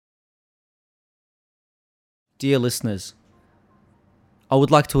Dear listeners, I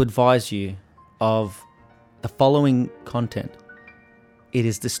would like to advise you of the following content. It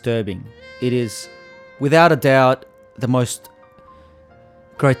is disturbing. It is, without a doubt, the most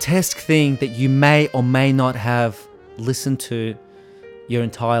grotesque thing that you may or may not have listened to your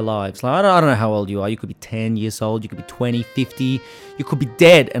entire lives. Like, I don't know how old you are. You could be 10 years old. You could be 20, 50. You could be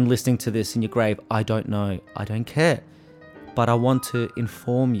dead and listening to this in your grave. I don't know. I don't care. But I want to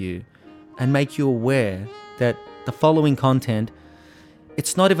inform you and make you aware that the following content,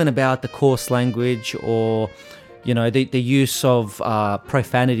 it's not even about the coarse language or, you know, the use of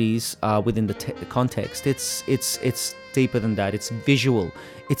profanities within the context. It's deeper than that. It's visual.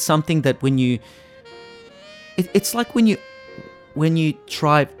 It's something that when you, it's like when you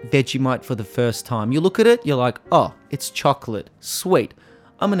try Vegemite for the first time, you look at it, you're like, oh, it's chocolate, sweet.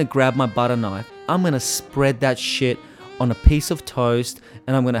 I'm gonna grab my butter knife. I'm gonna spread that shit on a piece of toast,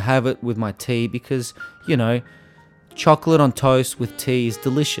 and I'm gonna have it with my tea because, you know, chocolate on toast with tea is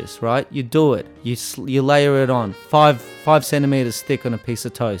delicious, right? You do it. You layer it on 5 centimeters thick on a piece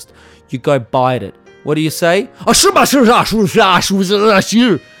of toast. You go bite it. What do you say?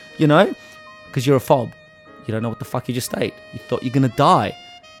 You know, because you're a fob. You don't know what the fuck you just ate. You thought you're gonna die.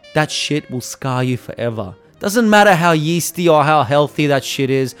 That shit will scar you forever. Doesn't matter how yeasty or how healthy that shit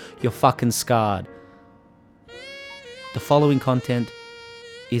is, you're fucking scarred. The following content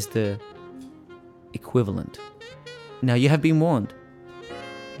is the equivalent. Now, you have been warned.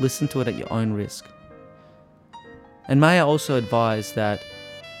 Listen to it at your own risk. And may I also advise that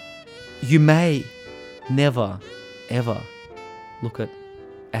you may never, ever look at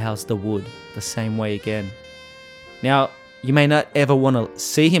Ours the Wood the same way again. Now, you may not ever want to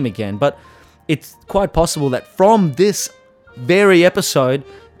see him again, but it's quite possible that from this very episode,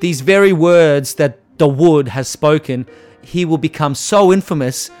 these very words that the Wood has spoken, he will become so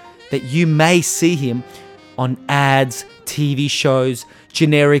infamous that you may see him on ads, TV shows,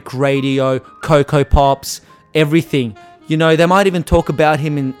 generic radio, Cocoa Pops, everything. You know, they might even talk about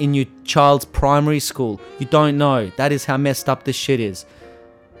him in your child's primary school. You don't know. That is how messed up this shit is.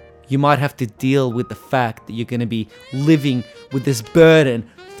 You might have to deal with the fact that you're going to be living with this burden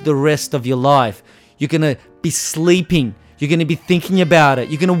for the rest of your life. You're going to be sleeping. You're going to be thinking about it.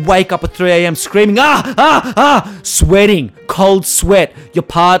 You're going to wake up at 3 a.m. screaming, sweating, cold sweat. Your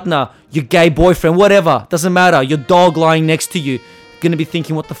partner, your gay boyfriend, whatever, doesn't matter. Your dog lying next to you. You're going to be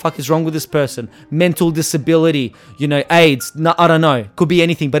thinking, what the fuck is wrong with this person? Mental disability, you know, AIDS, no, I don't know. Could be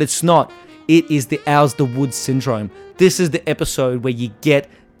anything, but it's not. It is the Ours the Wood syndrome. This is the episode where you get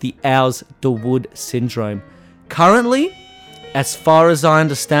the Ours the Wood syndrome. Currently, as far as I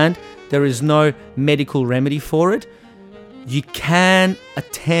understand, there is no medical remedy for it. You can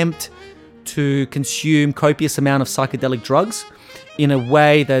attempt to consume copious amount of psychedelic drugs in a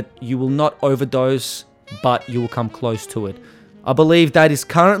way that you will not overdose, but you will come close to it. I believe that is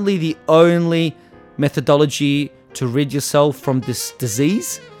currently the only methodology to rid yourself from this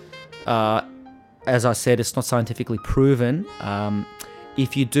disease. As I said, it's not scientifically proven.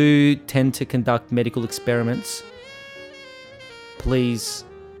 If you do tend to conduct medical experiments, please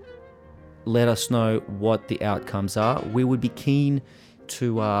let us know what the outcomes are. We would be keen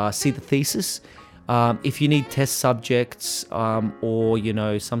to see the thesis. If you need test subjects or, you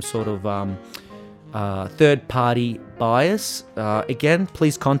know, some sort of third-party bias, again,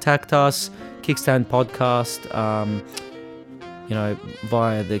 please contact us, Kickstand Podcast, you know,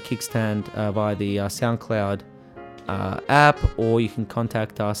 via the Kickstand, via the SoundCloud app, or you can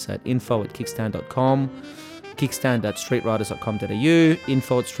contact us at info@kickstand.com, kickstand@streetriders.com.au,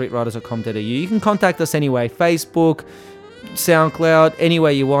 info@streetriders.com.au. You can contact us anyway, Facebook, SoundCloud,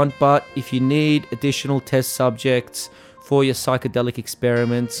 anywhere you want, but if you need additional test subjects for your psychedelic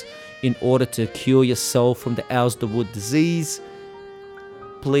experiments in order to cure yourself from the Ours the Wood disease,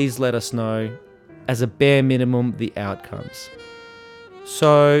 please let us know, as a bare minimum, the outcomes.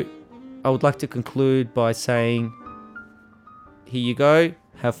 So, I would like to conclude by saying, here you go,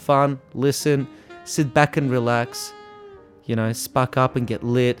 have fun, listen, sit back and relax, you know, spark up and get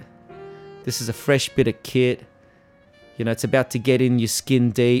lit. This is a fresh bit of kit. You know, it's about to get in your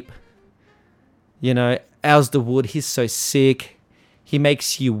skin deep. You know, Ours the Wood, he's so sick. He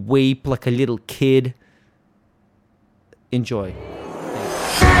makes you weep like a little kid. Enjoy.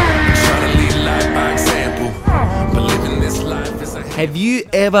 Have you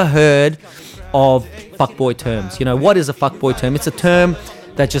ever heard of fuckboy terms? You know, what is a fuckboy term? It's a term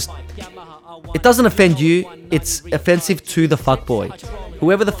that just, it doesn't offend you. It's offensive to the fuckboy.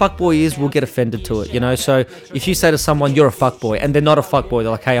 Whoever the fuckboy is will get offended to it, you know? So if you say to someone, you're a fuckboy, and they're not a fuckboy,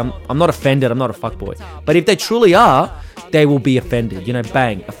 they're like, hey, I'm not offended, I'm not a fuckboy. But if they truly are, they will be offended, you know,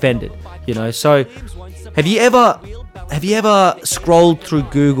 bang, offended, you know? So Have you ever scrolled through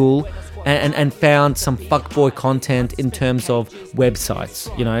Google and found some fuckboy content in terms of websites,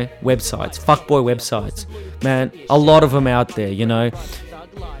 fuckboy websites? Man, a lot of them out there,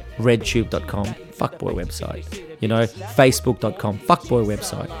 redtube.com, fuckboy website, facebook.com, fuckboy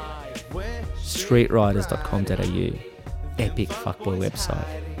website, streetriders.com.au, epic fuckboy website.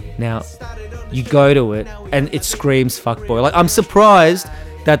 Now, you go to it and it screams fuckboy. Like, I'm surprised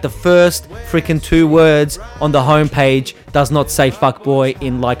that the first freaking 2 words on the homepage does not say fuckboy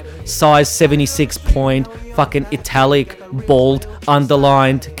in like size 76 point fucking italic, bold,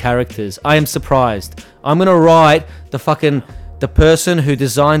 underlined characters. I am surprised. I'm gonna write the person who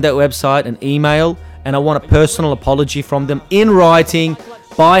designed that website an email, and I want a personal apology from them in writing,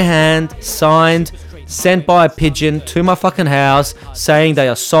 by hand, signed, sent by a pigeon to my fucking house, saying they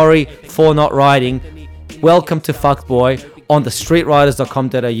are sorry for not writing welcome to fuckboy on the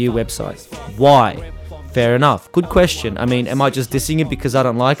streetriders.com.au website. Why? Fair enough. Good question. I mean, am I just dissing it because I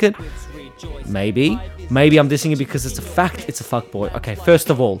don't like it? Maybe. Maybe I'm dissing it because it's a fact it's a fuckboy. Okay, first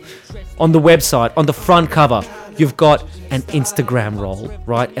of all, on the website, on the front cover, you've got an Instagram roll,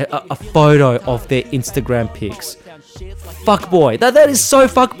 right? A photo of their Instagram pics. Fuckboy. That is so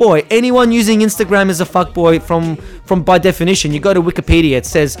fuckboy. Anyone using Instagram is a fuckboy from by definition. You go to Wikipedia, it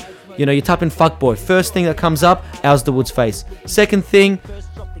says, you type in fuckboy. First thing that comes up, How's the Woods face. Second thing,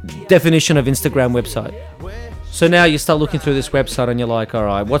 definition of Instagram website. So now you start looking through this website and you're like,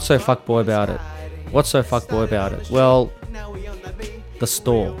 alright, what's so fuckboy about it? What's so fuckboy about it? Well, the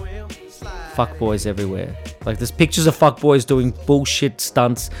store. Fuckboys everywhere. Like, there's pictures of fuckboys doing bullshit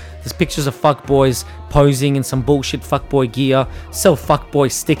stunts. There's pictures of fuckboys posing in some bullshit fuckboy gear. Sell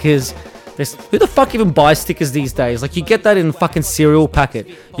fuckboy stickers. Who the fuck even buys stickers these days? Like, you get that in a fucking cereal packet.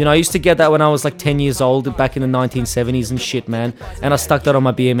 I used to get that when I was like 10 years old back in the 1970s and shit, man. And I stuck that on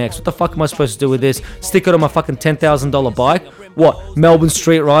my BMX. What the fuck am I supposed to do with this? Stick it on my fucking $10,000 bike? What? Melbourne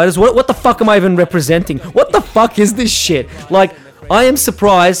Street Riders? What the fuck am I even representing? What the fuck is this shit? Like, I am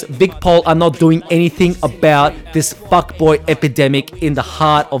surprised Vic Pol are not doing anything about this fuckboy epidemic in the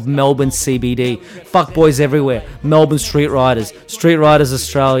heart of Melbourne CBD. Fuckboys everywhere. Melbourne Street Riders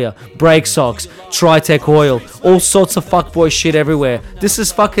Australia, Brake Socks, Tritech Oil, all sorts of fuckboy shit everywhere. This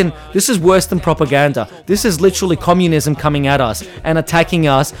is worse than propaganda. This is literally communism coming at us and attacking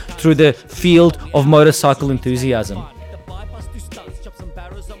us through the field of motorcycle enthusiasm.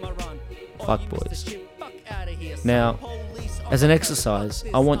 Fuckboys. Now, as an exercise,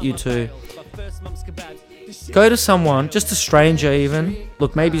 I want you to go to someone, just a stranger even.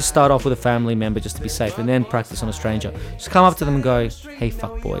 Look, maybe you start off with a family member just to be safe, and then practice on a stranger. Just come up to them and go, hey,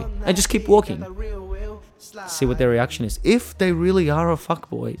 fuckboy. And just keep walking. See what their reaction is. If they really are a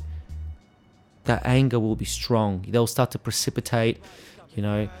fuckboy, that anger will be strong. They'll start to precipitate,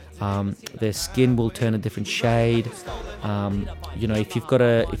 their skin will turn a different shade. If you've got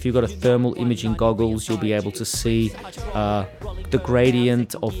a thermal imaging goggles, you'll be able to see the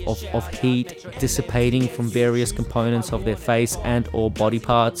gradient of heat dissipating from various components of their face and or body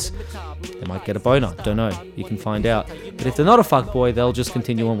parts. They might get a boner, don't know. You can find out. But if they're not a fuckboy, they'll just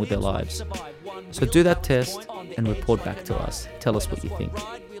continue on with their lives. So do that test and report back to us. Tell us what you think.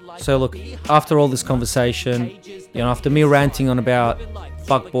 So look, after all this conversation, after me ranting on about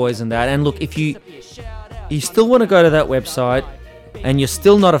fuckboys and that, and look, if you still want to go to that website and you're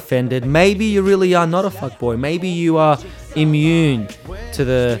still not offended, maybe you really are not a fuckboy. Maybe you are immune to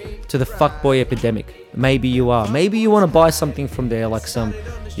the fuckboy epidemic. Maybe you are. Maybe you want to buy something from there, like some,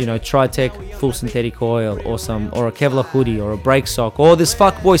 Tritech full synthetic oil, or a Kevlar hoodie, or a brake sock, or this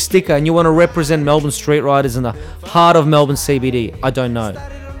fuckboy sticker, and you want to represent Melbourne Street Riders in the heart of Melbourne CBD. I don't know.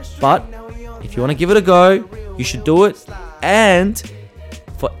 But if you want to give it a go, you should do it. And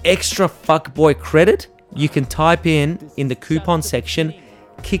for extra fuckboy credit, you can type in the coupon section,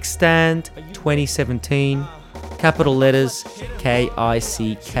 Kickstand 2017, capital letters, KICKSTAND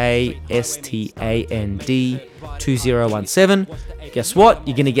 2017. Guess what?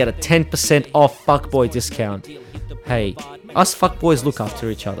 You're going to get a 10% off fuckboy discount. Hey, us fuckboys look after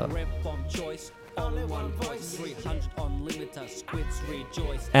each other.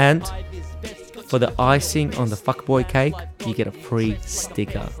 And for the icing on the fuckboy cake, you get a free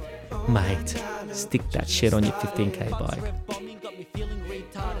sticker. Mate, stick that shit on your 15k bike.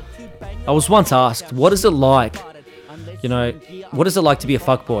 I was once asked, what is it like? What is it like to be a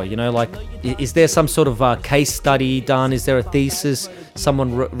fuckboy? Is there some sort of case study done? Is there a thesis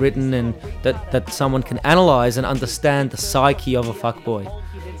someone written and that someone can analyze and understand the psyche of a fuckboy?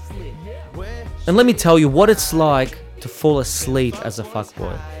 And let me tell you what it's like to fall asleep as a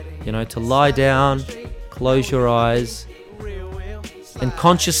fuckboy. To lie down, close your eyes, and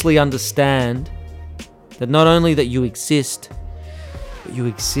consciously understand that not only that you exist, but you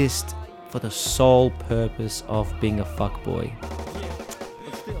exist for the sole purpose of being a fuckboy.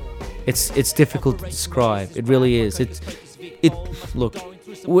 It's difficult to describe. It really is. Look,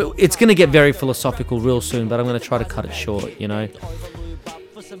 it's going to get very philosophical real soon, but I'm going to try to cut it short, you know.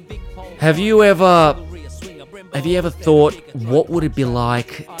 Have you ever thought, what would it be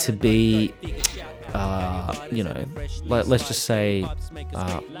like to be, you know, let's just say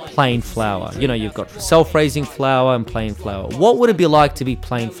plain flour? You know, you've got self-raising flour and plain flour. What would it be like to be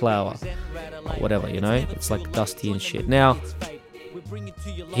plain flour? Or whatever, you know, it's like dusty and shit. Now,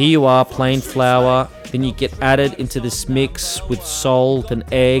 here you are, plain flour, then you get added into this mix with salt and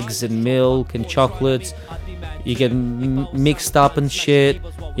eggs and milk and chocolates. You get mixed up and shit,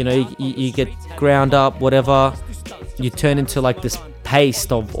 you know, you get ground up, whatever. You turn into like this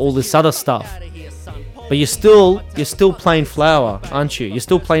paste of all this other stuff. But you're still plain flour, aren't you? You're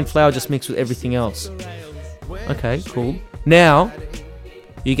still plain flour, just mixed with everything else. Okay, cool. Now,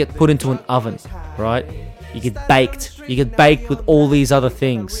 you get put into an oven, right? You get baked. You get baked with all these other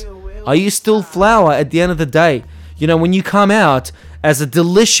things. Are you still flour at the end of the day? You know, when you come out as a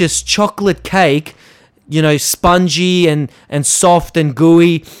delicious chocolate cake, you know, spongy and soft and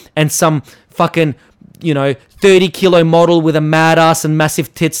gooey, and some fucking, you know, 30-kilo model with a mad ass and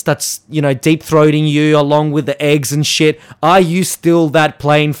massive tits that's, you know, deep-throating you along with the eggs and shit. Are you still that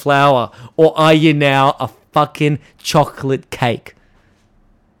plain flour? Or are you now a fucking chocolate cake?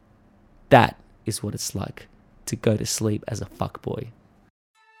 That is what it's like to go to sleep as a fuckboy.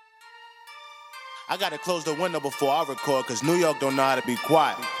 I gotta close the window before I record, cause New York don't know how to be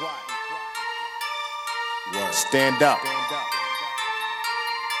quiet. Word. Stand up.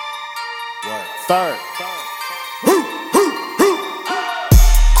 Word. Third.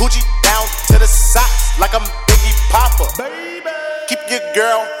 Coochie down to the socks like I'm Biggie Popper. Baby. Keep your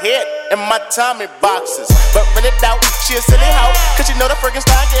girl head in my Tommy boxes. But when it out, she a silly hoe, cause she know the freaking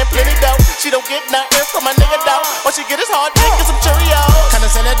style getting plenty dough. She don't get nothing from my nigga though. All she get is hard dick and some Cheerios. Kinda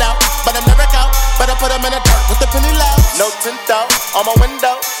sell it out, but I'm never out. Better put them in the dirt with the penny low. No tint out on my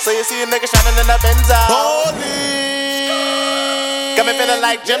window, so you see a nigga shining in the Benzo. Holy, got me feeling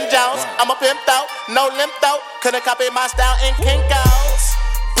like Jim Jones. I'm a pimp out, no limp out. Couldn't copy my style in Kinko's.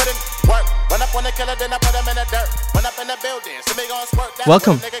 Put in work, run up on the killer, then I put him in the dirt. Run up in the building, so me gon' squirt.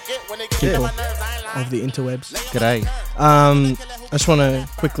 Welcome, people of the interwebs. G'day. I just want to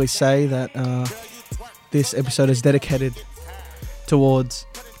quickly say that this episode is dedicated towards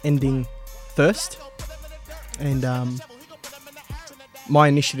ending thirst, and my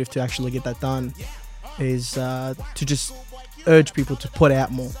initiative to actually get that done is to just urge people to put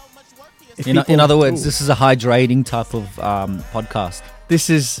out more. In other words, this is a hydrating type of podcast. This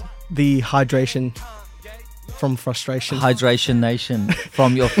is the hydration from frustration. Hydration Nation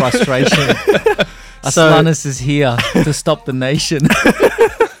from your frustration. Aslanis is here to stop the nation.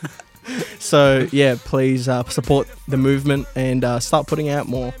 So yeah, please support the movement and start putting out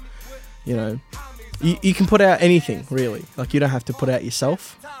more. You know, you can put out anything really. Like, you don't have to put out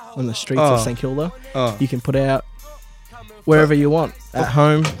yourself on the streets of St Kilda. You can put out wherever you want, at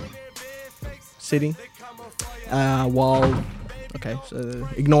home, sitting, while. Okay, so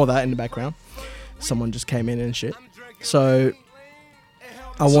ignore that in the background. Someone just came in and shit. So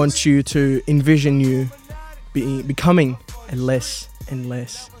I want you to envision you becoming a less and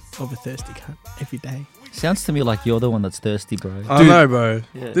less of a thirsty cunt every day. Sounds to me like you're the one that's thirsty, bro. I know, bro.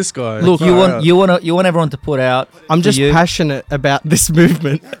 Yeah. This guy. Look, you want everyone to put out. I'm just passionate about this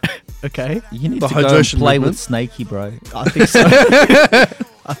movement. Okay. You need to go and play with Snakey, bro. I think so.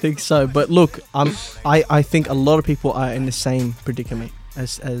 I think so. But look, I think a lot of people are in the same predicament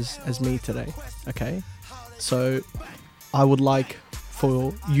as me today. Okay. So I would like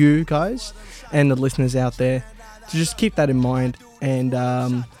for you guys and the listeners out there to just keep that in mind and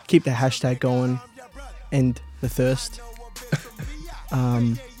keep the hashtag going. End the thirst.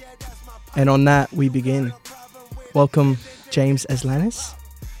 And on that, we begin. Welcome, James Aslanis.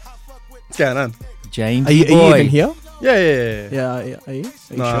 What's going on? James, are you even here? Yeah. Are you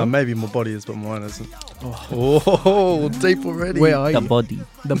No, sure? maybe my body is, but mine isn't. Oh, deep already. Where are you? the body.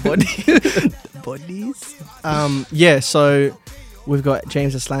 The body. The bodies. Yeah, so we've got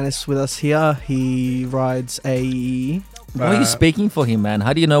James Aslanis with us here. He rides a... Why are you speaking for him, man?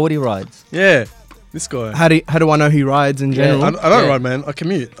 How do you know what he rides? Yeah, this guy. How do I know he rides in general? I don't ride, man. I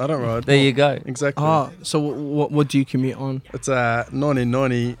commute. I don't ride. There you go. Exactly. So what do you commute on? It's a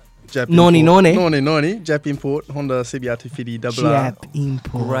 9090 Jap Noni import. noni? 9090 Jap import Honda CBR 250 double R. Jap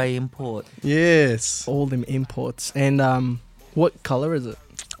import. Grey import. Yes. All them imports. And what colour is it?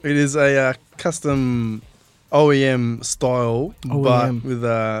 It is a custom OEM style, OEM. but with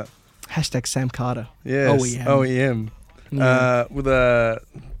a... Hashtag Sam Carter. Yes, OEM. OEM. Yeah. With a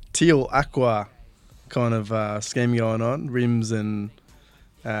teal aqua kind of scheme going on, rims and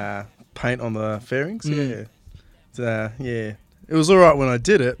paint on the fairings. Yeah. Yeah. It was all right when I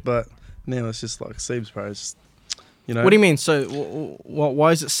did it, but now it's just like Siebes Pro. It's just, you know. What do you mean? So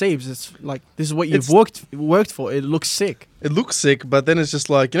why is it Siebes? It's like, this is what you've worked for. It looks sick. It looks sick, but then it's just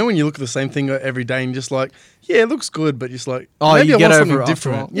like, you know, when you look at the same thing every day and just like, yeah, it looks good, but just like, Oh, maybe you I get want over something it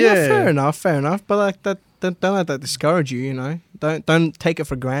different. Yeah, fair enough. But like that, don't let that discourage you. You know, don't take it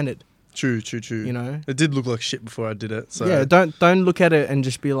for granted. True. You know, It did look like shit before I did it. So yeah. Don't look at it and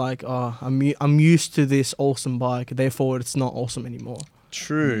just be like, oh, I'm used to this awesome bike, therefore it's not awesome anymore.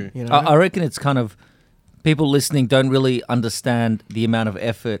 True. You know, I reckon it's kind of people listening don't really understand the amount of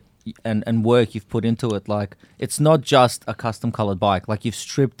effort and work you've put into it. Like, it's not just a custom colored bike. Like, you've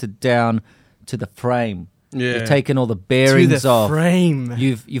stripped it down to the frame. Yeah. You've taken all the bearings off. frame.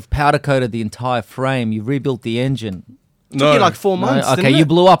 You've powder coated the entire frame. You've rebuilt the engine. Took you like 4 months. Okay, didn't you it?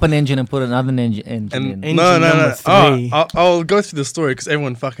 blew up an engine and put another engine in. Engine no. number 3. I'll go through the story because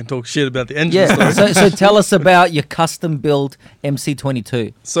everyone fucking talks shit about the engine Yeah, story. so tell us about your custom built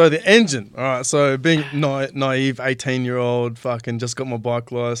MC22. So the engine, all right. So being naive 18-year-old, fucking just got my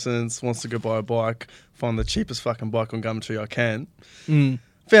bike license, wants to go buy a bike, find the cheapest fucking bike on Gumtree I can.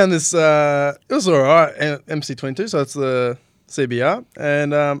 Found this. It was all right. MC22. So it's the CBR,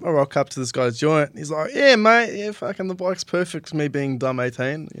 and I rock up to this guy's joint. He's like, "Yeah, mate. Yeah, fucking the bike's perfect for me being dumb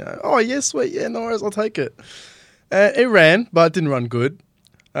 18. You know, oh yeah, sweet. Yeah, no worries. I'll take it." It ran, but it didn't run good.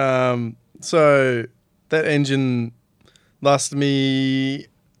 So that engine lasted me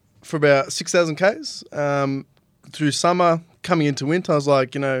for about 6,000 Ks. Through summer, coming into winter, I was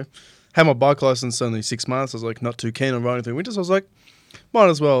like, you know, had my bike license only 6 months. I was like, not too keen on riding through winter. So I was like, might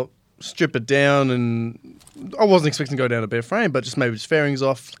as well strip it down. And I wasn't expecting to go down a bare frame, but just maybe just fairings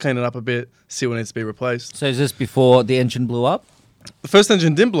off, clean it up a bit, see what needs to be replaced. So is this before the engine blew up? The first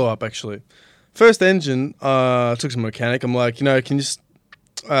engine didn't blow up, actually. First engine, took some mechanic. I'm like, you know, can you just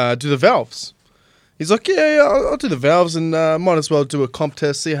do the valves? He's like, yeah, I'll do the valves and might as well do a comp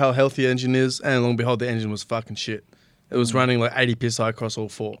test, see how healthy the engine is. And lo and behold, the engine was fucking shit. It was running like 80 PSI across all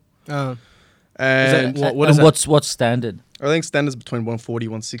four. And What's standard? I think standard's between 140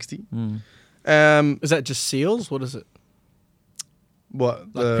 160. Is that just seals? What is it? What?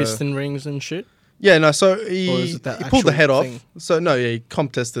 Like piston rings and shit? Yeah, no, so Or is it that he pulled the head actual thing? off. So, no, yeah, he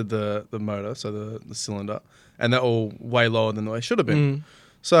comp tested the motor, so the cylinder, and they're all way lower than they should have been.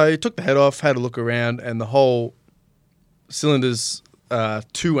 So he took the head off, had a look around, and the whole cylinders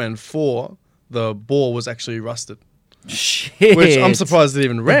 2 and 4, the bore was actually rusted. Shit. Which I'm surprised it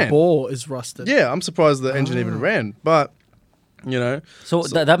even ran. The bore is rusted. Yeah, I'm surprised the engine even ran. But, you know. So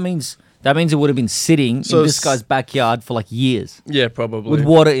that means it would have been sitting in this guy's backyard for like years. Yeah, probably. With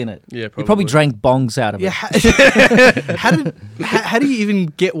water in it. Yeah, probably. He probably drank bongs out of it. How do you even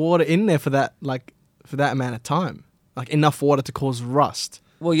get water in there for that amount of time? Like enough water to cause rust?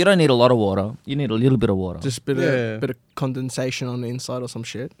 Well, you don't need a lot of water. You need a little bit of water. Just a bit of condensation on the inside or some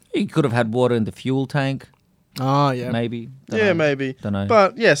shit. You could have had water in the fuel tank. Oh, yeah. Maybe. Maybe. Don't know.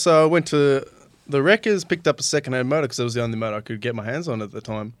 But, yeah, so I went to the wreckers, picked up a second-hand motor because it was the only motor I could get my hands on at the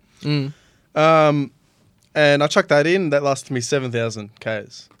time. And I chucked that in. That lasted me 7,000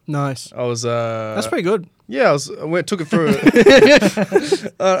 Ks. Nice. I was... That's pretty good. Yeah, took it for for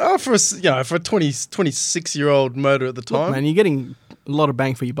a 26-year-old motor at the time. Look, man, you're getting a lot of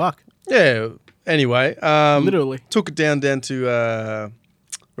bang for your buck. Yeah. Anyway, Literally. took it down to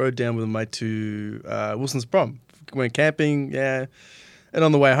rode down with a mate to Wilson's Prom. Went camping, yeah, and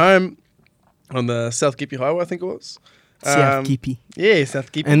on the way home on the South Gippy Highway, I think it was. South Gippy. Yeah,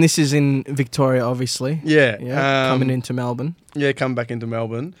 South Gippy. And this is in Victoria, obviously. Yeah. Coming into Melbourne. Yeah, coming back into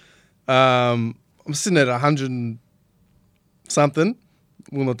Melbourne. I'm sitting at 100 and something.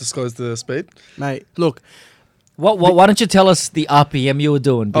 Will not disclose the speed. Mate, look. Why don't you tell us the RPM you were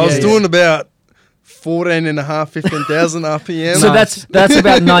doing? I was doing about 15,000 RPM. So that's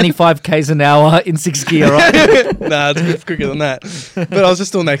about 95 Ks an hour in 6 gear, right? Nah, it's a bit quicker than that. But I was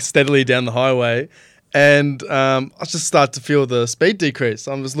just doing that steadily down the highway. And I just start to feel the speed decrease.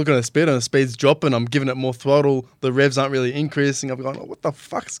 I'm just looking at the speed and the speed's dropping. I'm giving it more throttle. The revs aren't really increasing. I'm going, what the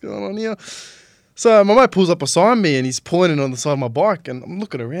fuck's going on here? So my mate pulls up beside me and he's pointing on the side of my bike. And I'm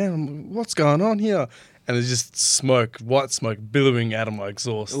looking around. I'm like, what's going on here? And there's just smoke, white smoke, billowing out of my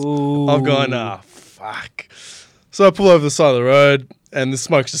exhaust. Ooh. I'm going, fuck. So I pull over the side of the road and the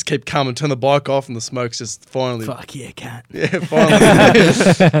smokes just keep coming. Turn the bike off and the smoke's just finally... Fuck yeah, cat. Yeah,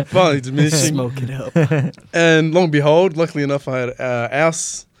 finally diminishing. Smoke it up. And long and behold, luckily enough, I had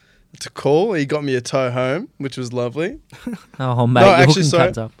Ouse to call. He got me a tow home, which was lovely. Oh, mate, No, you're actually, hooking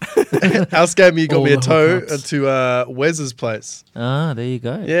sorry. cunts up. Alice gave me, got All me a the tow hookups. to Wes's place. Ah, there you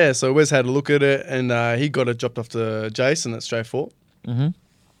go. Yeah, so Wes had a look at it, and he got it dropped off to Jason at Stray 4. Mm-hmm.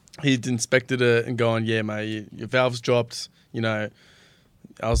 He'd inspected it and gone, yeah, mate, your valve's dropped. You know,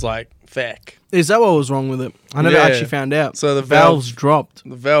 I was like, feck. Is that what was wrong with it? I never Yeah. actually found out. So the valves dropped.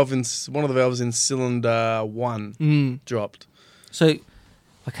 The valve in one of the valves in cylinder 1 dropped. So,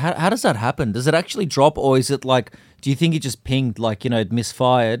 like, how does that happen? Does it actually drop, or is it like, do you think it just pinged, like, it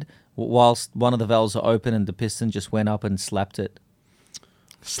misfired whilst one of the valves are open and the piston just went up and slapped it?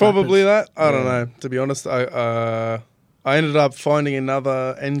 Probably that. I don't know. To be honest, I ended up finding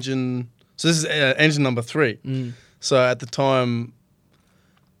another engine. So this is engine number 3. So at the time,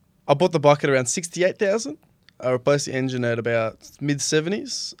 I bought the bike at around 68,000. I replaced the engine at about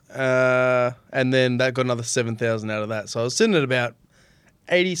mid-70s, and then that got another 7,000 out of that. So I was sitting at about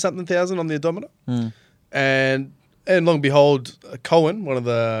 80-something thousand on the odometer. And long and behold, Cohen, one of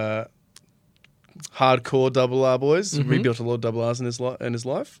the hardcore double R boys, rebuilt a lot of double Rs in his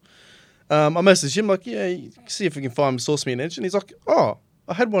life. I messaged him like, yeah, see if we can source me an engine. He's like, oh,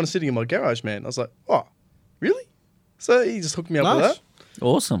 I had one sitting in my garage, man. I was like, oh, really? So he just hooked me up with that.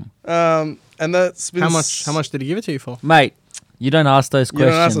 Awesome. And that's been How much did he give it to you for? Mate, you don't ask those You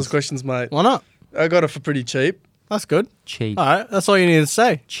questions. don't ask those questions, mate. Why not? I got it for pretty cheap. That's good. Cheap. All right, that's all you need to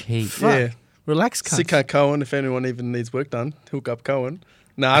say. Cheap. Fuck. Yeah. Relax, cunt. Sick Cohen. If anyone even needs work done, hook up Cohen.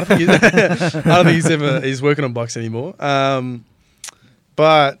 No, I don't think he's working on bikes anymore.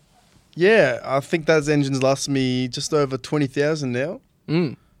 But yeah, I think that engine's lasted me just over 20,000 now.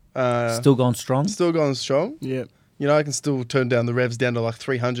 Still going strong? Still going strong. Yeah. You know, I can still turn down the revs down to like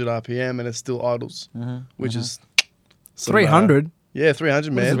 300 RPM and it still idles, which is some, 300. Yeah,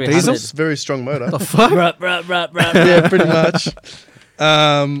 300, man. 300? Diesel? It's a very strong motor. Fuck. Yeah, pretty much.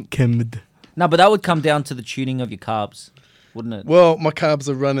 No, but that would come down to the tuning of your carbs, wouldn't it? Well, my carbs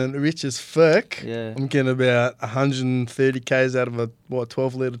are running rich as fuck. Yeah. I'm getting about 130 Ks out of a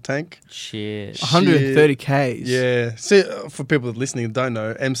 12-litre tank. Shit. 130 Ks. Yeah. See, for people listening that don't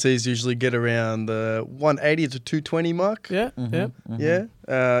know, MCs usually get around the 180 to 220 mark. Yeah. Yeah. Yeah.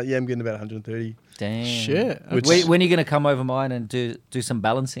 I'm getting about 130. Damn. Shit. When are you going to come over mine and do some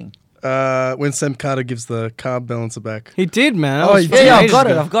balancing? When Sam Carter gives the carb balancer back. He did, man. Oh, he did? Yeah, I've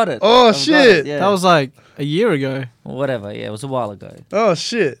I've got it. Oh, I've got shit. it, yeah. That was like a year ago. Or whatever, yeah, it was a while ago. Oh,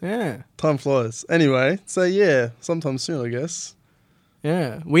 shit. Yeah. Time flies. Anyway, so yeah, sometime soon, I guess.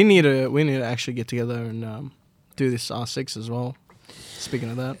 Yeah. We need to actually get together and do this R6 as well. Speaking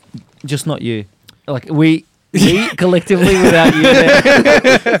of that. Just not you. Like, we collectively without you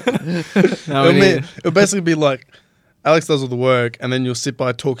there. No, we need- It'll basically be like, Alex does all the work, and then you'll sit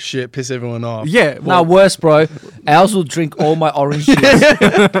by, talk shit, piss everyone off. Yeah. No, worse, bro. Ours will drink all my orange juice.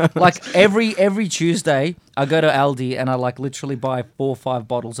 Like every Tuesday, I go to Aldi and I like literally buy 4 or 5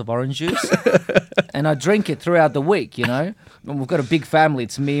 bottles of orange juice, and I drink it throughout the week. You know, and we've got a big family.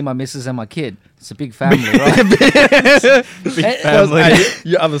 It's me, my missus, and my kid. It's a big family, right? Hey,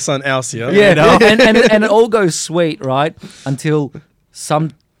 your other son, Alcia. Yeah, and it all goes sweet, right? Until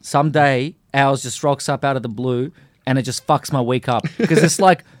someday ours just rocks up out of the blue. And it just fucks my week up because it's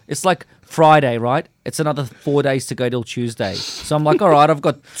like Friday, right? It's another 4 days to go till Tuesday. So I'm like, all right, I've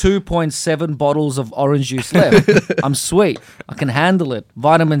got 2.7 bottles of orange juice left. I'm sweet. I can handle it.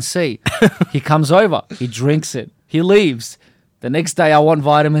 Vitamin C. He comes over. He drinks it. He leaves. The next day I want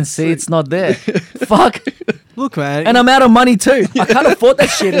vitamin C. It's not there. Fuck. Look, man. And I'm out of money too. I can't afford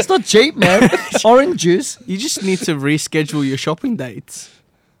that shit. It's not cheap, man. Orange juice. You just need to reschedule your shopping dates.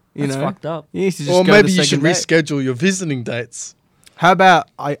 You That's know? fucked up. You need to just Or go maybe the you should second date. reschedule your visiting dates. How about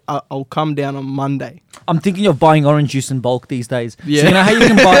I'll come down on Monday? I'm thinking of buying orange juice in bulk these days. Yeah. So you know how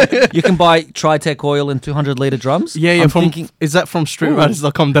you can buy Tritec oil in 200 litre drums? Yeah. I'm From thinking, is that from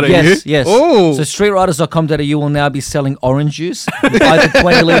streetriders.com.au? yes, yes. Oh. So streetriders.com.au will now be selling orange juice by the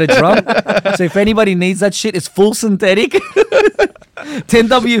 20 litre drum. So if anybody needs that shit, it's full synthetic.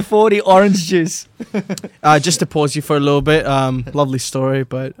 10W40 orange juice. Just to pause you for a little bit. Lovely story,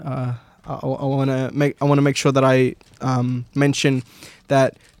 but I want to make sure that I mention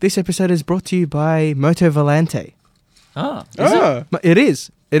that this episode is brought to you by Moto Volante. Ah, It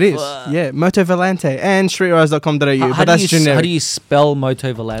is. Wow. Yeah, Moto Volante and streetriders.com.au. how But that's generic. How do you spell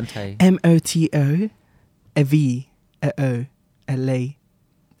Moto Volante?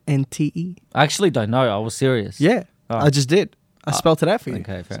 MOTOVLANTE. I actually don't know. I was serious. Yeah, Oh. I just did. I spelled it out for you.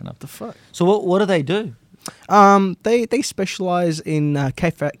 Okay, fair enough. The fuck. So what do they do? They specialize in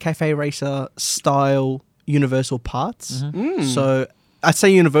cafe racer style universal parts. Mm-hmm. So I say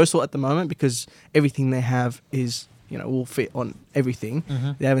universal at the moment because everything they have is will fit on everything.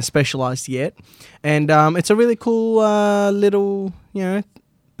 Mm-hmm. They haven't specialized yet, and it's a really cool little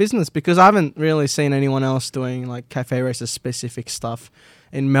business, because I haven't really seen anyone else doing like cafe racer specific stuff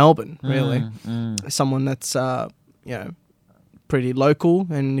in Melbourne. Really, someone that's pretty local,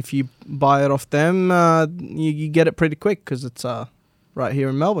 and if you buy it off them, you get it pretty quick because it's right here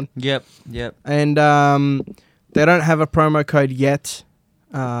in Melbourne. Yep. And they don't have a promo code yet.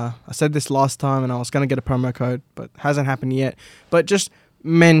 I said this last time, and I was going to get a promo code, but hasn't happened yet. But just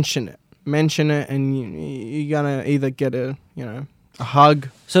mention it, and you're gonna either get a hug.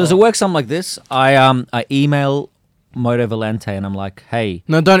 So does it work something like this? I email Moto Volante and I'm like, hey.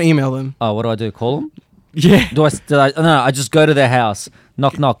 No, don't email them. Oh, what do? Call them? Yeah. No, I just go to their house.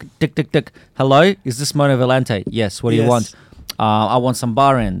 Knock, knock. Tick, tick, tick. Hello? Is this Moto Volante? Yes. What do you want? I want some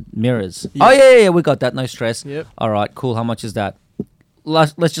bar end mirrors. Yeah. Oh, yeah, we got that. No stress. Yep. All right, cool. How much is that?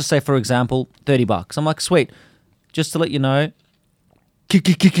 Let's just say, for example, $30. I'm like, sweet. Just to let you know,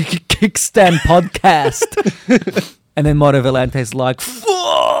 Kickstand podcast. And then Moto Volante's like,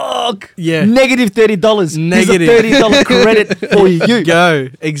 fuck! Yeah. Negative $30. Negative. Here's a $30 credit for you. Go.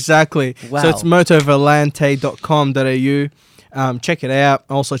 Exactly. Wow. So it's motovolante.com.au. Check it out.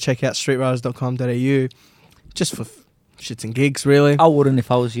 Also check out streetriders.com.au. Just for shits and gigs, really. I wouldn't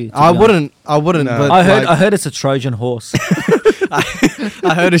if I was you. I wouldn't. No. But I heard it's a Trojan horse.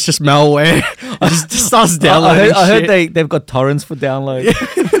 I heard it's just malware. I just starts downloading I heard shit. they've got torrents for download.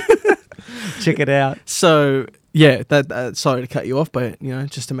 Check it out. So yeah, that sorry to cut you off, but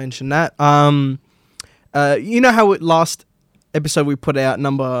just to mention that. You know how last episode we put out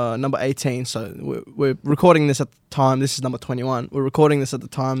number 18. So we're recording this at the time. This is number 21. We're recording this at the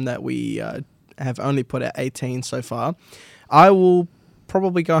time that we have only put out 18 so far. I will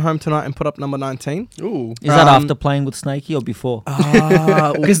probably go home tonight and put up number 19. Ooh. Is that after playing with Snakey or before?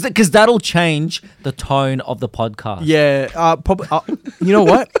 Because that'll change the tone of the podcast. Yeah, probably. You know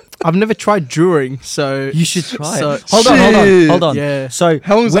what? I've never tried during, so You should try so- it. Hold on. Yeah. So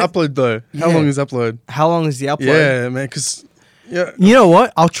How long is the upload though? How Yeah. long is upload? How long is the upload? Yeah, man. Because You know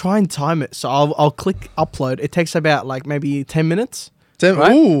what? I'll try and time it. So I'll click upload. It takes about like maybe 10 minutes.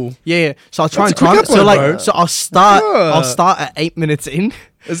 Right? Ooh. Yeah. So I'll try That's and a time quick it. So upload, bro. so I'll start. Yeah. I'll start at 8 minutes in.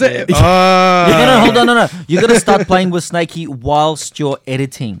 Is that? hold on, no. You got to start playing with Snakey whilst you're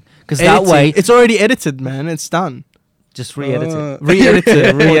editing, because that Editing. way It's already edited, man. It's done. just re-edit it. Re-edit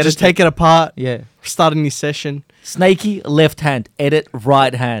it. Or just take it apart. Yeah. Start a new session. Snakey left hand, edit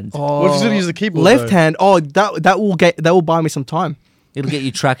right hand. Oh, What if you use the keyboard? left though? hand. Oh, that will buy me some time. It'll get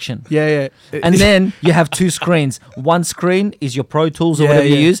you traction. Yeah. And then you have two screens. One screen is your Pro Tools or Yeah, whatever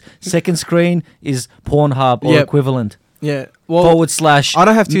you yeah. use. Second screen is Pornhub or Yep. equivalent. yeah. Well, / I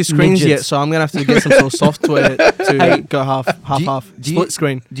don't have two screens midgets. yet, so I'm gonna have to get some sort of software to Hey, go half. Split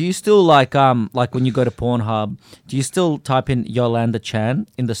screen. Do you still like when you go to Pornhub? Do you still type in Yolanda Chan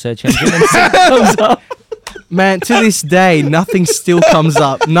in the search engine and see what comes up? Man, to this day, nothing still comes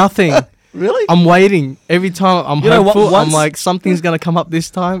up. Nothing. Really? I'm waiting every time. I'm You know what, hopeful. I'm once- like something's gonna come up this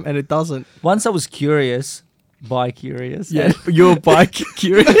time, and it doesn't. Once I was curious, bi-curious. Yeah, you're bike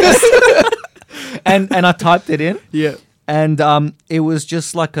curious. And I typed it in, Yeah, and it was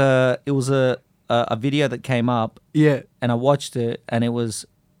just like a video that came up, yeah. and I watched it, and it was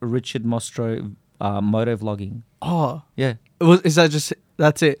Richard Mostro moto vlogging. Oh, Yeah, is that just?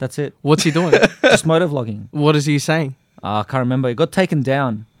 That's it. that's it. What's he doing? Just moto vlogging. What is he saying? I can't remember. It got taken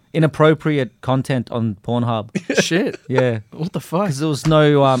down. Inappropriate content on Pornhub. Shit. Yeah, What the fuck? because there was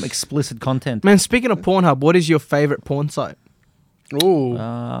no explicit content. Man, speaking of Pornhub, what is your favorite porn site? Ooh.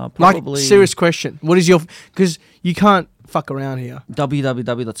 Like, Probably serious question. What is your? Because you can't fuck around here.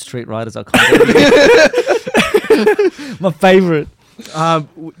 www.streetriders.com. My favorite.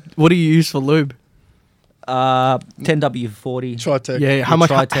 What do you use for lube? 10W40. Tritech. Yeah. How Yeah, much?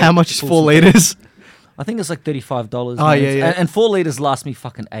 Tritech, How much is full 4 support. liters? I think it's like $35. Oh, man. yeah. And 4 liters last me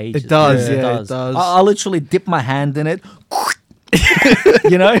fucking ages. It does, man. yeah, it does. I literally dip my hand in it.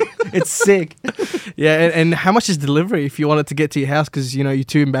 It's sick. Yeah, and how much is delivery if you want it to get to your house because you're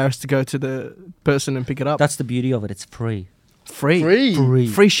too embarrassed to go to the person and pick it up? That's the beauty of it. It's free. free. Free.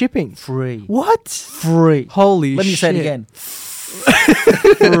 Free shipping. Free. What? Free. Holy Let me shit. say it again.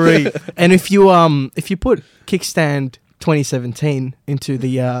 Free. And if you put Kickstand 2017 into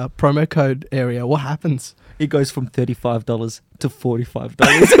the promo code area, what happens? It goes from $35 to $45.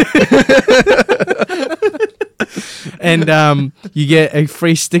 And you get a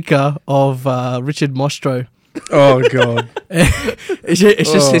free sticker of Richard Mostro. Oh god. It's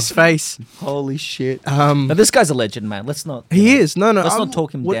just his face. Holy shit. Now, this guy's a legend, man. Let's not. He is. No. Let's not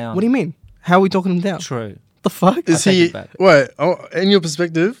talk him what, down. What do you mean? How are we talking him down? True. The fuck? Is take he? it back. Wait. Oh, in your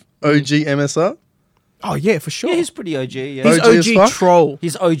perspective, OG MSR? Oh yeah, for sure. Yeah, he's pretty OG. Yeah. He's OG as OG fuck? troll.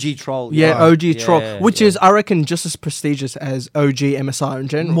 He's OG troll. Yeah, OG Yeah, troll, which yeah. is I reckon just as prestigious as OG MSR in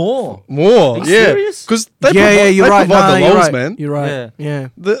general. more. More, Are you yeah. serious? Because You're right. provide the you're lols, right. man. You're right. Yeah.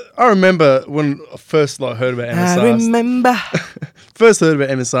 Yeah. I remember when I first heard about I MSR. remember. First heard about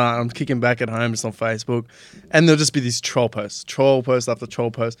MSR, I'm kicking back at home, just on Facebook, and there'll just be these troll post after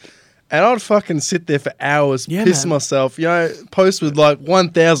troll post. And I'd fucking sit there for hours, Yeah, piss man. myself, post with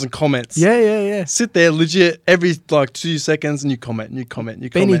 1,000 comments. Yeah. Sit there legit every 2 seconds and you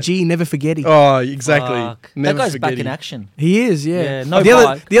comment. Benny G, never forget it. Oh, exactly. Fuck. That Never guy's back forget in it. action. He is, yeah. Yeah, no the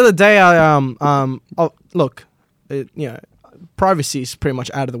bike. other day, look, privacy is pretty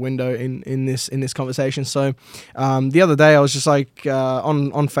much out of the window in this conversation. So, the other day I was just on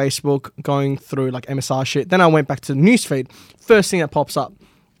Facebook going through MSR shit. Then I went back to the newsfeed. First thing that pops up,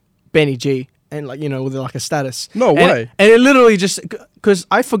 Benny G, and with a status. No way. And it literally just because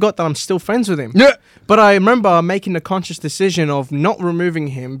I forgot that I'm still friends with him. Yeah. But I remember making the conscious decision of not removing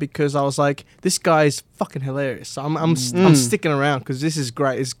him because I was like, this guy is fucking hilarious. So I'm sticking around because this is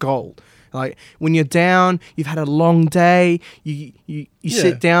great. It's gold. Like when you're down, you've had a long day. You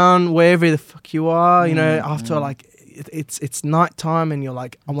sit down wherever the fuck you are. After it's nighttime and you're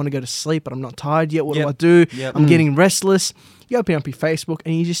like, I want to go to sleep, but I'm not tired yet. What do I do? Yep. I'm getting restless. You open up your Facebook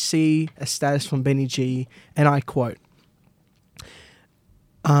and you just see a status from Benny G, and I quote,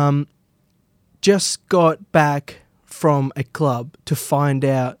 just got back from a club to find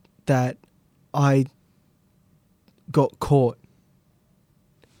out that I got caught.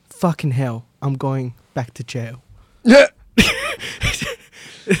 Fucking hell, I'm going back to jail. Yeah.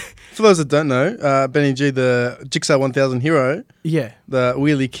 For those that don't know, Benny G, the Jigsaw 1000 hero, Yeah. the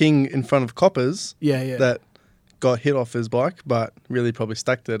wheelie king in front of coppers, Yeah. that got hit off his bike, but really probably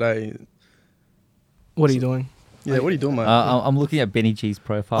stacked it, eh? What are you doing? Yeah, what are you doing, mate? I'm looking at Benny G's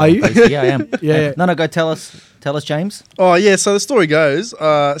profile. Are you? Yeah, I am. Yeah. No, go tell us, James. Oh, yeah, so the story goes...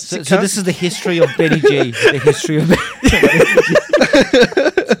 So this is the history of Benny G. The history of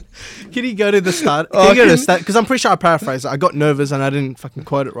Can you go to the start? Oh, Because I'm pretty sure I paraphrased it. I got nervous and I didn't fucking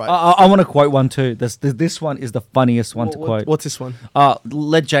quote it right. I want to quote one too. This one is the funniest one to quote. What's this one?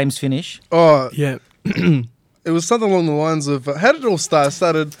 Let James finish. Oh, Yeah. it was something along the lines of... how did it all start? It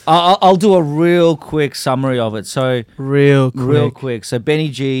started... I'll do a real quick summary of it. So Real quick. So Benny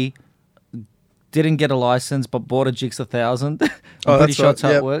G didn't get a license but bought a Jigsaw 1000. I'm pretty that's sure right. that's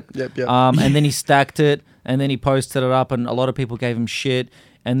how it worked. Yep. And then he stacked it, and then he posted it up, and a lot of people gave him shit.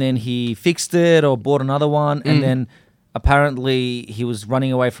 And then he fixed it or bought another one, and then apparently he was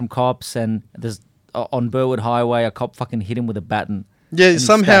running away from cops, and there's on Burwood Highway a cop fucking hit him with a baton. Yeah,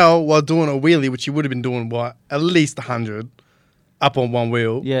 somehow while doing a wheelie, which you would have been doing by at least 100 up on one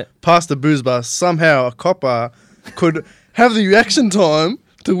wheel, Yeah. past the booze bus, somehow a copper could have the reaction time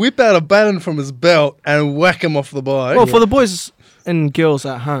to whip out a baton from his belt and whack him off the bike. Well, for the boys and girls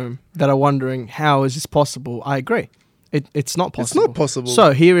at home that are wondering how is this possible, I agree. It's not possible. It's not possible.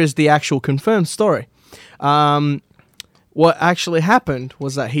 So here is the actual confirmed story. What actually happened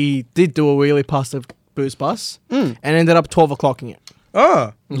was that he did do a wheelie past the booze bus and ended up 12 o'clocking it.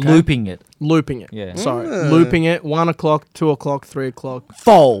 Ah, Looping it. Looping it. Yeah. Sorry. Looping it. 1 o'clock, 2 o'clock, 3 o'clock.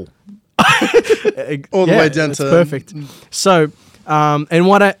 Foal. all the way down it's to... perfect. So, and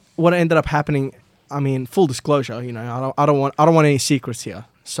what ended up happening, I mean, full disclosure, I don't want any secrets here.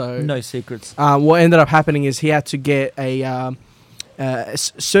 So No secrets. what ended up happening is he had to get a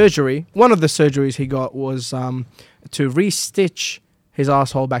surgery. One of the surgeries he got was to re-stitch his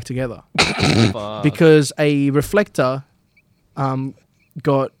asshole back together because a reflector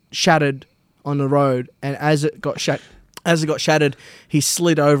got shattered on the road, and as it got shattered, he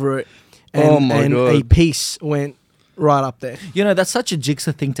slid over it, and, God. a piece went right up there. That's such a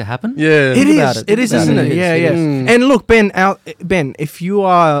Jigsaw thing to happen. Yeah. It about is. it. It is, Think isn't about it? it. Yeah, It yeah. is. And look, Ben, if you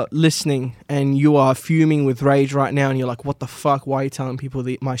are listening and you are fuming with rage right now, and you're like, "What the fuck? Why are you telling people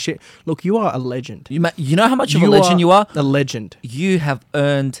my shit?" Look, you are a legend. You know how much of a legend you are? A legend. You have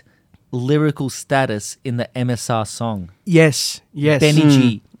earned lyrical status in the MSR song. Yes. Benny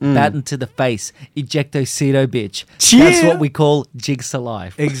G, baton to the face, ejectocito bitch. Yeah. That's what we call Jigsaw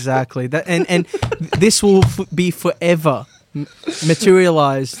life. Exactly. That and this will be forever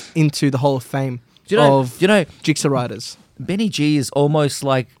materialized into the Hall of Fame of Jigsaw riders. Benny G is almost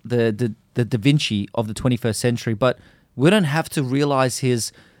like the Da Vinci of the 21st century, but we don't have to realize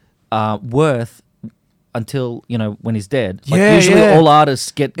his worth until when he's dead. Usually all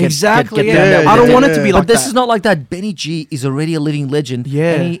artists get exactly. get Yeah. down that I don't way. want it to be like But this that. is not like that. Benny G is already a living legend.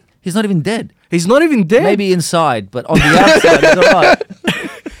 Yeah. And he's not even dead. He's not even dead. Maybe inside, but on the outside, he's all right.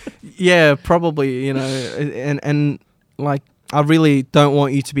 Yeah, probably. And like, I really don't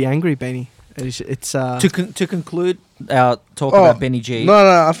want you to be angry, Benny. It's To conclude our talk about Benny G. No,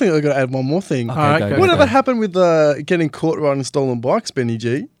 I think I got to add one more thing. Okay, All right, go, go. go, Whatever go. happened with getting caught riding stolen bikes, Benny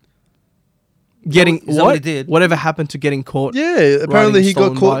G? getting Is that what he did? Whatever happened to getting caught? Yeah, apparently he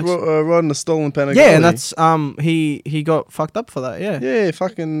got stolen caught bikes. riding a stolen Panigale. Yeah, and that's he got fucked up for that. Yeah. Yeah,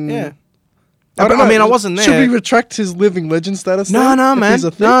 fucking... Yeah. I don't know. I mean, I wasn't there. Should we retract his living legend status? No, then, no, if man. he's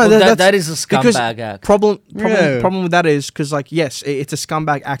a thing? No, Well, that's that is a because scumbag act. Problem Yeah. with that is because like yes, it's a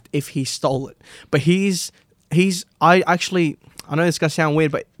scumbag act if he stole it, but he's I know this gonna sound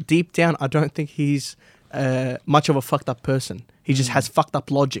weird, but deep down I don't think he's much of a fucked up person. He just has fucked up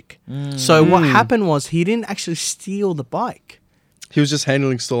logic. So what happened was he didn't actually steal the bike. He was just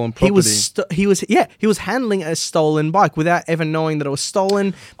handling stolen property. He was handling a stolen bike without ever knowing that it was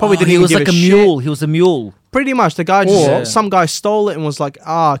stolen. Probably didn't he even was give like a a shit. mule. He was a mule. Pretty much, the guy some guy stole it and was like,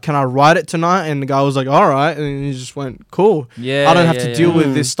 can I ride it tonight? And the guy was like, all right, and he just went, cool. Yeah, I don't have yeah, to deal yeah.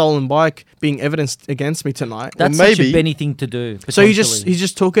 with this stolen bike being evidenced against me tonight. That's Well, such a maybe- Benny thing to do. So he potentially.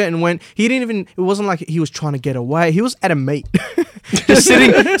 just took it and went. He didn't even. It wasn't like he was trying to get away. He was at a meet, just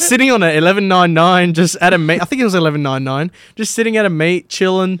sitting on a 11.99, just at a meet. I think it was 11.99, just sitting at a meet,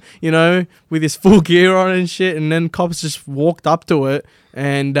 chilling, with his full gear on and shit. And then cops just walked up to it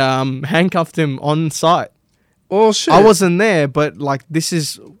and handcuffed him on site. Oh, shit. I wasn't there, but like this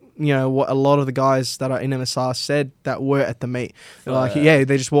is what a lot of the guys that are in MSR said that were at the meet. They're like,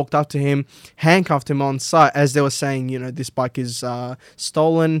 they just walked up to him, handcuffed him on site as they were saying, this bike is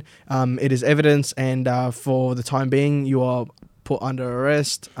stolen. It is evidence, and for the time being, you are put under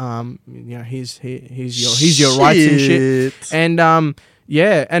arrest. Here's your rights and shit. And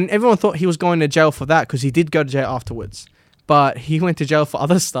and everyone thought he was going to jail for that because he did go to jail afterwards, but he went to jail for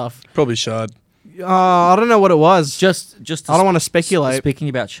other stuff. Probably shard. I don't know what it was. just. I don't want to speculate. Speaking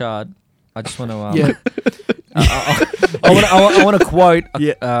about Shard, I just want to. Yeah. I want to quote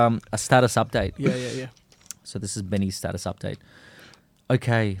Yeah. a status update. Yeah. So this is Benny's status update.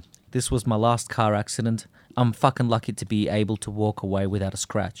 Okay, this was my last car accident. I'm fucking lucky to be able to walk away without a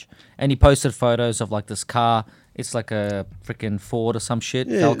scratch. And he posted photos of like this car. It's like a freaking Ford or some shit.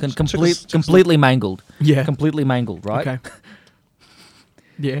 Yeah, Falcon, check us- completely mangled. Yeah. Completely mangled, right? Okay.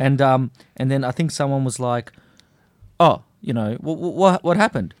 Yeah. And then I think someone was like, "Oh, what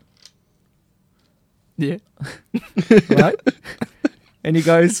happened?" Yeah. Right? And he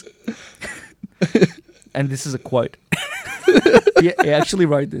goes, and this is a quote. He actually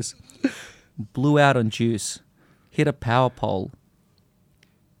wrote this. Blew out on juice, hit a power pole.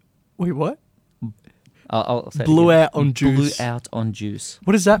 Wait, what? I'll say it Blew again. out on juice. Blew out on juice,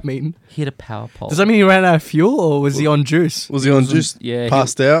 What does that mean? hit a power pole. Does that mean he ran out of fuel or was he on juice? Was he on juice? yeah, he-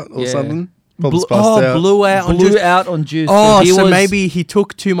 Passed out or yeah. something? Probably passed out. Blew out on blew juice. out on juice? Oh, he so was- maybe he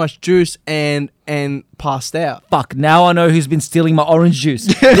took too much juice and passed out. Fuck, now I know who's been stealing my orange juice.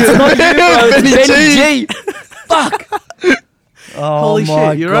 It's not you, bro. It's Benny G. Fuck. Oh Holy my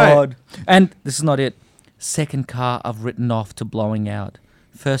shit, you're right. God. And this is not it. Second car I've written off to blowing out.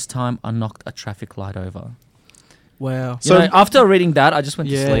 First time I knocked a traffic light over. Wow. So after reading that, I just went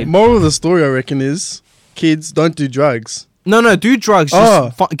to Yeah. sleep. Moral of the story, I reckon, is kids, don't do drugs. No, do drugs.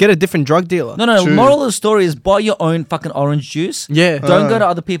 Just get a different drug dealer. No. True. Moral of the story is buy your own fucking orange juice. Yeah. Don't go to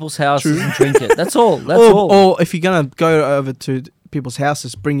other people's houses True. and drink it. That's all. That's all. Or if you're going to go over to people's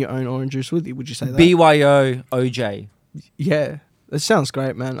houses, bring your own orange juice with you. Would you say that? BYO OJ. Yeah. That sounds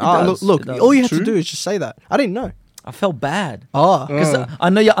great, man. does, Look, it does. all you have to True. do is just say that. I didn't know. I felt bad. Oh. Because I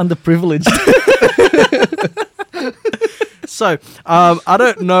know you're underprivileged. So, I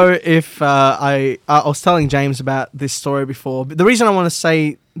don't know if I was telling James about this story before. But the reason I want to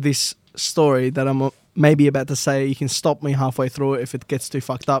say this story that I'm maybe about to say, you can stop me halfway through it if it gets too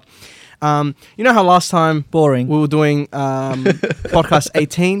fucked up. You know how last time Boring. we were doing podcast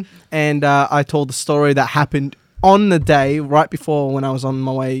 18 and I told the story that happened on the day right before when I was on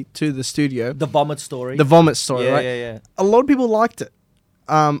my way to the studio. The vomit story. The vomit story, right? Yeah. A lot of people liked it.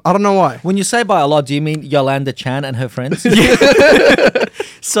 I don't know why. When you say by a lot, do you mean Yolanda Chan and her friends?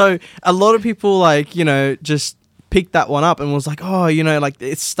 So a lot of people just picked that one up and was like, oh,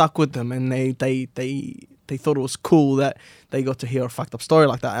 it stuck with them, and they thought it was cool that they got to hear a fucked up story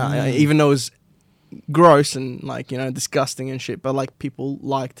like that, even though it was gross and disgusting and shit. But people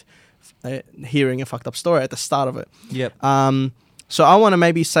liked hearing a fucked up story at the start of it. Yep. So I want to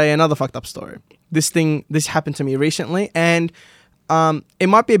maybe say another fucked up story. This happened to me recently, and it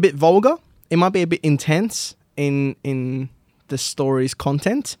might be a bit vulgar. It might be a bit intense in the story's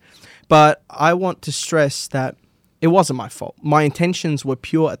content, but I want to stress that it wasn't my fault. My intentions were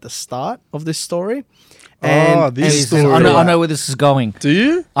pure at the start of this story, And, this and- story. I know where this is going. Do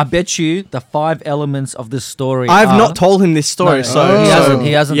you? I bet you the 5 elements of this story. I've not told him this story, No, so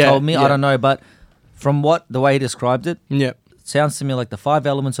he hasn't yeah, told me. yeah. I don't know, but from the way he described it, Yeah. it sounds to me like the 5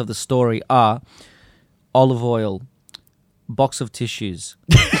 elements of the story are olive oil, box of tissues,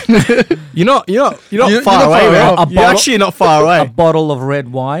 You're not You're far not away, far man. off. You're actually not far a away. bottle of red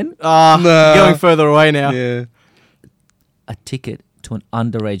wine, Ah, Nah. going further away now. Yeah. a ticket to an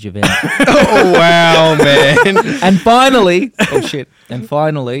underage event, Oh wow, man. and finally, oh shit, and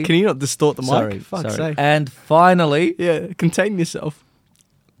finally, Can you not distort the mic? sorry, Fuck's sorry, sake. and finally, Yeah, contain yourself.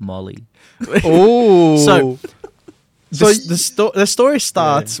 Molly. Oh. So, So the story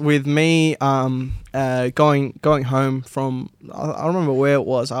starts with me going home from I don't remember where it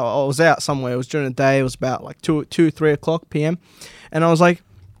was. I was out somewhere. It was during the day. It was about like 3 o'clock p.m. And I was like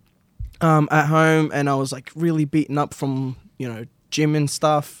at home, and I was like really beaten up from gym and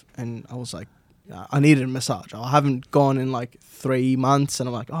stuff. And I was like, I needed a massage. I haven't gone in like 3 months, and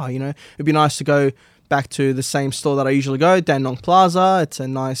I'm like, it'd be nice to go back to the same store that I usually go, Dandenong Plaza. It's a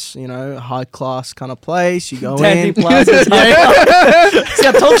nice, high class kind of place. You go Dandy in. Plaza. See,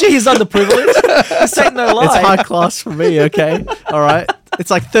 I told you he's underprivileged. This ain't no lie. It's high class for me, okay? All right. It's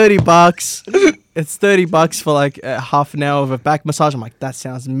like $30. It's $30 for like half an hour of a back massage. I'm like, that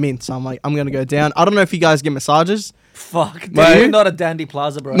sounds mint. So I'm like, I'm going to go down. I don't know if you guys get massages. Fuck, dude, Mate. you're not a Dandy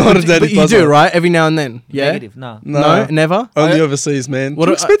Plaza, bro. Not a Dandy But you Plaza. do, right? Every now and then. Yeah? Negative, no. No, never? Only overseas, man. What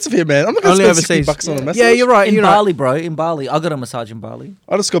Too do- expensive here, man. I'm not Only going to spend overseas. $60 on a massage. Yeah, you're right. In You're right. Bali, bro. In Bali. I got a massage in Bali.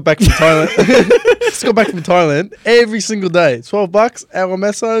 I just got back from Thailand. Just got back from Thailand every single day. $12, hour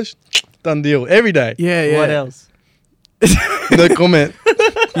massage, done deal. Every day. Yeah, yeah. What else? No comment.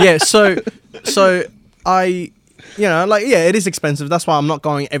 Yeah, so I, it is expensive. That's why I'm not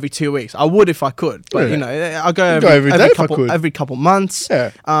going every 2 weeks. I would if I could, but Yeah. I go You'd go every day if I could. every couple months.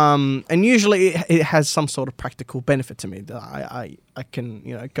 Yeah. And usually it has some sort of practical benefit to me that I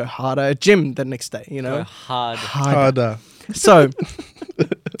can go harder at gym the next day. Go hard. Harder. So,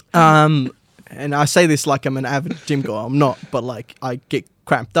 and I say this like I'm an avid gym goer. I'm not, but like I get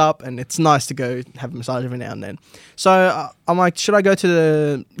cramped up, and it's nice to go have a massage every now and then. So I'm like, should I go to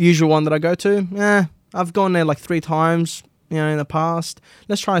the usual one that I go to? I've gone there like 3 times, in the past.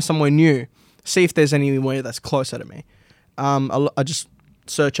 Let's try somewhere new. See if there's anywhere that's closer to me. I just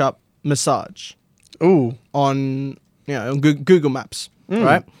search up massage Ooh. on on Google Maps,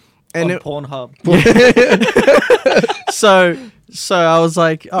 right? On And Pornhub. So I was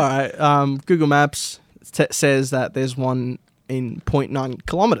like, all right, Google Maps says that there's one in 0.9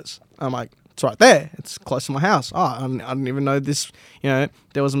 kilometers. I'm like, it's right there. It's close to my house. Oh, I didn't even know this, there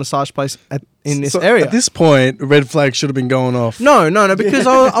was a massage place in this area. At this point, red flag should have been going off. No, because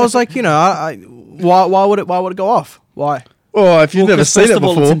I was like, why would it go off? Why? Oh, if you've never 'cause seen first it of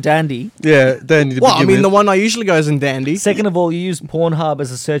all, before. it's in Dandy. Yeah, then Well, I mean, the one I usually go is in Dandy. Second of all, you use Pornhub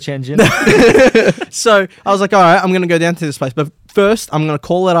as a search engine. So I was like, all right, I'm going to go down to this place. But first, I'm going to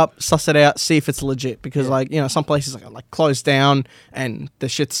call it up, suss it out, see if it's legit. Because, some places are like closed down and the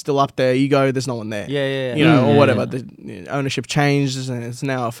shit's still up there. You go, there's no one there. Yeah. Or whatever. Yeah. The ownership changes and it's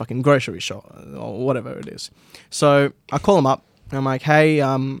now a fucking grocery shop or whatever it is. So I call them up. I'm like, hey,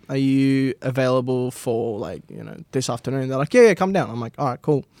 are you available for this afternoon? They're like, yeah, come down. I'm like, all right,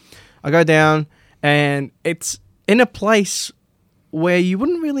 cool. I go down and it's in a place where you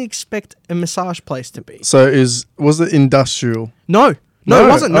wouldn't really expect a massage place to be. So was it industrial? No, it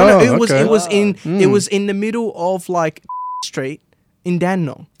wasn't. No, Oh, it was okay. it was in the middle of like street in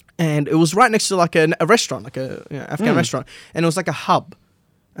Dandenong, and it was right next to like a restaurant, like a Afghan restaurant, and it was like a hub.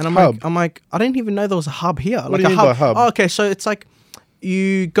 And I'm like, I didn't even know there was a hub here. What like do you mean by hub? Oh, okay, so it's like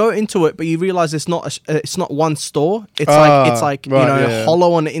you go into it, but you realize it's not one store. It's like right, yeah.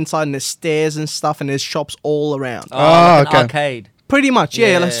 hollow on the inside, and there's stairs and stuff, and there's shops all around. Like okay. an arcade. Pretty much,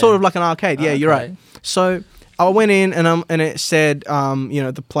 yeah, like, Yeah. sort of like an arcade. Yeah, you're Okay. right. So I went in and it said,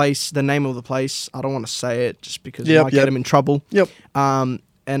 the name of the place. I don't want to say it just because it might get him in trouble. Yep. And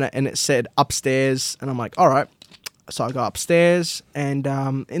it said upstairs, and I'm like, all right. So I go upstairs, and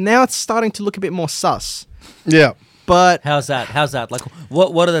now it's starting to look a bit more sus. Yeah. But How's that? Like,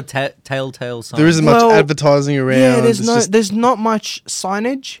 what are the telltale signs? There isn't much advertising around. yeah, It's there's not much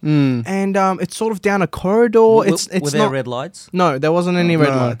signage, and it's sort of down a corridor. Were It's there not red lights? No, there wasn't any red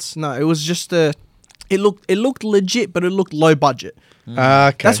No. lights. No, it was just it looked legit, but it looked low budget.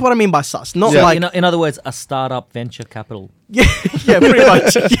 okay. That's what I mean by sus. Not Yeah. like In other words, a startup venture capital. yeah, pretty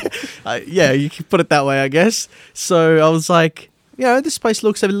much. Yeah, you can put it that way, I guess. So I was like, this place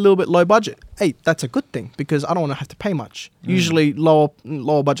looks a little bit low budget. Hey, that's a good thing because I don't want to have to pay much. Usually lower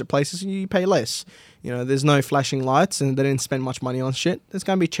budget places, you pay less. There's no flashing lights and they didn't spend much money on shit. It's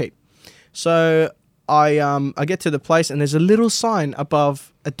going to be cheap. So I get to the place and there's a little sign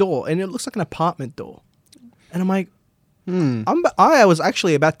above a door and it looks like an apartment door. And I'm like, I was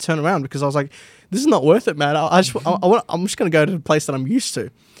actually about to turn around because I was like, this is not worth it, man. I'm just going to go to the place that I'm used to.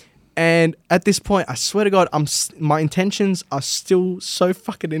 And at this point, I swear to God, my intentions are still so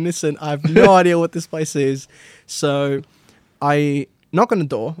fucking innocent. I have no idea what this place is. So I knock on the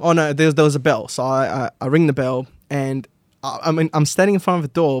door. Oh no, there was a bell. So I ring the bell and I'm standing in front of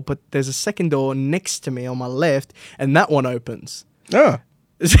the door, but there's a second door next to me on my left, and that one opens. Oh.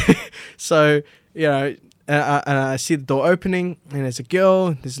 So, you know, and I see the door opening, and there's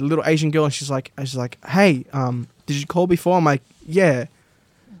a little Asian girl, and she's like, hey, did you call before? I'm like, yeah.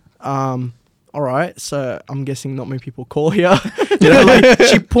 All right. So I'm guessing not many people call here. You know, like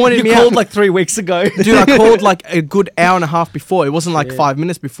she pointed me out. You called like 3 weeks ago. Dude, I called like a good hour and a half before. It wasn't like 5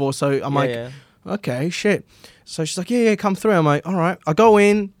 minutes before. So I'm okay, shit. So she's like, yeah, come through. I'm like, all right. I go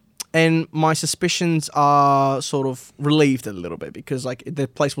in, and my suspicions are sort of relieved a little bit because like the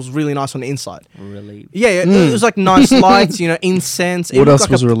place was really nice on the inside. Relieved? Yeah, it was like nice lights, you know, incense. What else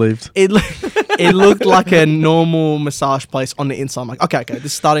was relieved? It looked like a normal massage place on the inside. I'm like, okay, this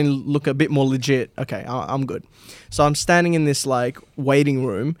is starting to look a bit more legit. Okay, I'm good. So I'm standing in this like waiting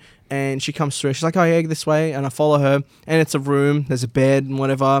room, and she comes through. She's like, oh yeah, this way. And I follow her, and it's a room. There's a bed and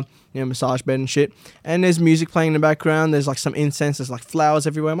whatever, you know, massage bed and shit. And there's music playing in the background. There's like some incense. There's like flowers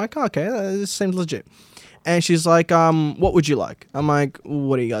everywhere. I'm like, oh, okay, this seems legit. And she's like, what would you like? I'm like,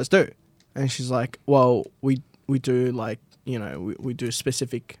 what do you guys do? And she's like, well, we do like, you know, we do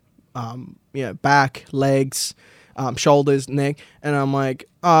specific, you know, back, legs, shoulders, neck. And I'm like,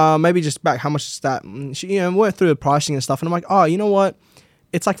 maybe just back. How much is that? And she, you know, went through the pricing and stuff. And I'm like, oh, you know what?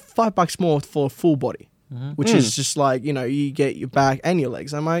 It's like $5 more for a full body, which is just like, you know, you get your back and your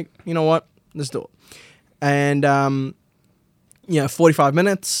legs. I'm like, you know what? Let's do it. And, you know, 45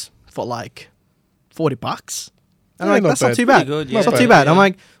 minutes for like $40. And I'm like, that's not too bad. Good, yeah. It's not too bad. I'm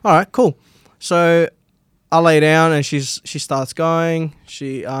like, all right, cool. So I lay down and she starts going.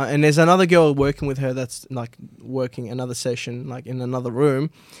 And there's another girl working with her that's like working another session like in another room,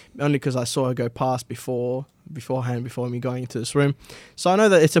 only because I saw her go past before me going into this room. So I know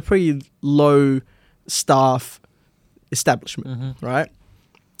that it's a pretty low staff establishment, right?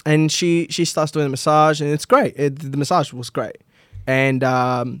 And she starts doing the massage, and it's great. The massage was great. And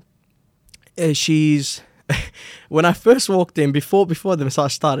she's when I first walked in before the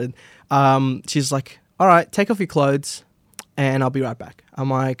massage started, she's like, all right, take off your clothes and I'll be right back. I'm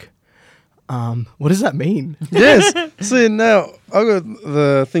like, what does that mean? Yes. See, now, I got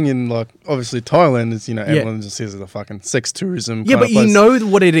the thing in, like, obviously Thailand is, you know, everyone just sees it as a fucking sex tourism Yeah, kind but of place. you know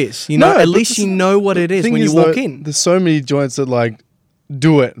what it is. You know, at least you know what it is when you walk in. There's so many joints that, like,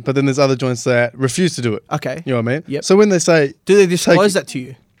 do it, but then there's other joints that refuse to do it. Okay. You know what I mean? Yep. So when they say... Do they disclose that to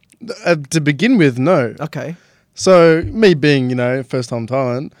you? To begin with, no. Okay. So me being, you know, first time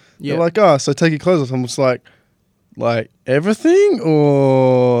Thailand, they're like, oh, so take your clothes off. I'm just like everything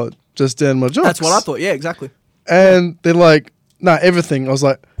or just down my jocks? That's what I thought. Yeah, exactly. And they're like, nah, everything. I was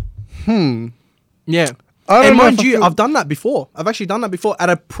like, Yeah. I And mind you, I've done that before. I've actually done that before at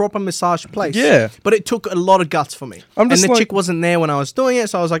a proper massage place. Yeah. But it took a lot of guts for me. I'm just and the like- chick wasn't there when I was doing it,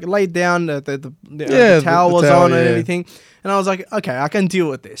 so I was like laid down, the towel the was towel, on and yeah. everything. And I was like, okay, I can deal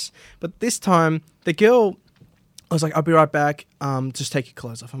with this. But this time, the girl, I was like, I'll be right back. Just take your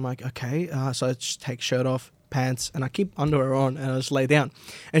clothes off. I'm like, okay. So I just take shirt off, pants, and I keep underwear on, and I just lay down.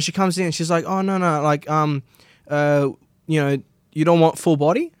 And she comes in, and she's like, oh, no, like, you know, you don't want full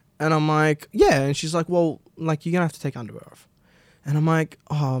body? And I'm like, yeah. And she's like, well, like, you're going to have to take underwear off. And I'm like,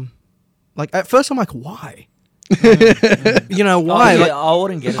 like, at first I'm like, why? You know, why? Oh, yeah, Like, I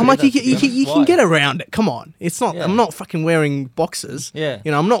wouldn't get it. I'm like, either, you can get around it. Come on. It's not, Yeah. I'm not fucking wearing boxers. Yeah. You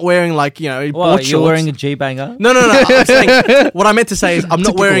know, I'm not wearing like, you know, Well, board you're shorts. wearing a G-banger? No. I'm saying, what I meant to say is I'm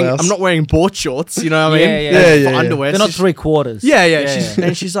not Typical house. I'm not wearing board shorts. You know what I mean? Yeah, For underwear. They're not 3/4. Yeah. Yeah.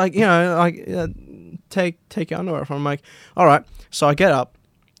 And she's like, you know, like, take your underwear off. I'm like, all right. So I get up,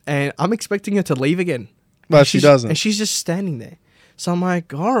 and I'm expecting her to leave again. But And she she's- doesn't. And she's just standing there. So I'm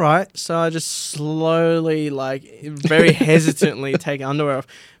like, all right. So I just slowly, like, very hesitantly take underwear off,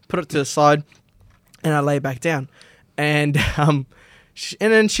 put it to the side, and I lay back down. And and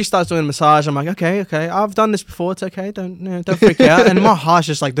then she starts doing a massage. I'm like, okay, I've done this before. It's okay. Don't freak out. And my heart's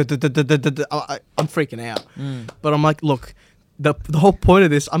just like, I'm freaking out. But I'm like, look, the whole point of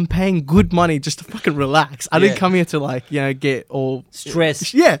this, I'm paying good money just to fucking relax. I didn't come here to, like, you know, get all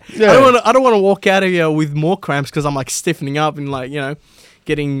Stress. Yeah. Yeah. I don't want to walk out of here with more cramps because I'm like stiffening up and, like, you know,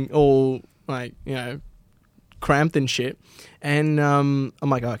 getting all, like, you know, cramped and shit. And I'm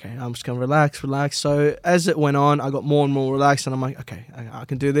like, okay, I'm just gonna relax. So as it went on, I got more and more relaxed, and I'm like, okay, I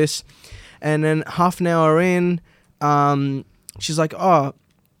can do this. And then half an hour in, she's like, oh,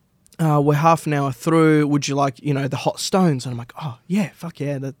 we're half an hour through. Would you like, the hot stones? And I'm like, oh, yeah, fuck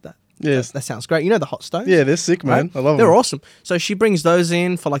yeah. That sounds great. You know the hot stones? Yeah, they're sick, man. Right? I love them. They're awesome. So she brings those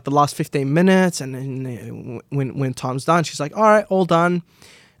in for like the last 15 minutes. And then when time's done, she's like, all right, all done.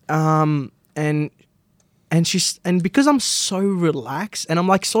 And because I'm so relaxed and I'm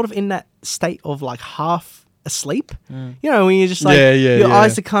like sort of in that state of like half asleep, when you're just like, your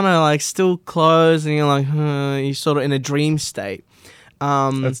eyes are kind of like still closed and you're like, you're sort of in a dream state.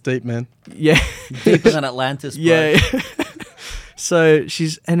 That's deep, man. Yeah. Deeper than Atlantis, bro. Yeah. So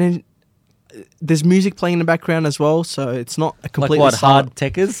and then there's music playing in the background as well, so it's not a completely Like what, silent.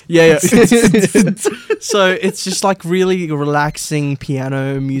 hard techers? Yeah. So it's just like really relaxing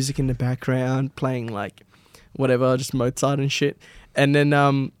piano music in the background, playing like whatever, just Mozart and shit. And then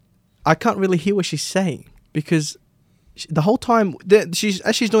I can't really hear what she's saying because the whole time as she's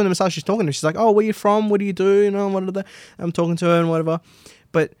doing the massage, she's talking to me. She's like, "Oh, where you from? What do you do? I'm talking to her and whatever."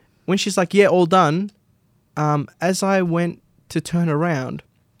 But when she's like, "Yeah, all done," as I went to turn around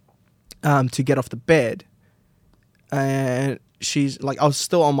to get off the bed, and she's like, I was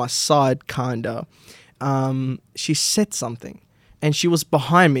still on my side, kinda. She said something, and she was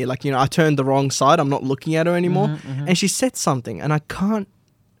behind me. Like, I turned the wrong side. I'm not looking at her anymore, and she said something, and I can't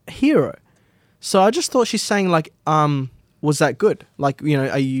hear her. So I just thought she's saying like, was that good? Like,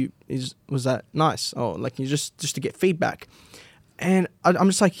 was that nice? Or like, you just to get feedback. And I'm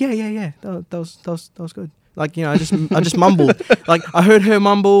just like, yeah, that was good. Like, I just mumbled. Like, I heard her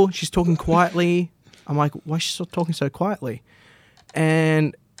mumble. She's talking quietly. I'm like, why is she talking so quietly?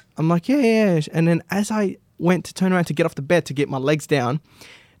 And I'm like, yeah. And then as I went to turn around to get off the bed to get my legs down,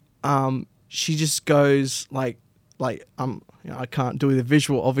 she just goes like I can't do the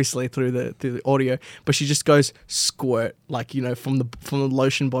visual obviously through the audio, but she just goes squirt like from the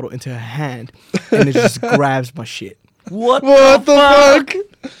lotion bottle into her hand, and it just grabs my shit. What the fuck?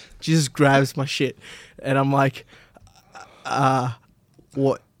 She just grabs my shit, and I'm like,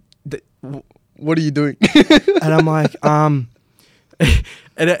 what? What are you doing? And I'm like,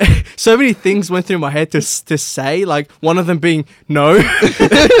 and so many things went through my head to say, like one of them being no.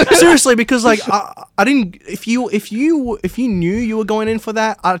 Seriously, because like I didn't. If you knew you were going in for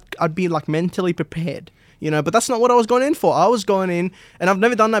that, I'd be like mentally prepared, But that's not what I was going in for. I was going in, and I've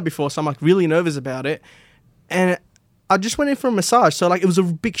never done that before, so I'm like really nervous about it, and I just went in for a massage. So like it was a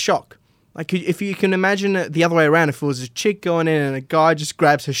big shock. Like if you can imagine it the other way around, if it was a chick going in and a guy just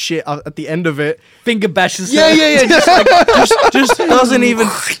grabs her shit at the end of it, Finger bashes yeah, her. yeah, just like just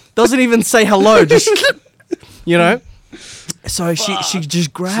doesn't even say hello, just So she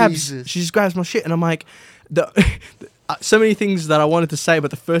just grabs my shit, and I'm like, so many things that I wanted to say,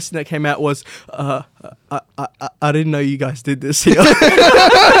 but the first thing that came out was, I didn't know you guys did this here.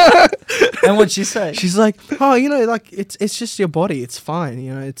 And what'd she say? She's like, oh, like it's just your body. It's fine.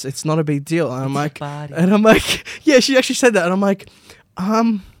 It's not a big deal. And I'm like, yeah, she actually said that. And I'm like,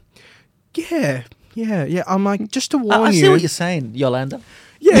 yeah. I'm like, just to warn you. I see what you're saying, Yolanda.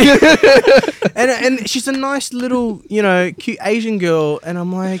 Yeah. and she's a nice little, cute Asian girl. And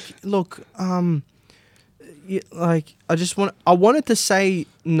I'm like, look, like I wanted to say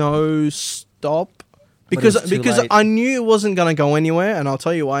no, stop. Because late. I knew it wasn't going to go anywhere, and I'll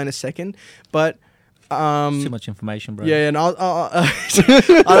tell you why in a second. But too much information, bro. yeah, and I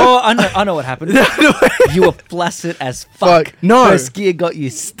know what happened. You were flaccid as fuck. No, first gear got you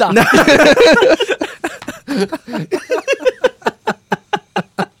stuck. No.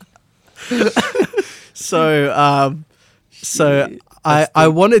 So I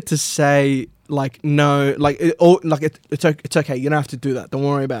wanted to say like no, it's okay. You don't have to do that. Don't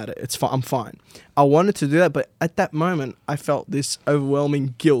worry about it. It's fine. I'm fine. I wanted to do that, but at that moment, I felt this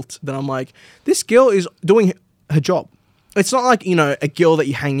overwhelming guilt that I'm like, this girl is doing her job. It's not like, a girl that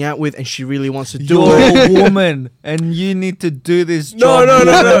you hang out with and she really wants to do it. You're a woman and you need to do this job.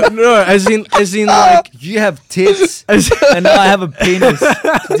 No. As in like, you have tits and I have a penis.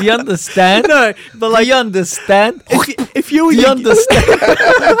 Do you understand? No, but like, do you understand? If you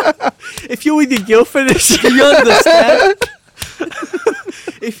understand? If you're with your girlfriend and shit, do you understand?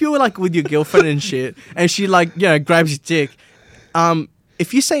 If you were like with your girlfriend and shit, and she like grabs your dick,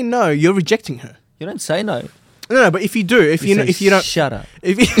 if you say no, you're rejecting her. You don't say no. No, but if you do, if you don't, shut up.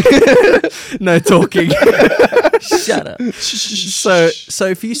 If you no talking. Shut up. So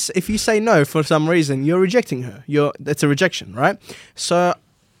if you say no for some reason, you're rejecting her. That's a rejection, right? So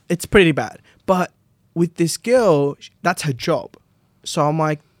it's pretty bad. But with this girl, that's her job. So I'm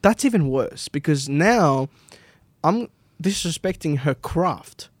like, that's even worse because now I'm disrespecting her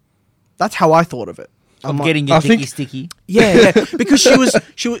craft. That's how I thought of it. I'm getting your dicky sticky. Yeah, because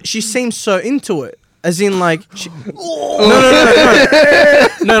she seemed so into it. As in, like,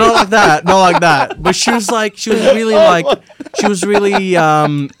 no, not like that. But she was really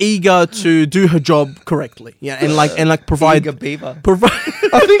eager to do her job correctly. Yeah, and provide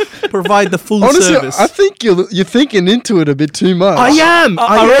provide the full Honestly, service. I think you're thinking into it a bit too much. I am.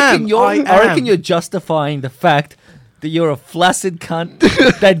 I reckon you're justifying the fact that you're a flaccid cunt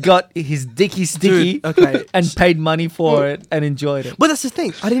that got his dicky sticky and paid money for it and enjoyed it. But that's the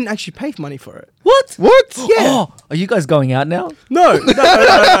thing. I didn't actually pay money for it. What? Yeah. Oh, are you guys going out now? No.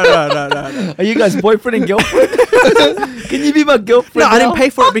 Are you guys boyfriend and girlfriend? Can you be my girlfriend? No, now? I didn't pay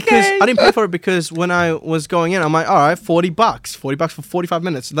for it because when I was going in, I'm like, all right, $40 for 45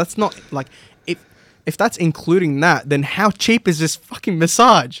 minutes. That's not like if that's including that, then how cheap is this fucking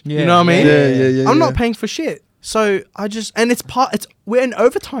massage? Yeah, you know what I mean? Yeah. I'm not paying for shit. So we're in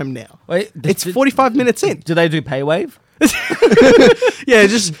overtime now. Wait, it's 45 minutes in. Do they do pay wave? Yeah,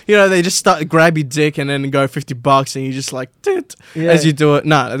 they just start to grab your dick and then go $50 and you just like as you do it.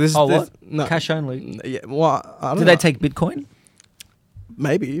 No, no cash only. Yeah, well, I don't Do know. they take Bitcoin?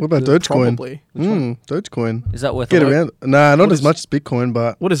 Maybe. What about Dogecoin? Probably. Dogecoin. Is that worth Get a lot? around? Nah, not as much as Bitcoin,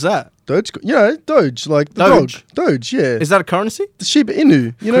 but What is that? Dogecoin. Yeah, Doge, like the Doge? dog. Doge, yeah. Is that a currency? The Shiba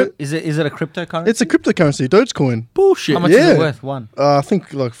Inu, you know? Is it a cryptocurrency? It's a cryptocurrency, Dogecoin. Bullshit. How much is Yeah. it worth? One. I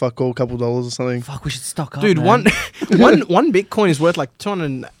think like fuck all, couple $, or something. Fuck, we should stock up, Dude, man. one Bitcoin is worth like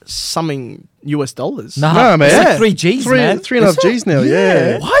 200 something US dollars. Nah, man. It's Yeah. like 3 G's, man. 3.5 Gs now,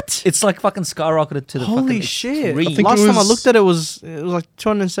 yeah. What? It's like fucking skyrocketed to the Holy fucking shit. extreme. I think Last it time I was- looked at it was like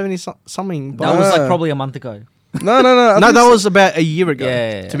 270 something. That was like Ah. probably a month ago. No. I No, think that it's- was about a year ago.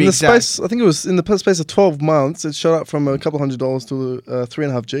 Yeah. To be in the exact. space. I think it was in the space of 12 months. It shot up from a couple $100 to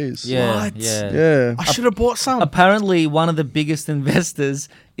 3.5 Gs. Yeah, What? yeah. Yeah. I should have bought some. Apparently, one of the biggest investors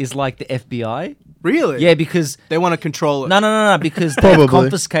is like the FBI. Really? Yeah, because They want to control it. no, because they Probably.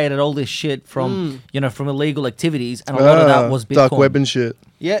 confiscated all this shit from from illegal activities, and a lot of that was Bitcoin. Dark web and shit.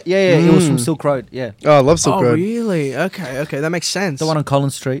 Yeah. It was from Silk Road. Yeah, Oh, I love Silk Oh, Road. really? Okay. That makes sense. the one on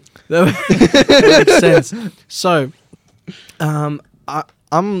Collins Street. That makes sense. So,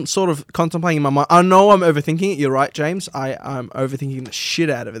 I'm sort of contemplating in my mind. I know I'm overthinking it. You're right, James. I'm overthinking the shit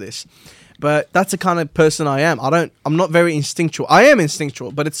out of this. But that's the kind of person I am. I'm not very instinctual. I am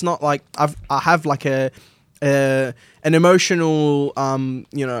instinctual, but it's not like I have like an emotional, not an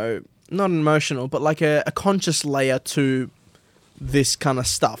emotional, but like a conscious layer to this kind of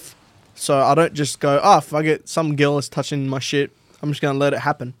stuff. So I don't just go, if I get some girl is touching my shit, I'm just going to let it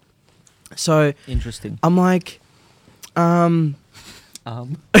happen. So Interesting. I'm like, I'm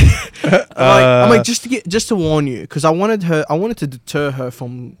Um, like, just to warn you, because I wanted to deter her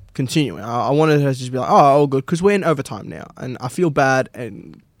from continuing. I wanted her to just be like, all good, because we're in overtime now, and I feel bad,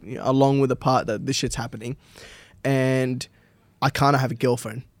 and along with the part that this shit's happening, and I kind of have a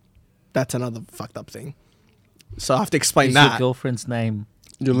girlfriend. That's another fucked up thing. So I have to explain is that. your girlfriend name?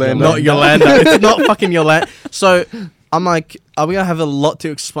 Yolanda. Not Yolanda. It's not fucking Yolanda. So I'm like, are we gonna have a lot to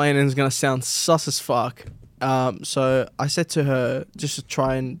explain, and it's gonna sound sus as fuck. So I said to her, just to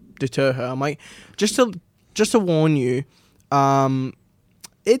try and deter her, I'm like, just to warn you,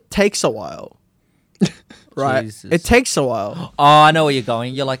 it takes a while. Right? Jesus. It takes a while. Oh, I know where you're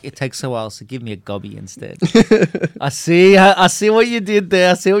going. You're like, it takes a while, so give me a gobby instead. I see what you did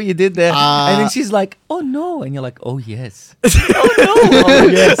there. And then she's like, oh no. And you're like, oh yes. Oh no. Oh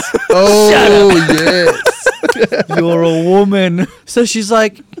yes. Oh, yes. You're a woman. So she's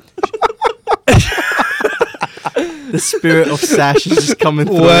like, the spirit of Sasha is just coming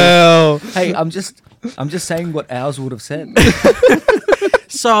through. Wow. Hey, I'm just saying what ours would have said.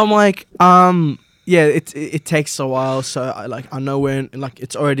 So I'm like, yeah, it takes a while. So I know when, like,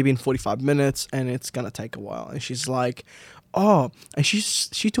 it's already been 45 minutes and it's gonna take a while. And she's like, oh, and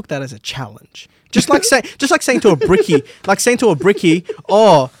she took that as a challenge, just like saying to a brickie,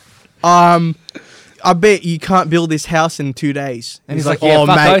 oh, I bet you can't build this house in 2 days. And he's like, yeah,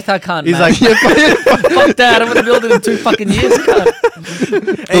 fuck mate. both, I can't, He's mate. like, yeah, Fuck that, I'm going to build it in 2 fucking years.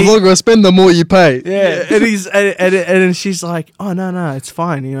 Cunt. The longer I spend, the more you pay. Yeah. and then she's like, oh no, it's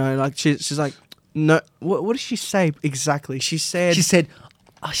fine, like she's like, no, what did she say exactly? She said,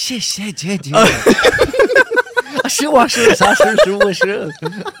 oh shit, yeah. I should wash it.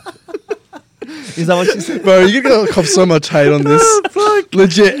 Is that what she said? Bro, you're going to cop so much hate on this.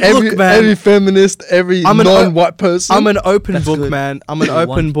 Legit, Look, man. every feminist, every non-white person. I'm an open That's book, good. man. I'm an We open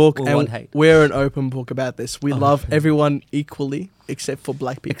want- book, we and want hate. we're an open book about this. We love everyone equally, except for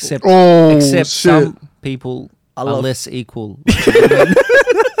black people. Except Oh, except shit. some people I are love- less equal.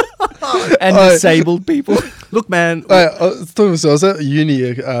 and disabled people. Look, man. I was at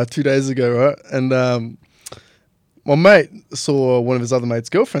uni 2 days ago, right? And my mate saw one of his other mates'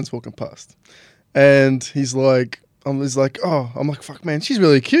 girlfriends walking past, and he's like, I'm like, fuck, man, she's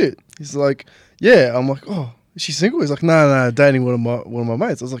really cute. He's like, yeah. I'm like, oh, is she single? He's like, no, dating one of my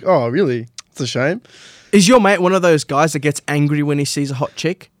mates. I was like, oh, really? It's a shame. Is your mate one of those guys that gets angry when he sees a hot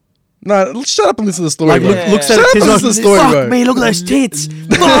chick? No, shut up and listen to the story, Like, bro. looks at Shut up it, and listen to the story, fuck bro. me, look at those tits.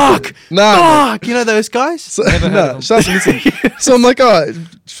 Fuck. Nah, You know those guys? So, no, shut up and listen. So I'm like,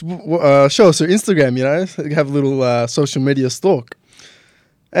 show us your Instagram, you know, have a little social media stalk.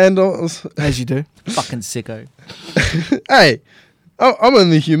 And As you do. Fucking sicko. hey, I'm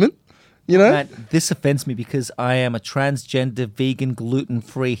only human, you know? Matt, this offends me because I am a transgender, vegan,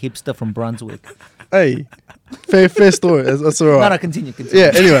 gluten-free hipster from Brunswick. Hey, fair story. That's all right. No, continue.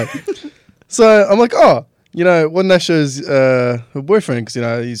 Yeah, anyway. So I'm like, oh, you know, when that shows her boyfriend, because, you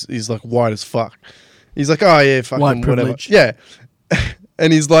know, he's like white as fuck. He's like, oh, yeah, fucking White whatever. privilege. Yeah.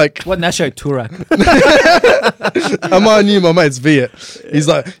 And he's like, What Nasho Turak? I knew my mate's Viet. He's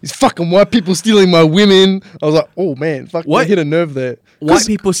like, he's fucking white people stealing my women. I was like, oh, man, fuck, What? I hit a nerve there. White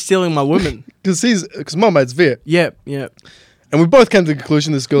people stealing my women. Because my mate's Viet. Yep. And we both came to the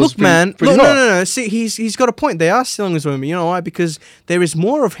conclusion this girl's Look, man. pretty Look, hot. no. See, he's got a point. They are stealing his women. You know why? Because there is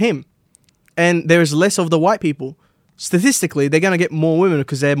more of him, and there is less of the white people. Statistically, they're gonna get more women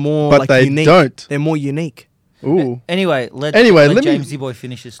because they're more But they unique. don't. They're more unique. Ooh. Anyway, let let me- Jamesy boy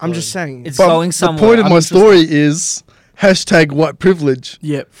finish his story. I'm just saying. It's But going the somewhere. point of I'm my interested. story is hashtag white privilege.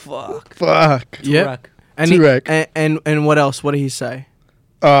 Yep. Fuck. Fuck. Yep. And, Turak. and what else? What did he say?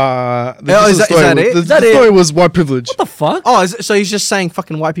 The is that it? The Is that story was white privilege. What the fuck? Oh, so he's just saying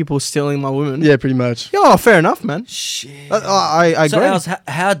fucking white people stealing my women? Yeah, pretty much. Yeah, fair enough, man. Shit. I agree. So, Els,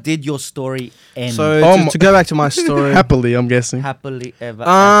 how did your story end? So to go back to my story, Happily, I'm guessing. Happily ever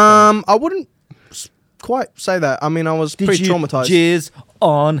after? I wouldn't quite say that. I mean, I was Did pretty you traumatized. jizz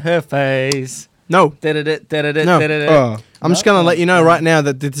on her face? No, Oh. I'm just gonna let you know right now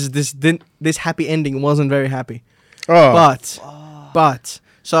that this happy ending wasn't very happy. Oh. But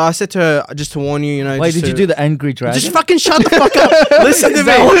so I said to her, just to warn you, you know. Wait, just did you to- do the angry dragon? Just fucking shut the fuck up. Listen to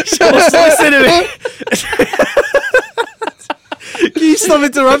me. Just listen to me. Can you stop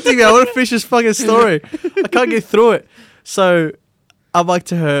interrupting me? I want to finish this fucking story. I can't get through it. So I'm like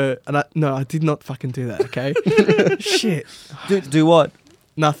to her, and I did not fucking do that, okay? Shit. do what?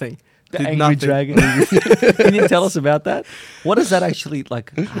 Nothing. The Did angry nothing. dragon. Can you tell us about that? What is that actually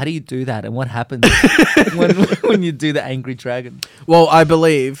like? How do you do that, and what happens when you do the angry dragon? Well, I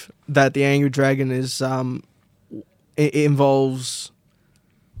believe that the angry dragon is it involves.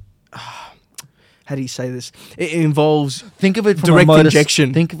 How do you say this? It involves Think of it from direct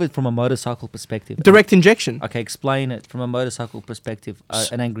injection. Think of it from a motorcycle perspective. Direct injection. Okay, explain it from a motorcycle perspective.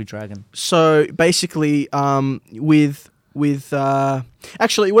 An angry dragon. So basically, with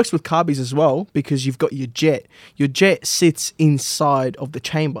actually it works with carbies as well, because you've got your jet. Your jet sits inside of the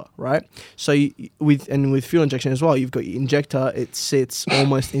chamber, right? So with fuel injection as well, you've got your injector. It sits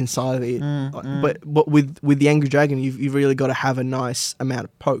almost inside of it. But with the angry dragon, you've really got to have a nice amount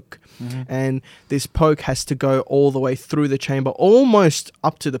of poke, and this poke has to go all the way through the chamber, almost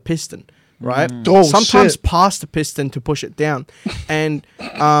up to the piston, right? Oh, Sometimes shit. past the piston to push it down, and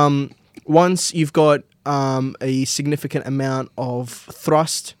once you've got a significant amount of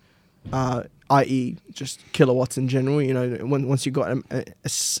thrust, i.e. just kilowatts in general, you know, once you've got a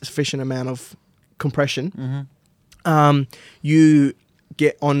sufficient amount of compression, you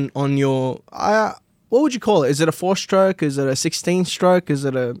get on your, what would you call it? Is it a 4-stroke? Is it a 16-stroke? Is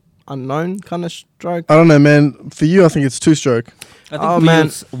it a unknown kind of stroke? I don't know, man. For you, I think it's 2-stroke. I think Oh, for you man.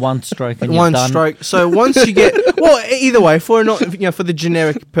 it's one stroke and One you're done. stroke. So once you get, well, either way, for the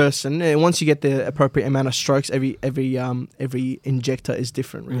generic person, once you get the appropriate amount of strokes, every injector is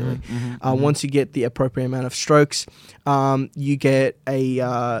different, really. Once you get the appropriate amount of strokes, you get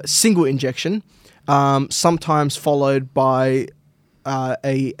a single injection, sometimes followed by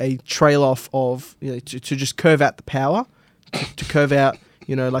a trail off of, you know, to just curve out the power, to curve out,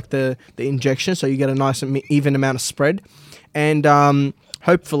 you know, like the injection, so you get a nice and even amount of spread. And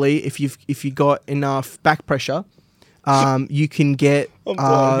hopefully, if you got enough back pressure, you can get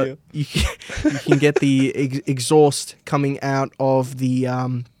you can get the exhaust coming out of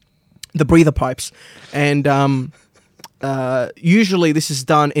the breather pipes, and usually this is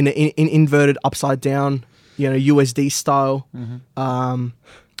done in an inverted upside down, you know, USD style,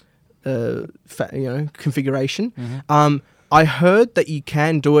 configuration. I heard that you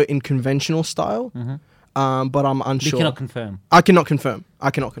can do it in conventional style. But I'm unsure. You cannot confirm. I cannot confirm.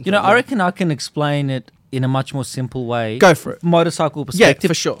 You know, I reckon I can explain it in a much more simple way. Go for it. Motorcycle perspective.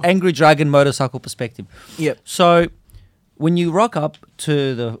 for sure. Angry Dragon motorcycle perspective. Yep. So when you rock up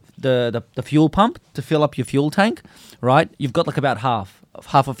to the fuel pump to fill up your fuel tank, right? You've got like about half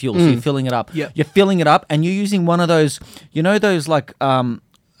of fuel, so you're filling it up. Yep. You're filling it up, and you're using one of those, you know, those like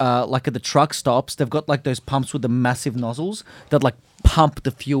at the truck stops, they've got like those pumps with the massive nozzles that like pump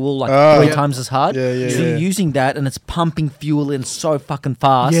the fuel like 3 times as hard. Yeah, yeah, So yeah. you're using that, and it's pumping fuel in so fucking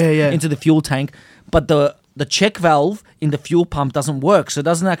fast Yeah. into the fuel tank, but the check valve in the fuel pump doesn't work, so it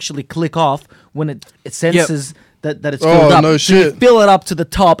doesn't actually click off when it senses that it's filled up. No So you shit. fill it up to the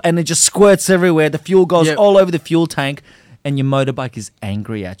top, and it just squirts everywhere. The fuel goes Yep. all over the fuel tank, and your motorbike is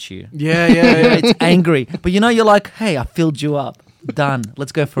angry at you. Yeah. It's angry, but you're like, hey, I filled you up. Done.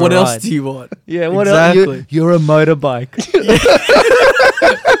 Let's go for What a else ride. do you want? Yeah, what Exactly. else? You're a motorbike.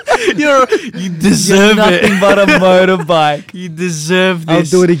 You deserve You're nothing but a motorbike. You deserve I'll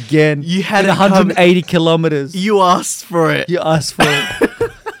this. do it again. You had in it coming. 180 kilometers. You asked for it. You asked for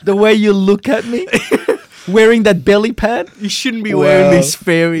it. The way you look at me, wearing that belly pad. You shouldn't be wearing these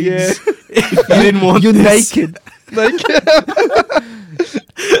fairings. Yeah. If you didn't want You're this. naked.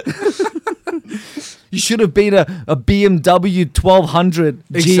 You should have been a BMW 1200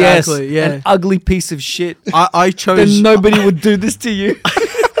 Exactly, GS, yeah. an ugly piece of shit. I chose. Then nobody would do this to you.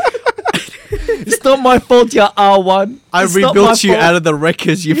 It's not my fault you're R1. I It's not rebuilt my you fault. out of the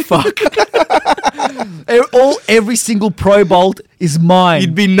wreckers, you fuck. Every single Pro Bolt is mine.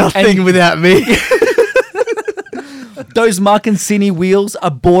 You'd be nothing And without me. those Mark and Cine wheels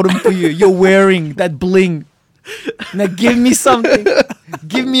are boredom for you. You're wearing that bling. Now give me something.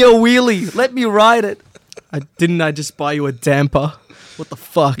 Give me a wheelie. Let me ride it. Didn't I just buy you a damper? What the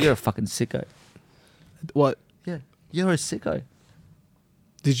fuck? You're a fucking sicko. What? Yeah, you're a sicko.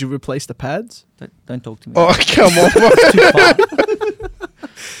 Did you replace the pads? Don't talk to me. Oh, come on, bro. It's too far.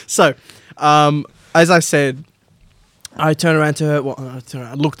 So, as I said, I turned around to her. Well,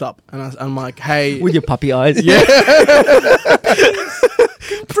 I looked up and I'm like, "Hey, With your puppy eyes. yeah,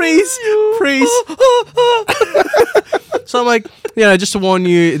 please." So I'm like, just to warn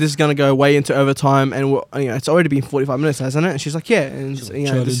you, this is gonna go way into overtime, and it's already been 45 minutes, hasn't it? And she's like, "Yeah," and this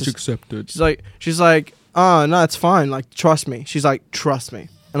is, accepted. she's like, "Oh no, it's fine. Like, trust me." She's like, "Trust me,"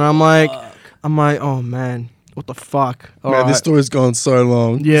 and I'm like, "Oh man, what the fuck?" All Man, this right. story's gone so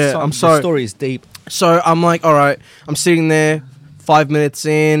long. Yeah, I'm sorry. The story is deep. So I'm like, all right, I'm sitting there, 5 minutes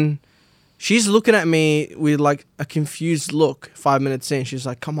in. She's looking at me with like a confused look 5 minutes in. She's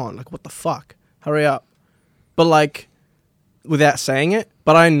like, come on, like, what the fuck? Hurry up. But like, without saying it,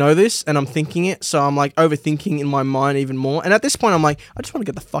 but I know this and I'm thinking it. So I'm like overthinking in my mind even more. And at this point, I'm like, I just want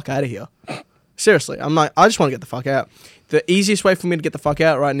to get the fuck out of here. Seriously, I'm like, I just want to get the fuck out. The easiest way for me to get the fuck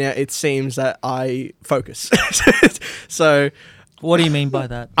out right now, it seems that I focus. So What do you mean by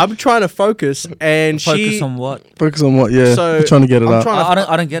that? I'm trying to focus, and Focus on what? Focus on what? Yeah, So, you're trying to get it I'm up. trying-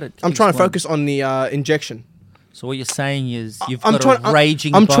 I don't get it. I'm trying to Explain. focus on the injection. So what you're saying is you've I'm got trying. a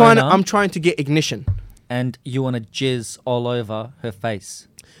raging I'm boner trying to get ignition. and you want to jizz all over her face.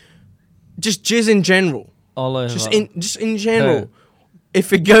 Just jizz in general. All over. Just in general. Her.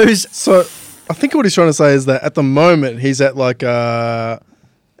 If it goes, So, I think what he's trying to say is that at the moment he's at like 9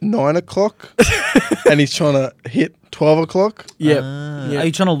 o'clock, and he's trying to hit 12 o'clock. yeah. Are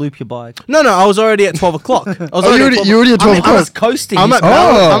you trying to loop your bike? No, I was already at 12 o'clock. I was you already at 12 I'm o'clock? Coasting. I'm at,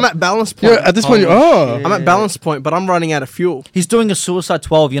 I'm at balance point. Yeah, at this point, Holy I'm at balance point, but I'm running out of fuel. He's doing a suicide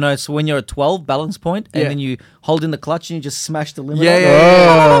 12, so when you're at 12 balance point and Yeah. then you hold in the clutch and you just smash the limit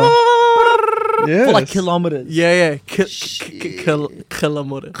Yeah. for like kilometers. Yeah. Shit.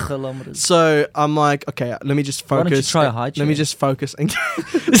 Kilometer. Kilometers. So I'm like, okay, let me just focus. Why don't you try a high Let me chair? just focus and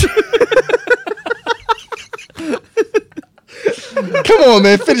Come on,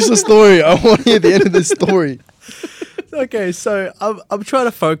 man, finish the story. I want to hear the end of this story. Okay, so I'm trying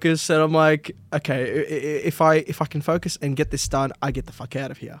to focus, and I'm like, okay, if I can focus and get this done, I get the fuck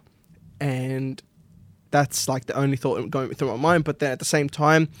out of here, and that's like the only thought going through my mind. But then at the same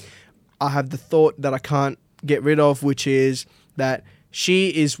time, I have the thought that I can't get rid of, which is that she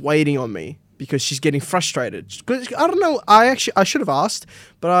is waiting on me because she's getting frustrated. 'Cause I don't know. I should have asked,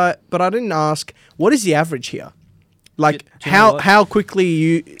 but I didn't ask. What is the average here? Like Do you know what? how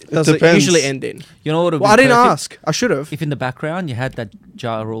quickly does it depends. usually end in? You know what would Well, I be didn't perfect? ask. I should have. If in the background you had that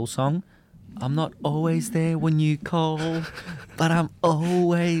Ja Rule song, I'm not always there when you call, but I'm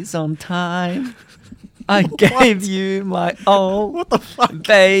always on time. I gave you my all. What the fuck?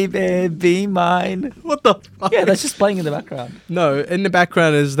 Baby, be mine. What the fuck? Yeah, that's just playing in the background. No, in the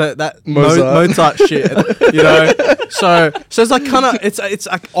background is that Mozart. Mozart shit, you know. So it's like kind of it's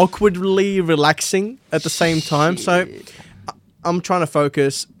like awkwardly relaxing at the same time. So I'm trying to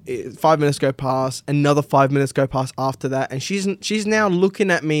focus. 5 minutes go past. Another 5 minutes go past after that, and she's now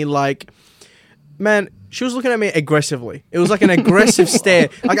looking at me like, man. She was looking at me aggressively. It was like an aggressive stare.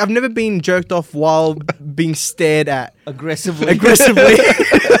 Like I've never been jerked off while being stared at Aggressively.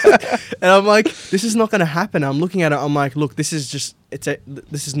 And I'm like, this is not going to happen. I'm looking at it. I'm like, look, this is just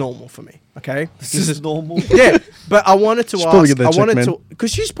this is normal for me. Okay, This is normal. yeah. But I wanted to probably ask. get that I check, wanted man. to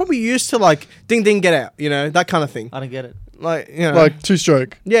because she's probably used to like ding ding get out. You know that kind of thing. I don't get it. Like you know, Like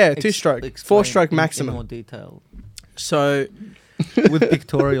 2-stroke. yeah, 2-stroke, Explain 4-stroke in maximum. more detail. So With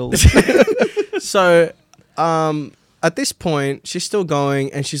pictorials. So, at this point, she's still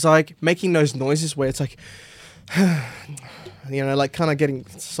going, and she's like making those noises where it's like, you know, like kind of getting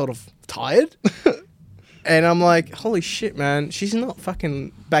sort of tired. And I'm like, holy shit, man, she's not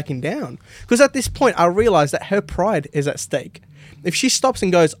fucking backing down. Because at this point, I realize that her pride is at stake. If she stops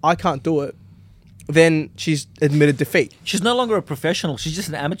and goes, I can't do it, then she's admitted defeat. She's no longer a professional. She's just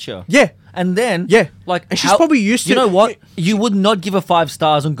an amateur. Yeah. And then, Yeah. like, And she's probably used to- You know what? You would not give her 5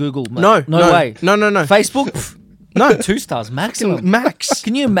 stars on Google. Mate. No, no way. No. Facebook, pff, No. 2 stars maximum. Max.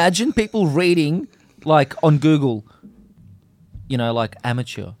 Can you imagine people reading, like, on Google, you know, like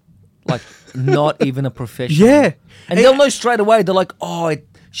amateur, like not even a professional. Yeah. And they'll know straight away. They're like, oh,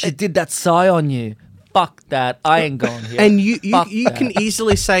 she did that sigh on you. Fuck that. I ain't going here. And you Fuck can that.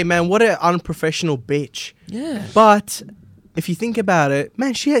 easily say, man, what an unprofessional bitch. Yeah. But if you think about it,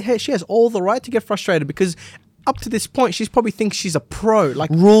 man, she has all the right to get frustrated because up to this point, she's probably thinks she's a pro.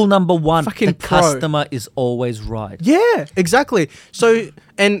 Like, Rule number 1, Fucking the pro. customer is always right. yeah, exactly. So,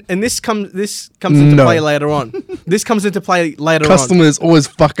 and this comes into No. play later on. This comes into play later Customer is always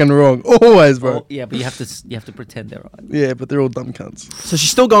fucking wrong. Always, bro. Oh, yeah, but you have to pretend they're right. Yeah, but they're all dumb cunts. on. So she's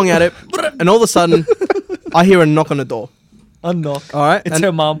still going at it, and all of a sudden, I hear a knock on the door. Unlock. All right, It's and-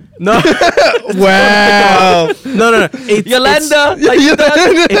 her mum. No, Wow. no. It's, Yolanda.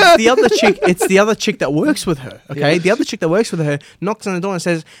 It's the other chick. It's the other chick that works with her. Okay, the other chick that works with her knocks on the door and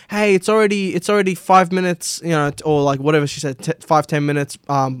says, "Hey, it's already 5 minutes, you know, or like whatever she said, 5-10 minutes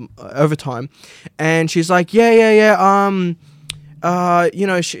overtime," and she's like, "Yeah. You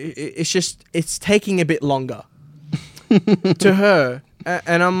know, it's taking a bit longer." To her,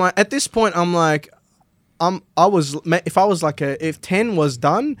 and I'm like, at this point, I'm like. If 10 was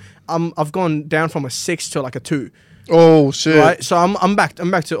done, I've gone down from a 6 to like a 2, Oh shit. right? So I'm back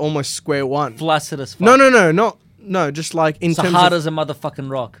to almost square one. Flaccid as fuck. No, just like in So terms hard of, as a motherfucking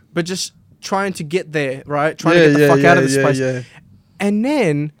rock. but just trying to get there, right? Trying to get the fuck out of this place. Yeah. And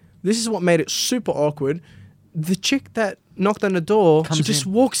then this is what made it super awkward. The chick that knocked on the door Comes just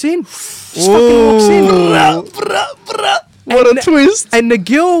in. walks in. Just fucking walks in. What a twist. And the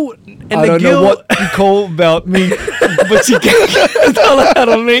girl, and I the don't girl, know what you call about me, but you can't get the dollar out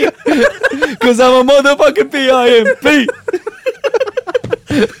of me because I'm a motherfucking PIMP.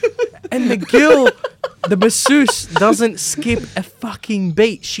 and the girl, the masseuse doesn't skip a fucking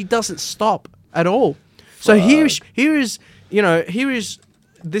beat. She doesn't stop at all. So here is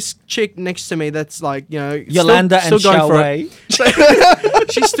this chick next to me that's like, you know, Yolanda still and going for it.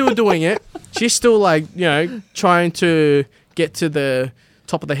 Xiaowei. She's still doing it. She's still like, you know, trying to get to the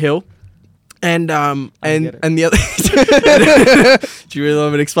top of the hill. And get it. and the other do you really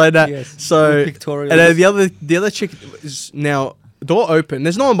want me to explain that? Yes. So With pictorials. and then the other chick is now door open.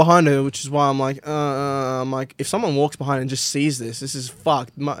 There's no one behind her, which is why I'm like, if someone walks behind and just sees this is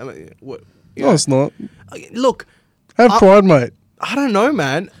fucked. No, it's not. Look, Have pride, mate. I don't know,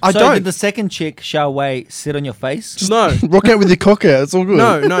 man. I So don't. did the second chick, Xiaowei, sit on your face? No. Rock out with your cock out. It's all good.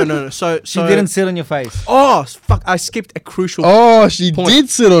 No. So She didn't sit on your face. Oh fuck! I skipped a crucial. Oh, she Point. did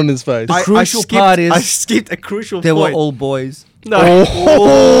sit on his face. crucial skipped, part is I skipped a crucial. They point. were all boys. No.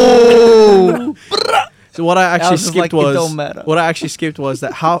 Oh. So what I actually was just skipped like, it was don't matter. what I actually skipped was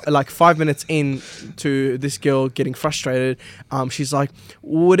that how like 5 minutes in to this girl getting frustrated, she's like,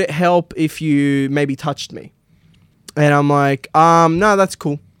 "Would it help if you maybe touched me?" And I'm like, no, that's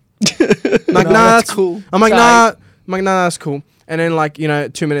cool. Like, nah, that's cool. I'm like, nah, that's cool. And then like, you know,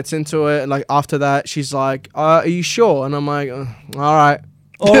 2 minutes into it, like after that, she's like, are you sure? And I'm like, all right.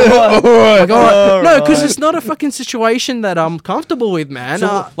 All right. All right. Like, all right. All No, because right. it's not a fucking situation that I'm comfortable with, man.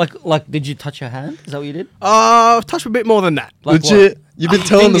 So, like, did you touch her hand? Is that what you did? I've touched a bit more than that. Like Legit. what? You've been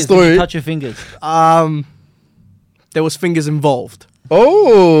telling the Fingers, did you story. touch your fingers. There was fingers involved.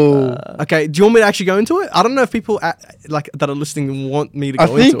 Oh. Okay, do you want me to actually go into it? I don't know if people like that are listening want me to go I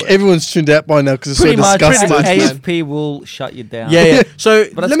think into it. everyone's tuned out by now because it's Pretty so much. disgusting. pretty much. AFP will shut you down. Yeah. So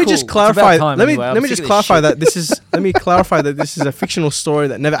But that's let me cool. just It's clarify. about time Let me anyway. I'm let me sick just of this clarify shit. that this is. Let me clarify that this is a fictional story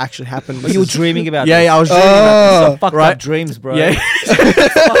that never actually happened. You were dreaming about Yeah, this. I was dreaming about So fucked right? up dreams, bro. Yeah.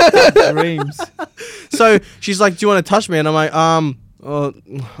 Fucked up dreams. this. So she's like, "Do you want to touch me?" And I'm like,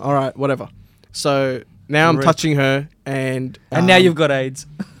 all right, whatever. So now I'm touching her, and now you've got AIDS.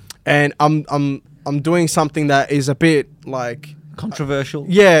 And I'm doing something that is a bit like Controversial.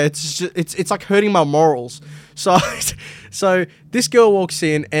 yeah, it's like hurting my morals. So so this girl walks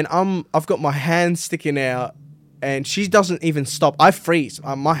in, and I've got my hand sticking out, and she doesn't even stop. I freeze.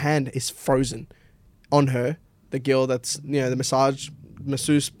 My hand is frozen on her, the girl that's the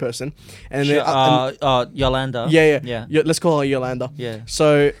masseuse person, and then Yolanda. Yeah. Let's call her Yolanda. Yeah.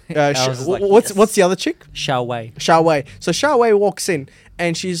 So like, what's the other chick? Xiao Wei. Xiao Wei. So Xiao Wei walks in,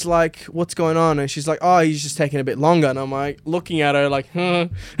 and she's like, "What's going on?" And she's like, "Oh, he's just taking a bit longer." And I'm like, looking at her like, "Huh?"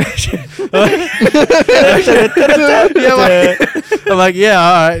 I'm like, "Yeah,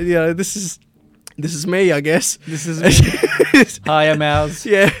 all right. This is me, I guess. This is hi, I'm Ours.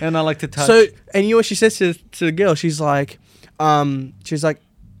 Yeah, and I like to touch." So, and you know what she says to the girl? She's like, "I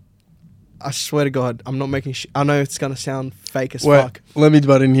swear to God, I'm not making. I know it's gonna sound fake as fuck. Let me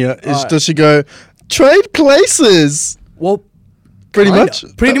butt in here. Right. Does she go trade places? Well, Pretty much.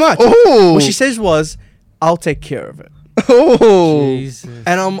 Pretty much. Oh. What she says was, "I'll take care of it." Oh. Jesus.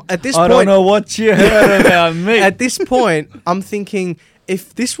 And I'm at this I point. don't know what you heard about me. At this point, I'm thinking,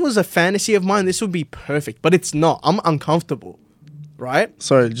 if this was a fantasy of mine, this would be perfect. But it's not. I'm uncomfortable, right?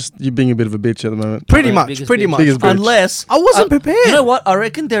 Sorry, just you being a bit of a bitch at the moment. Pretty much. Biggest Pretty bitch. much. Biggest bitch. Unless I wasn't prepared. You know what? I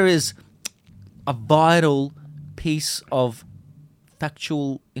reckon there is a vital piece of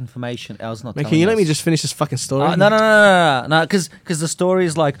factual information Al's not Man, telling can you let us. me just finish this fucking story? No, because the story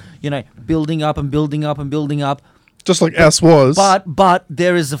is like, building up and building up and building up. Just like us was. But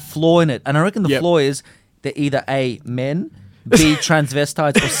there is a flaw in it. And I reckon the Yep. flaw is they're either A, men, B,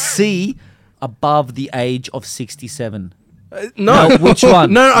 transvestites, or C, above the age of 67. No. Now, which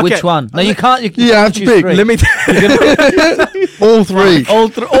one? No, okay. Which one? No, you can't. You Yeah, I have can't to choose pick. three. Let me. all three. All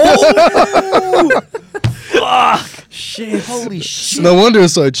three. Oh! Fuck! Shit! Holy shit! No wonder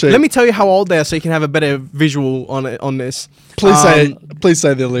it's so cheap. Let me tell you how old they are, so you can have a better visual on this. please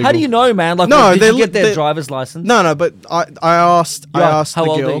say they're legal. How do you know, man? Like, No, did they you get look- their they- driver's license? No, but I asked How the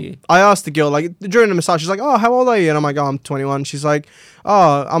old girl. are you? I asked the girl like during the massage. She's like, "Oh, how old are you?" And I'm like, "Oh, I'm 21." She's like,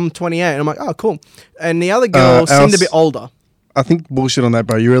 "Oh, I'm 28." And I'm like, "Oh, cool." And the other girl seemed a bit older. I think bullshit on that,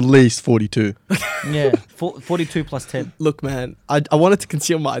 bro. You're at least 42. Yeah, 42 plus 10. Look, man, I wanted to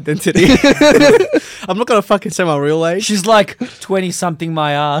conceal my identity. I'm not gonna fucking say my real age. She's like 20 something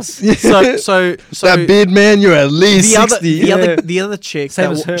my ass. So That beard, man, you're at least the 60. the other chick,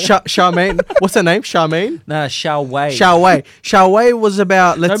 Same that as her. Charmaine. What's her name? Charmaine. Nah, Xiao Wei. Xiao Wei. Xiao Wei was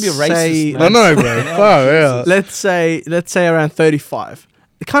about let's be racist, say man. I know, bro. Far out. let's say around 35.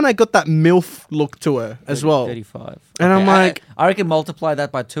 It kind of got that MILF look to her as well. 35. And I'm like- I reckon multiply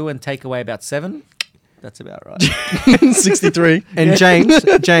that by 2 and take away about 7. That's about right. 63. And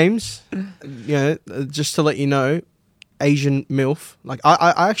James, just to let you know, Asian MILF. Like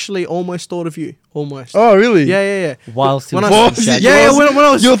I actually almost thought of you. Almost. Oh, really? Yeah. Whilst When it I- was Whilst shaggy. Yeah, when I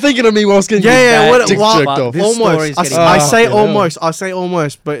was You're thinking of me whilst getting Yeah, your when- dick while- jerked off. This almost. story's getting I fucked, say you know? almost. I say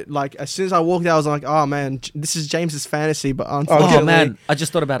almost. But like as soon as I walked out, I was like, "Oh man, this is James's fantasy." But unfortunately, Oh, man. I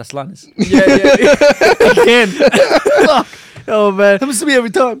just thought about Aslanis. yeah. Again. Oh man, Happens to me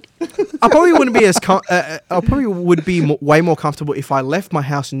every time. I probably wouldn't be as. I probably would be way more comfortable if I left my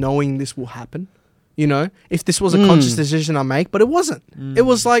house knowing this will happen. You know, if this was a conscious decision I make, but it wasn't. It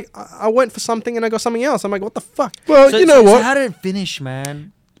was like I went for something and I got something else. I'm like, what the fuck? Well, you know So what? how did it finish,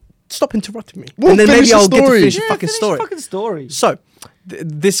 man? Stop interrupting me. Well, and then finish maybe the I'll get to story. finish the Yeah, fucking finish story. the fucking story. So,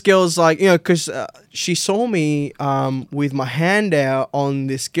 this girl's like, because she saw me with my hand out on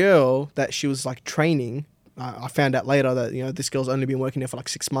this girl that she was like training. I found out later that this girl's only been working there for like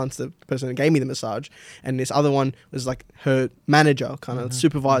 6 months. The person who gave me the massage, and this other one was like her manager, kind of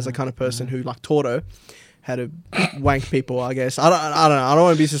supervisor, kind of person who like taught her how to wank people. I guess I don't know. I don't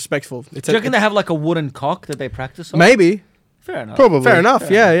want to be disrespectful. Do you reckon they have like a wooden cock that they practice on? Maybe. Fair enough. Probably. Fair enough.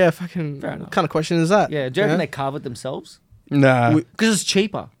 Fair Yeah. Fucking. Fair enough. What kind of question is that? Yeah. Do you reckon they carve it themselves? Nah. Because it's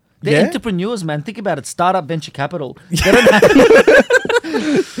cheaper. They're Yeah? entrepreneurs, man. Think about it. Startup venture capital. They don't have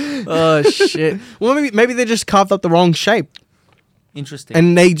Oh shit. Well, maybe they just carved up the wrong shape, Interesting.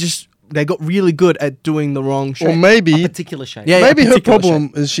 and they got really good at doing the wrong shape. Or maybe a particular shape. Yeah. maybe her particular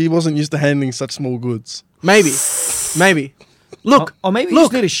problem is she wasn't used to handling such small goods. Maybe. Look, Or maybe you look.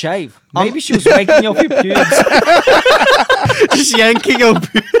 just need a shave. Maybe she was waking off your pubes. just yanking up.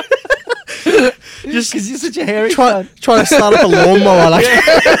 Just because you're such a hairy Trying cunt. to start up a lawnmower. Like,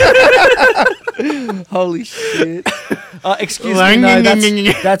 Holy shit. Excuse me. No,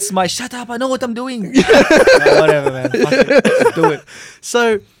 that's my... Shut up. I know what I'm doing. No, whatever, man. Fuck it. Just do it.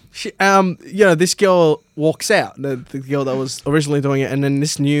 so This girl walks out, the girl that was originally doing it, and then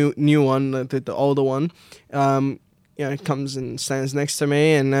this new one, the older one, comes and stands next to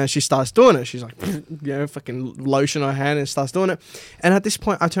me, and she starts doing it. She's like, fucking lotion on her hand and starts doing it. And at this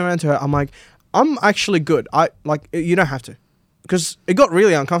point, I turn around to her. I'm like, I'm actually good. You don't have to. Because it got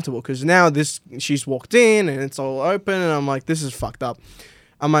really uncomfortable because now she's walked in and it's all open and I'm like, this is fucked up.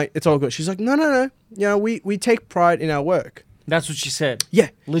 I'm like, it's all good. She's like, no. We take pride in our work. That's what she said. Yeah.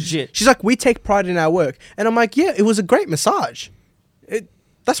 Legit. She's like, we take pride in our work. And I'm like, yeah, it was a great massage.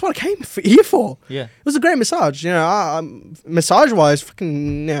 That's what I came here for. Yeah. It was a great massage. Massage-wise,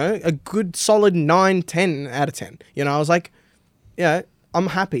 fucking, a good solid 9, 10 out of 10. I was like, I'm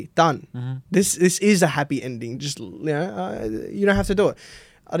happy. Done. Mm-hmm. This is a happy ending. Just, you don't have to do it.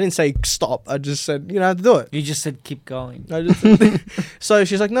 I didn't say stop. I just said, you don't have to do it. You just said keep going. So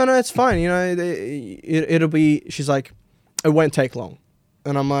she's like, no, it's fine. It'll be, she's like, it won't take long.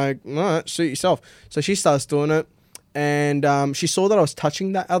 And I'm like, all right, suit yourself. So she starts doing it. And she saw that I was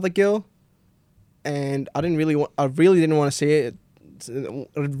touching that other girl. And I really didn't want to see it. I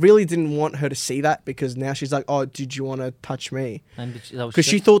really didn't want her to see that because now she's like, oh, did you want to touch me? Because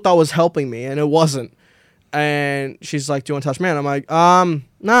she thought that was helping me and it wasn't. And she's like, do you want to touch me? And I'm like, no,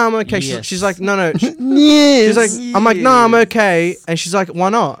 I'm okay. Yes. She's like, no. Yes. She's like, I'm like, no, I'm okay. And she's like, why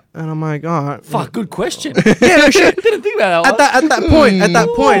not? And I'm like, all right. Fuck, good question. Yeah, no shit. Didn't think about that. At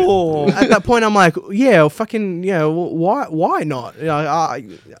that point, I'm like, yeah, fucking, why not?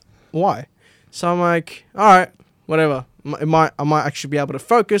 Why? So I'm like, all right, whatever. I might actually be able to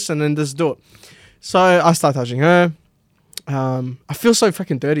focus and then just do it. So I start touching her. I feel so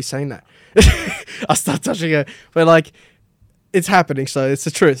fucking dirty saying that. I start touching her, but it's happening, so it's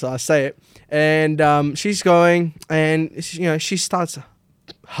the truth. So I say it, and she's going, and she starts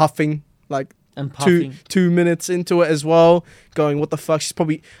huffing and puffing. 2 minutes into it as well, going, what the fuck?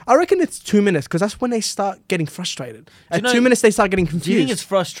 I reckon it's 2 minutes because that's when they start getting frustrated. At 2 minutes, they start getting confused. Do you think it's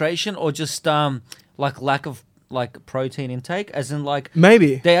frustration or just lack of protein intake, as in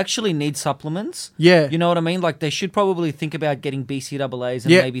maybe they actually need supplements? Yeah, you know what I mean. They should probably think about getting BCAAs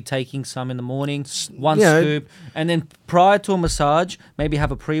and maybe taking some in the morning, one scoop, and then prior to a massage, maybe have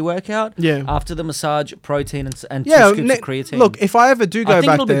a pre-workout. Yeah, after the massage, protein and 2 scoops of creatine. Look, if I ever do go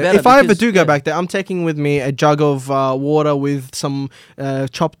back there, I'm taking with me a jug of water with some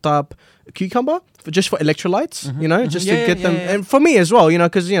chopped up cucumber. Just for electrolytes, just to get them, and for me as well,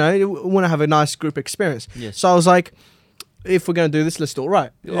 because you want to have a nice group experience. Yes. So I was like, if we're gonna do this, let's do it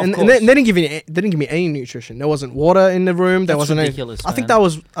right. And they didn't give me any nutrition. There wasn't water in the room. There wasn't ridiculous. I think that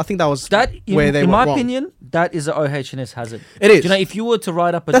was where they went wrong. In my opinion, that is an OH&S hazard. It is. If you were to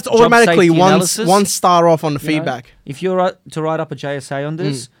write up that's automatically one star off on the feedback. If you were to write up a JSA on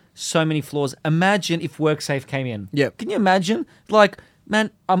this, so many flaws. Imagine if WorkSafe came in. Yeah. Can you imagine?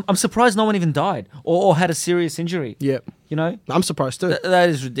 Man, I'm surprised no one even died or had a serious injury. Yeah. I'm surprised too. That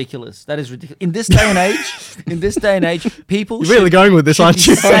is ridiculous. That is ridiculous. In this day and age, people You're really going with this, aren't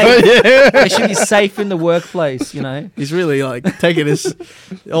you? They should be safe in the workplace, He's really taking this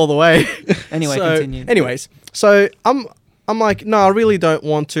all the way. Anyway, continue. Anyways, so I'm like, no, I really don't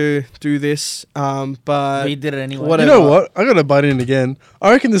want to do this, but we did it anyway. Whatever. You know what? I gotta butt in again.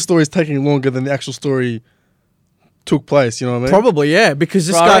 I reckon this story is taking longer than the actual story took place, you know what I mean? Probably, yeah, because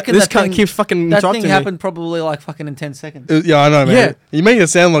this guy keeps fucking that interrupting thing me. happened probably fucking in 10 seconds. Yeah, I know, man. Yeah. You make it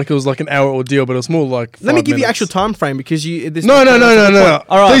sound like it was an hour ordeal, but it was more like 5 Let me give you minutes. actual time frame because you. No. All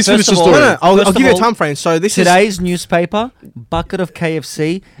right, Please finish the story. No, I'll give you a time frame. So this today's newspaper, bucket of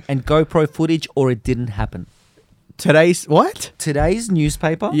KFC and GoPro footage, or it didn't happen. Today's what? Today's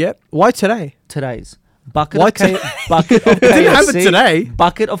newspaper. Yep. Why today? Today's bucket Why of bucket of KFC. It didn't happen today.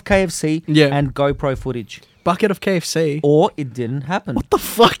 Bucket of KFC. And GoPro footage. Bucket of KFC. Or it didn't happen. What the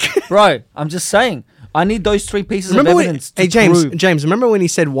fuck? Bro, I'm just saying. I need those 3 pieces of evidence to prove. James, remember when he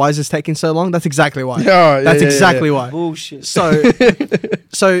said, why is this taking so long? That's exactly why. That's exactly why. Bullshit.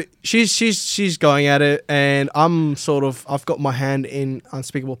 So she's going at it and I've got my hand in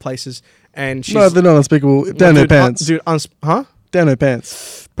unspeakable places and she's... No, they're not unspeakable. Down her pants. Huh? Down her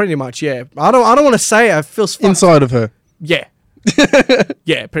pants. Pretty much, yeah. I don't want to say it. I feel... Inside of her. Yeah.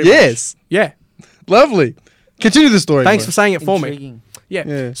 Yeah, pretty much. Yes. Yeah. Lovely. Continue the story. Thanks for saying it for Intriguing. me.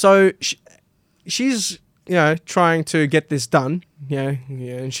 Yeah. So she's trying to get this done. Yeah.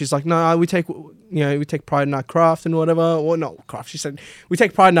 And she's like, no, we take pride in our craft and whatever. Well, not craft. She said we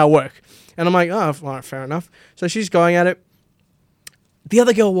take pride in our work. And I'm like, oh, all right, fair enough. So she's going at it. The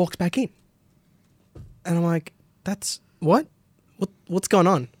other girl walks back in, and I'm like, that's what's going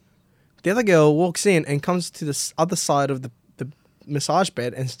on? The other girl walks in and comes to the other side of the massage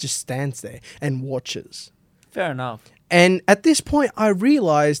bed and just stands there and watches. Fair enough. And at this point, I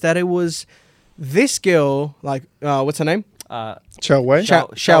realized that it was this girl, like, what's her name? Xiao Wei.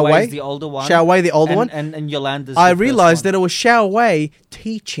 Xiao Wei, the older one. Xiao Wei, the older one. And Yolanda's I the first realized one. that it was Xiao Wei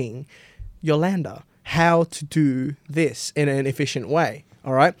teaching Yolanda how to do this in an efficient way.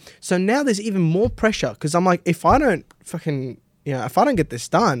 All right. So now there's even more pressure because I'm like, if I don't get this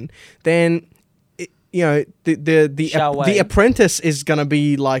done, then the apprentice is gonna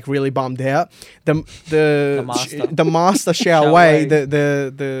be like really bummed out. The master Xiao Wei,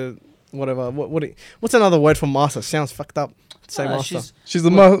 the whatever. What's another word for master? Sounds fucked up. Say master. She's a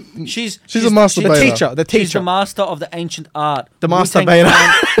master the beta. teacher. She's the master of the ancient art. The master Wu-Tang beta.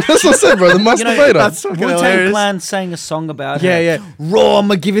 Clan- That's what I said, bro. The master beta. That's fucking Wu-Tang hilarious. Clan sang a song about Yeah, her. yeah. Raw,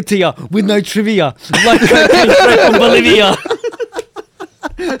 I'ma give it to ya with no trivia. Like cocaine straight from Bolivia.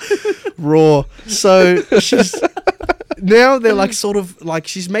 Raw. So she's now they're like sort of like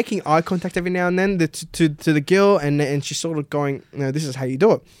she's making eye contact every now and then to the girl, and she's sort of going, this is how you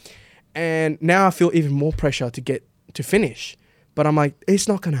do it. And now I feel even more pressure to get to finish, but I'm like, it's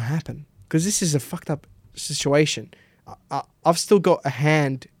not gonna happen because this is a fucked up situation. I've still got a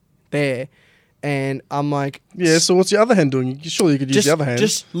hand there. And I'm like, yeah. So what's your other hand doing? Surely you could use the other hand.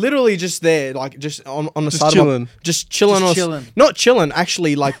 Just literally just there, like just on the side chilling. Just chilling. Just chilling. Not chilling,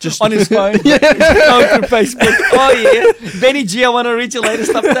 actually, like just On his phone. Going through Facebook. Oh yeah. Benny G, I want to read your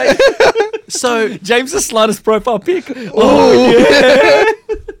latest update. So James Aslanis profile pic.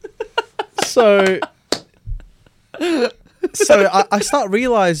 So I start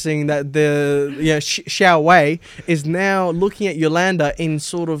realizing that Xiao Wei is now looking at Yolanda in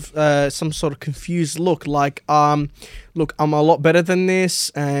sort of some sort of confused look, like look, I'm a lot better than this,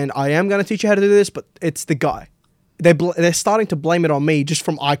 and I am going to teach you how to do this, but it's the guy. They're starting to blame it on me just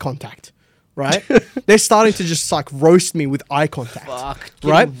from eye contact, right? They're starting to just like roast me with eye contact,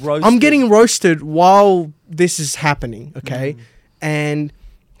 right? I'm getting roasted while this is happening, okay? And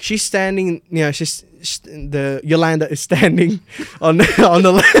she's standing, the Yolanda is standing on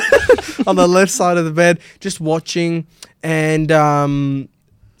the left side of the bed, just watching, and the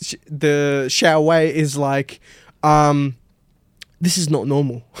Xiao Wei is like, this is not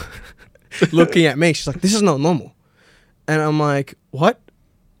normal. Looking at me, she's like, this is not normal, and I'm like, what?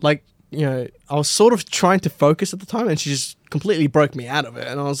 Like, I was sort of trying to focus at the time, and she just completely broke me out of it,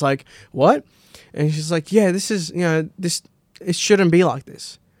 and I was like, what? And she's like, yeah, this is, this, it shouldn't be like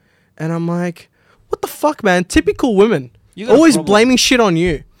this. And I'm like, what the fuck, man? Typical women. Always blaming shit on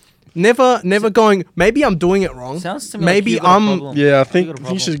you. Never going, maybe I'm doing it wrong. Sounds to me maybe like you got a problem. Yeah, I think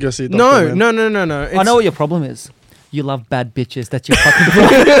you should go see a doctor. No. I know what your problem is. You love bad bitches. That's your fucking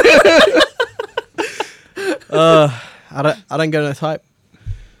problem. I don't go to type.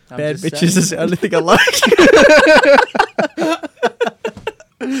 I'm Bad just bitches is the only thing I like.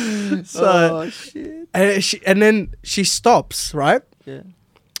 So, shit. and then she stops, right? Yeah.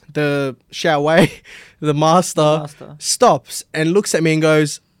 The Xiao Wei, the master, stops and looks at me and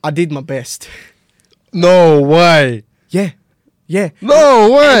goes, I did my best. No way. Yeah.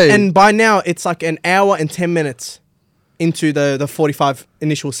 No way. And by now, it's like an hour and 10 minutes into the 45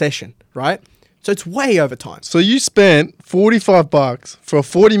 initial session, right? So it's way over time. So you spent $45 for a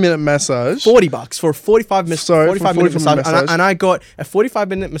 40-minute massage. $40 for a 45 minute massage. And I got a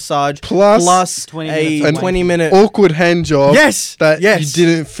 45-minute massage plus 20 a 20-minute awkward hand job. Yes. That you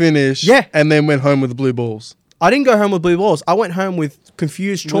didn't finish. Yeah. And then went home with the blue balls. I didn't go home with blue balls. I went home with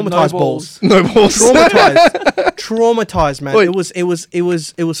confused, traumatized balls. No balls. Traumatized, man. Wait. It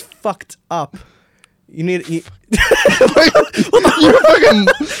was fucked up. You need. You fucking.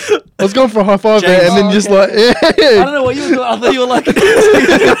 I was going for a high five there, and then just like, yeah. I don't know what you were doing. I thought you were like,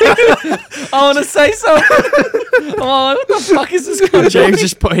 I want to say something. Oh, what the fuck is this guy? James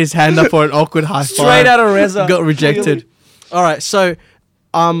just put his hand up for an awkward high five. Straight out of Reza. Got rejected. All right, so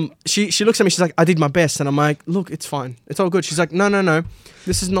she looks at me. She's like, I did my best, and I'm like, look, it's fine, it's all good. She's like, no,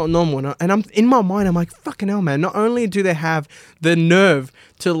 this is not normal. And I'm in my mind, I'm like, fucking hell, man. Not only do they have the nerve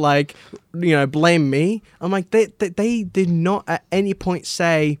to like, blame me, I'm like, they did not at any point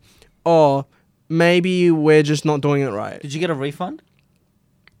say, oh, maybe we're just not doing it right. Did you get a refund?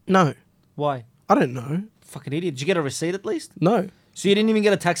 No. Why? I don't know. Fucking idiot. Did you get a receipt at least? No. So you didn't even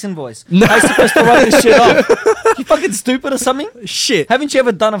get a tax invoice? No. How are you supposed to write this shit off? You fucking stupid or something? Shit. Haven't you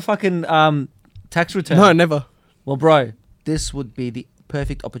ever done a fucking tax return? No, never. Well, bro, this would be the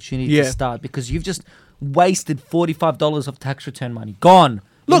perfect opportunity to start because you've just wasted $45 of tax return money. Gone.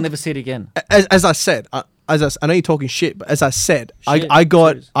 You'll never see it again. As I said, I know you're talking shit, but as I said, I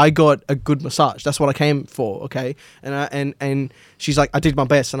got a good massage. That's what I came for, okay? And she's like, I did my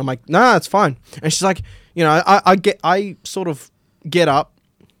best, and I'm like, nah, it's fine. And she's like, I sort of get up,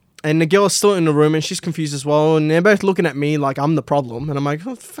 And the girl is still in the room and she's confused as well. And they're both looking at me like I'm the problem. And I'm like,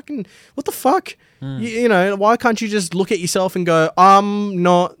 oh, fucking, what the fuck? You know, why can't you just look at yourself and go, I'm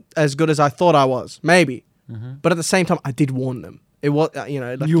not as good as I thought I was? Maybe. But at the same time, I did warn them. It was, you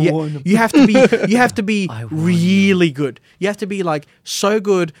know, like you have to be really good. You have to be like so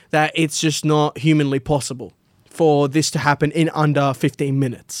good that it's just not humanly possible for this to happen in under 15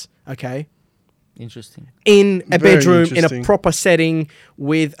 minutes. Okay. Interesting. In a bedroom, in a proper setting,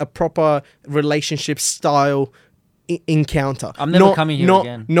 with a proper relationship style encounter. I'm never coming here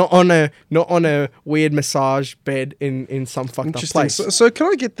again. Not on a weird massage bed in some fucked up place. So can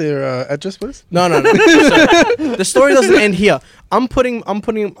I get their address, please? No. So, the story doesn't end here. I'm putting on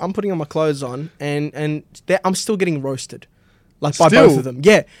my clothes on, and I'm still getting roasted. Like by both of them,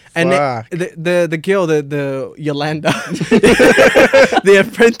 yeah. And the girl, the Yolanda, the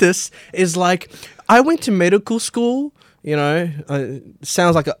apprentice, is like, I went to medical school. You know,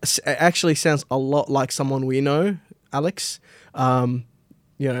 actually sounds a lot like someone we know, Alex. You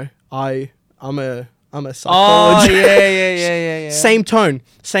know, I'm a psychologist. Oh yeah. Same tone,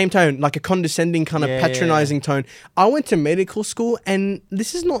 like a condescending kind of patronizing tone. I went to medical school, and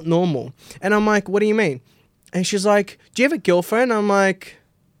this is not normal. And I'm like, what do you mean? And she's like, do you have a girlfriend? I'm like,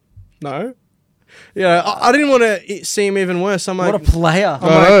 no. Yeah, I didn't want to seem even worse. I'm like, what a player.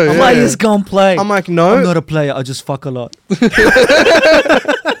 Players gone play. I'm like, no. I'm not a player. I just fuck a lot.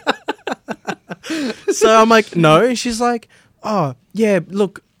 So I'm like, no. And she's like, oh, yeah,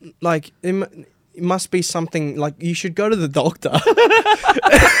 look, like, it must be something, like, you should go to the doctor.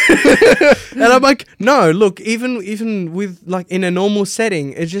 And I'm like, no, look, even with, like, in a normal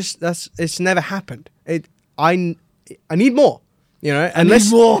setting, it's never happened. I need more, you know,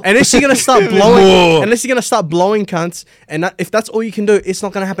 unless you're gonna start blowing cunts, and if that's all you can do, it's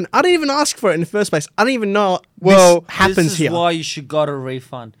not gonna happen. I didn't even ask for it in the first place. I don't even know this happens here. This is why you should got a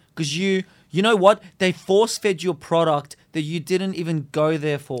refund, because you know what? They force fed you a product that you didn't even go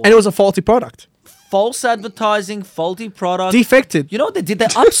there for, and it was a faulty product. False advertising, faulty product. Defected. You know what they did? They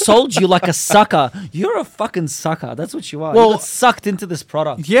upsold you like a sucker. You're a fucking sucker. That's what you are. Well, you got sucked into this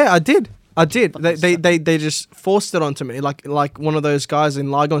product. Yeah, I did. They just forced it onto me, like one of those guys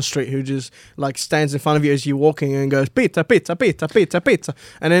in Lygon Street who just like stands in front of you as you're walking and goes pizza,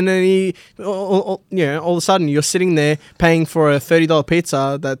 and then he, all of a sudden you're sitting there paying for a $30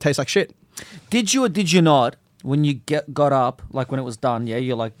 pizza that tastes like shit. Did you or did you not, when you got up, like when it was done? Yeah,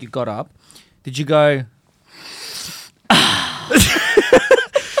 you got up. Did you go?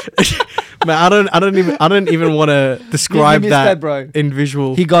 Man, I don't even want to describe that, bro. In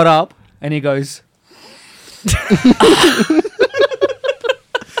visual. He got up and he goes.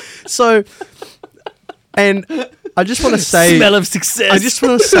 So, and I just want to say, smell of success. I just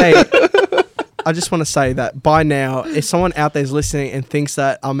want to say that by now, if someone out there is listening and thinks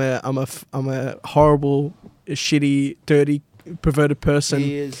that I'm a horrible, shitty, dirty, perverted person.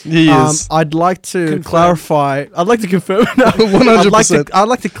 He is. I'd like to clarify. I'd like to confirm. 100%. I'd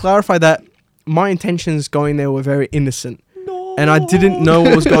like to clarify that my intentions going there were very innocent. No. And I didn't know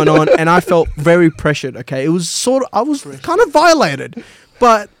what was going on, and I felt very pressured. Okay, it was I was kind of violated,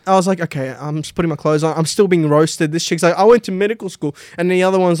 but I was like, okay, I'm just putting my clothes on. I'm still being roasted. This chick's like, I went to medical school, and the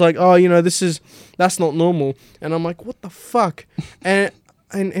other one's like, oh, you know, that's not normal. And I'm like, what the fuck? and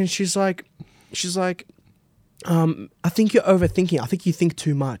she's like. I think you're overthinking. I think you think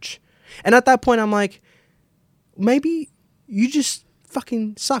too much. And at that point, I'm like, maybe you just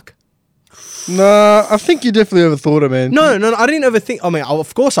fucking suck. Nah, I think you definitely overthought it, man. No, I didn't overthink. I mean,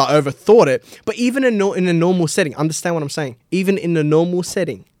 of course I overthought it. But even in a normal setting, understand what I'm saying? Even in a normal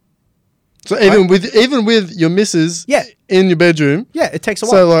setting. So even with your missus in your bedroom. Yeah, it takes a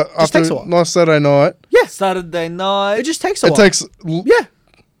while. So like after takes a while. Nice Saturday night. Yeah. Saturday night. It just takes a while. It takes... Yeah.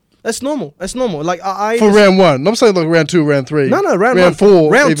 That's normal. Like for round one. I'm saying like round two, round three. No, round one.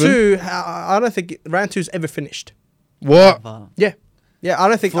 Four. Round even. two. I don't think round two's ever finished. What? Yeah, I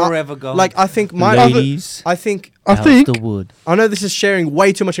don't think forever gone. Like I think my ladies. I think the wood. I know this is sharing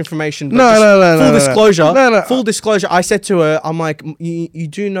way too much information. But No. Full disclosure. No. Full disclosure. I said to her, I'm like, you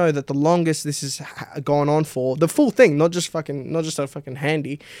do know that the longest this is going on for the full thing, not just a fucking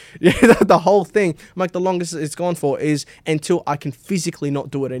handy. The whole thing. I'm like, the longest it's gone for is until I can physically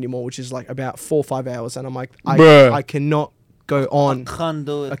not do it anymore, which is like about 4 or 5 hours, and I'm like, I cannot go on. I can't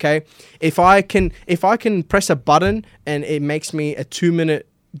do it. Okay, if I can press a button and it makes me a 2-minute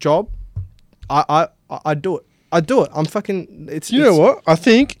job, I do it. I do it. I'm fucking. You know what? I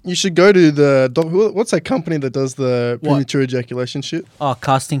think you should go to the what's that company that does the premature ejaculation shit? Oh,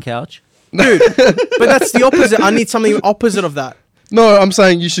 casting couch. Dude, but that's the opposite. I need something opposite of that. No, I'm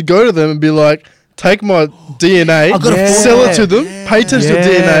saying you should go to them and be like, take my DNA, sell it to them, patent your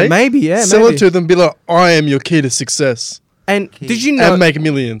DNA, sell it to them, be like, I am your key to success. And did you know? And make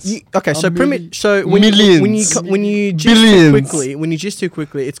millions. When you jizz too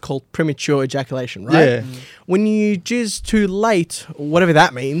quickly, it's called premature ejaculation, right? Yeah. When you jizz too late, whatever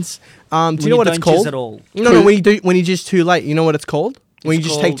that means, do you know what it's called? At all. No. When you jizz too late, you know what it's called? When you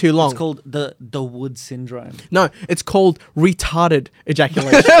just take too long. It's called the Wood syndrome. No, it's called retarded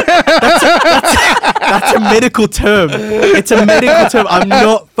ejaculation. That's a medical term. It's a medical term. I'm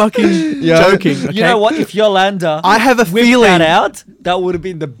not fucking joking. Okay? You know what? If Yolanda I have a feeling that out, that would have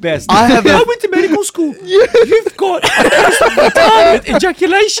been the best. I went to medical school. You've got retarded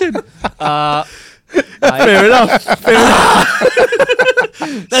ejaculation. Fair enough.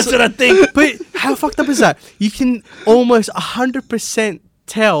 That's what I think. But how fucked up is that? You can almost 100%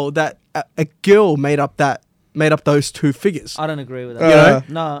 tell that a girl made up those two figures. I don't agree with that.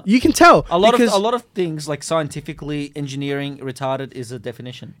 No, you can tell a lot of things like scientifically engineering retarded is a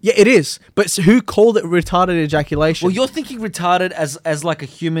definition. Yeah, it is. But who called it retarded ejaculation? Well, you're thinking retarded as like a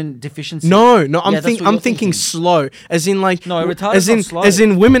human deficiency. No, I'm thinking slow, as in like retarded. As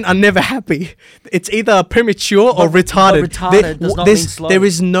in women are never happy. It's either premature or retarded. But retarded does not mean slow. There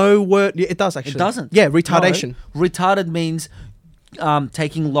is no word. It does actually. It doesn't. Yeah, retardation. No, retarded means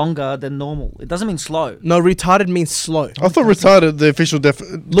taking longer than normal. It doesn't mean slow. No, retarded means slow. I thought retarded, the official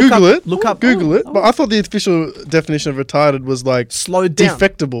Google it. But I thought the official definition of retarded was like slowed down.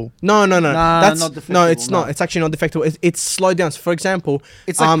 Defectable. No. That's not defectable. No, it's not. It's actually not defectable. It's slowed down. So for example,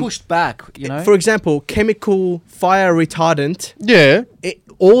 it's like pushed back. You know. For example, chemical fire retardant. Yeah.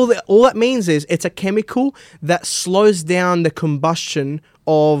 All that means is it's a chemical that slows down the combustion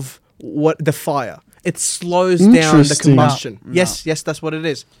of the fire. It slows down the combustion. No. Yes, that's what it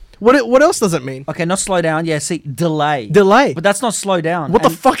is. What else does it mean? Okay, not slow down. Yeah, see, delay. Delay. But that's not slow down. What the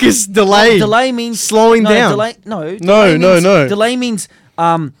fuck is delay? Delay means slowing down. No. Delay means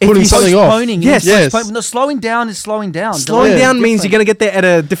putting something off. Yes. No, slowing down is slowing down. Slowing down means you're going to get there at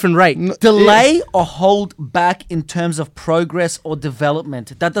a different rate. Delay or hold back in terms of progress or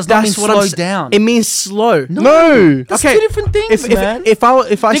development. That does not mean slow down. It means slow. No. That's two different things, man. If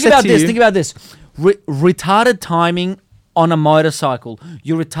I said to you... Think about this. Retarded timing on a motorcycle.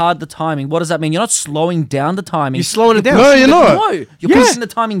 You retard the timing. What does that mean? You're not slowing down the timing. You're slowing it down. No, you're not. No, you're pushing the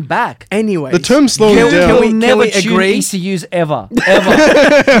timing back. Anyway, the term slowing down. Can we never agree ECUs ever,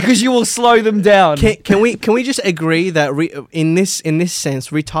 because you will slow them down. Can we just agree that in this sense,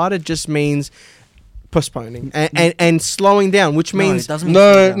 retarded just means postponing and slowing down, which means it doesn't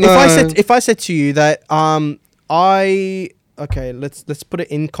mean if I said to you that let's put it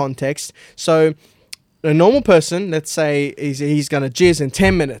in context. So a normal person, let's say he's going to jizz in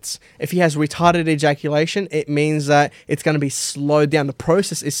 10 minutes. If he has retarded ejaculation, it means that it's going to be slowed down. The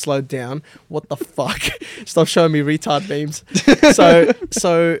process is slowed down. What the fuck? Stop showing me retard memes. So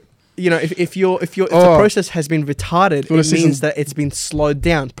if the process has been retarded, it means that it's been slowed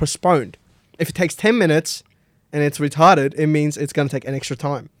down, postponed. If it takes 10 minutes and it's retarded, it means it's going to take an extra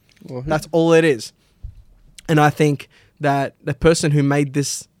time. That's all it is. And I think that the person who made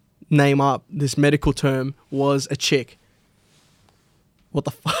this name up, this medical term, was a chick. What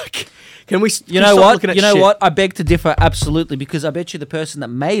the fuck? Can we? You know what? I beg to differ absolutely, because I bet you the person that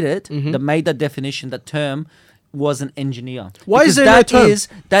made it, that made that definition, that term, was an engineer. Why is there no term?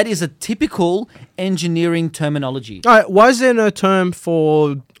 That is a typical engineering terminology. All right. Why is there no term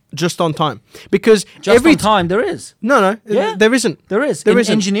for just on time? Because on time there is. No. Yeah. There isn't. There is. In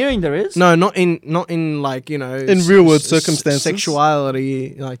engineering there is. No, not in like, in real world circumstances.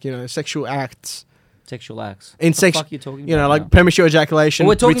 Sexuality, like, sexual acts. Sexual acts. In what the fuck are you talking about like premature ejaculation.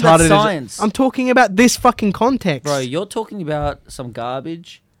 Well, we're talking about science. I'm talking about this fucking context. Bro, you're talking about some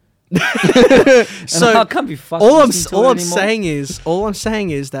garbage. So I can't be fucking all I'm saying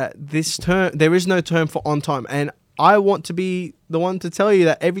is that this term, there is no term for on time, and I want to be the one to tell you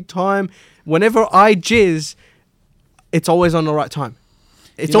that every time, whenever I jizz, it's always on the right time.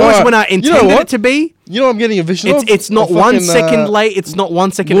 It's always when I intended it to be. You know what I'm getting a vision of? It's not 1 second late. It's not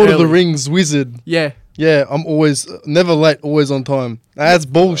 1 second Lord early. of the Rings wizard. Yeah. Yeah, I'm always, never late, always on time. That's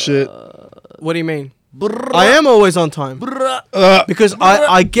bullshit. What do you mean? I am always on time. Because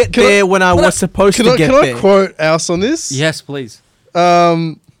I get there when I was supposed to get there. Can I quote Alce on this? Yes, please.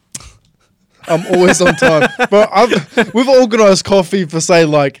 I'm always on time. But we've organised coffee for, say,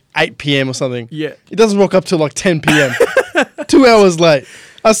 like 8 p.m. or something. Yeah. It doesn't rock up till like 10 p.m. 2 hours late.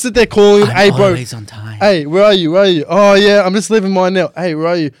 I sit there calling, I'm hey, bro. always on time. Hey, where are you? Where are you? Oh, yeah, I'm just leaving mine now. Hey, where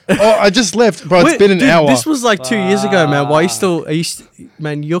are you? Oh, I just left. Bro, it's been an hour. This was like 2 years ago, man. Why are you still...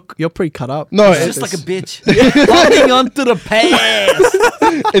 man, you're pretty cut up. No, It's just like a bitch. Holding on to the past.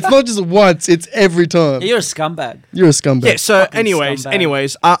 it's not just once. It's every time. You're a scumbag. You're a scumbag. Yeah, so Fucking anyways,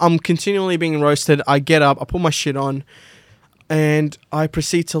 scumbag. I'm continually being roasted. I get up, I put my shit on, and I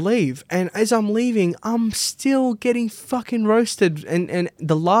proceed to leave. And as I'm leaving, I'm still getting fucking roasted. And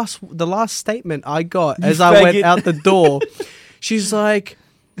the last statement I got as I went out the door, she's like,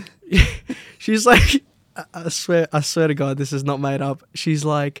 I swear to God, this is not made up. She's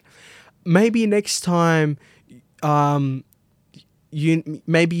like, maybe next time, you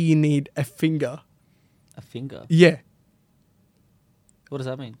need a finger. A finger? Yeah. What does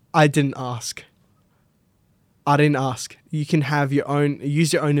that mean? I didn't ask. You can have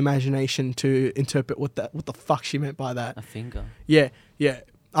use your own imagination to interpret what the fuck she meant by that. A finger? Yeah.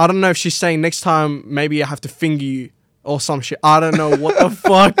 I don't know if she's saying next time maybe I have to finger you or some shit. I don't know what the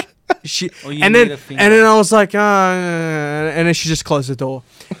fuck. And then I was like, and then she just closed the door.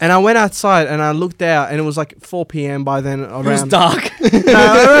 And I went outside and I looked out and it was like 4 p.m. by then. It was dark.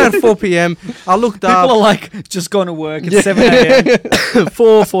 Around 4 p.m. I looked up. People are like, just going to work at 7 a.m.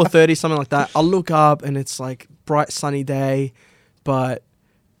 4:30, something like that. I look up and it's like bright sunny day, but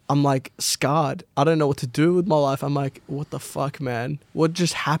I'm like scarred. I don't know what to do with my life. I'm like, what the fuck, man? What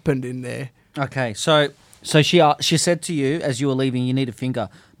just happened in there? Okay, so she said to you as you were leaving, you need a finger.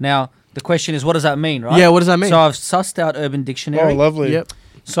 Now, the question is, what does that mean, right? Yeah, what does that mean? So I've sussed out Urban Dictionary. Oh, lovely. Yep.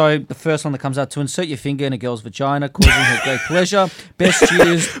 So the first one that comes out, to insert your finger in a girl's vagina, causing her great pleasure. Best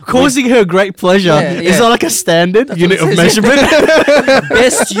used... Causing her great pleasure. Yeah. Is that like a standard unit what of it says. measurement?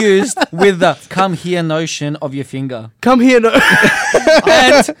 Best used with the come here notion of your finger. Come here. And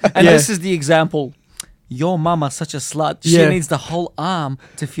Yeah. this is the example. Your mama's such a slut. She Yeah. needs the whole arm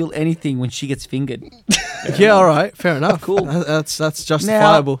to feel anything when she gets fingered. Yeah, all right. Fair enough. Cool. That's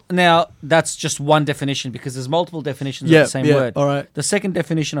justifiable. Now, that's just one definition because there's multiple definitions Yeah, of the same yeah, word. all right. The second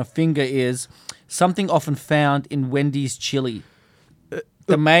definition of finger is something often found in Wendy's chili.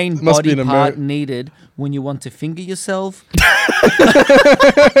 The main Must be body an part needed when you want to finger yourself.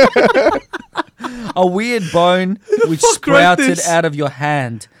 A weird bone which Fuck, wrote sprouted this. out of your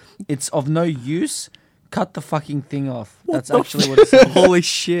hand. It's of no use. Cut the fucking thing off. That's actually what it says. Holy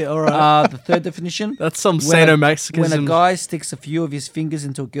shit, all right. The third definition. That's some When sadomasochism. a guy sticks a few of his fingers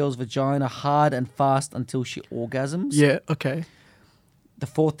into a girl's vagina hard and fast until she orgasms. Yeah, okay. The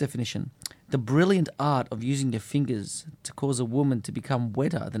fourth definition. The brilliant art of using your fingers to cause a woman to become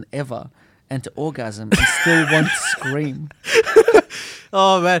wetter than ever and to orgasm and still want to scream.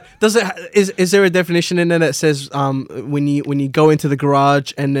 Oh man, is there a definition in there that says when you go into the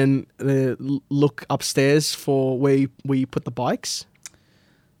garage and then look upstairs for where you put the bikes?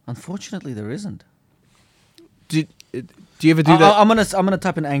 Unfortunately, there isn't. Do you ever do that? I'm gonna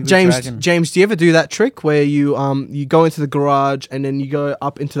type in angry dragon. James, do you ever do that trick where you go into the garage and then you go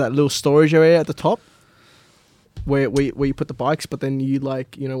up into that little storage area at the top? Where you put the bikes, but then you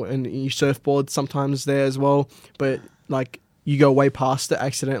and you surfboard sometimes there as well, but like you go way past it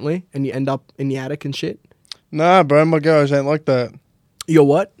accidentally and you end up in the attic and shit. Nah, bro, my garage ain't like that. Your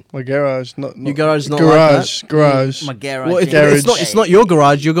what? My garage, not Your garage is not garage, like that? garage. My garage. Well, Garage. it's not your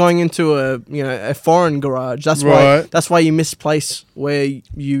garage. You're going into a foreign garage. That's Right. why you misplace where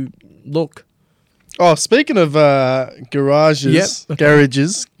you look. Oh, speaking of garages, Yep, okay.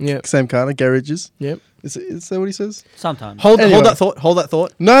 garages, Yep. same kind of garages. Yep. Is that what he says? Sometimes. Hold Anyway. that thought. Hold that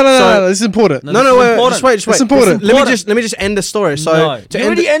thought. No, So- this is important. No, No, this is wait, important. just wait. It's important. Let me just end the story. So No. to You end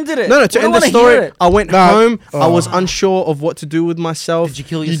already ended it. No, We to don't end the wanna story, hear it. I went No. home. I Oh. was unsure of what to do with myself. Did you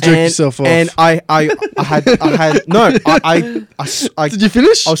kill You yourself? jerked yourself off. And I had no. I Did you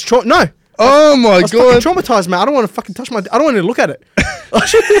finish? I was no. Oh my I was god! fucking traumatized, man. I don't want to fucking touch I don't want to look at it.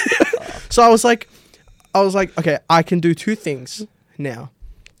 So I was like, okay, I can do two things now.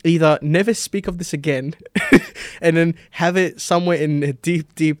 Either never speak of this again and then have it somewhere in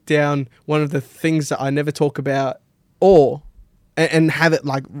deep down one of the things that I never talk about, or and have it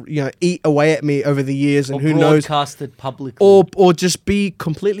eat away at me over the years, and Or who knows, broadcasted publicly. or just be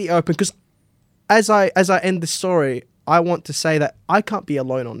completely open. Because as I end the story, I want to say that I can't be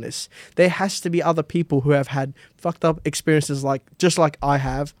alone on this. There has to be other people who have had fucked up experiences just like I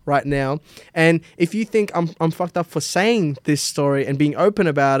have right now. And if you think I'm fucked up for saying this story and being open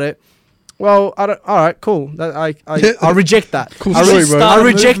about it, well, all right, cool. I reject that. Cool I story, bro.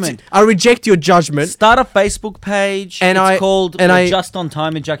 I reject your judgment. Start a Facebook page. And it's I- called and I- Just on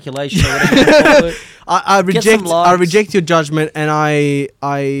Time Ejaculation or whatever you call it. I Get some likes. I reject your judgment, and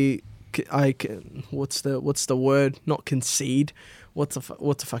I what's the word? Not concede. what's a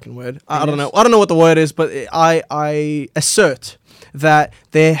fucking word? I don't know. I don't know what the word is, but I assert that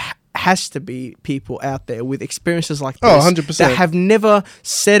there has to be people out there with experiences like this 100%. that have never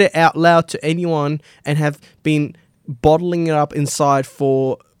said it out loud to anyone and have been bottling it up inside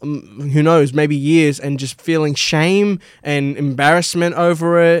for who knows, maybe years, and just feeling shame and embarrassment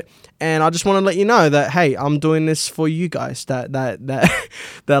over it. And I just want to let you know that, hey, I'm doing this for you guys that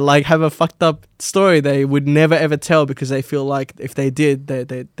like have a fucked up story they would never ever tell because they feel like if they did,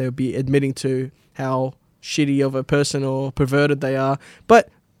 they would be admitting to how shitty of a person or perverted they are. But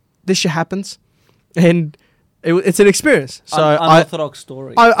this shit happens, and it's an experience. So unorthodox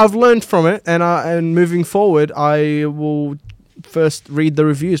story. I've learned from it, and moving forward, I will first read the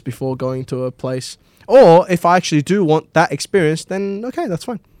reviews before going to a place. Or if I actually do want that experience, then okay, that's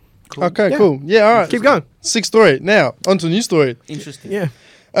fine. Cool. Okay, cool. Yeah, all right. Keep going. Sick story. Now, on to a new story. Interesting. Yeah.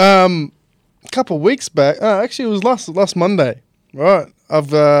 A couple of weeks back, actually it was last Monday, right?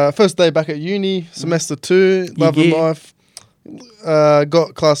 I've first day back at uni, semester 2, love of life.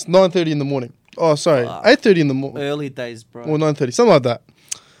 Got class 9:30 in the morning. Oh, sorry, 8:30 in the morning. Early days, bro. Or 9:30, something like that.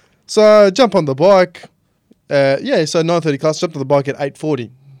 So jump on the bike. So 9:30 class, jump on the bike at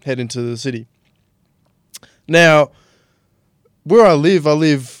 8:40, head into the city. Now, where I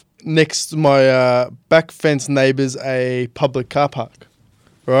live next to my back fence neighbour's a public car park,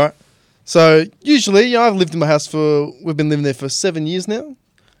 right? So usually, I've lived in my house we've been living there for 7 years now.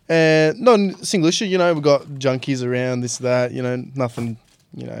 And not a single issue, we've got junkies around, this, that, nothing,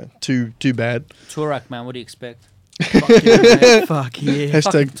 too bad. Turak, man, what do you expect? Fuck yeah.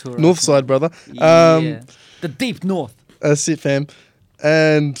 Hashtag North Side, brother. Yeah. The deep north. That's it, fam.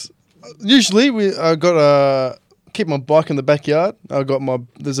 And usually I got to keep my bike in the backyard.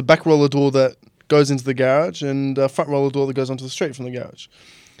 There's a back roller door that goes into the garage and a front roller door that goes onto the street from the garage.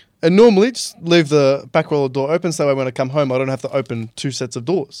 And normally just leave the back roller door open so that way when I come home I don't have to open 2 sets of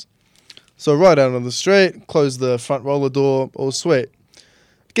doors. So right out on the street, close the front roller door, all sweet.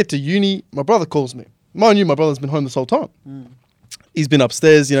 Get to uni, my brother calls me. Mind you, my brother's been home this whole time. He's been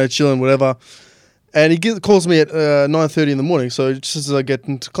upstairs, chilling, whatever. And he calls me at 9:30 in the morning, so just as I get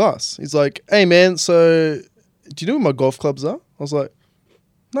into class. He's like, hey man, so do you know where my golf clubs are? I was like,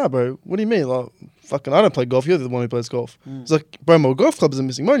 nah bro, what do you mean? Like, fucking, I don't play golf, you're the one who plays golf. He's like, bro, my golf clubs are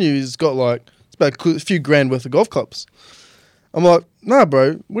missing. Mind you, he's got it's about a few grand worth of golf clubs. I'm like, nah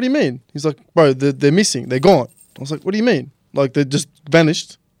bro, what do you mean? He's like, bro, they're missing, they're gone. I was like, what do you mean? Like, they just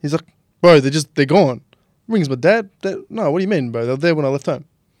vanished? He's like, bro, they're gone. Rings my dad. No, what do you mean, bro? They're there when I left home.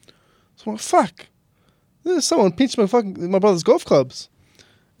 So I'm like, fuck. Someone pinched my brother's golf clubs.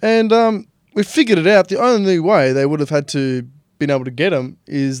 And we figured it out. The only way they would have had to been able to get them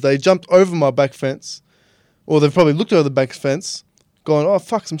is they jumped over my back fence, or they've probably looked over the back fence, gone, oh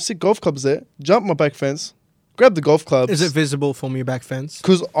fuck, some sick golf clubs there. Jumped my back fence, grabbed the golf clubs. Is it visible from your back fence?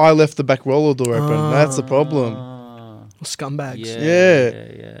 Because I left the back roller door open. That's the problem. Scumbags.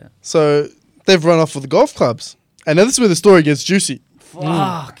 Yeah. So they've run off with the golf clubs, and now this is where the story gets juicy.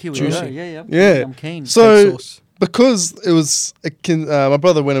 Fuck, here we go. Yeah. I'm keen. So because it was, my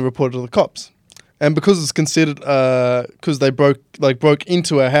brother went and reported to the cops, and because it's considered, because they broke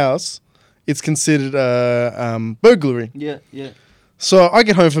into our house, it's considered burglary. Yeah. So I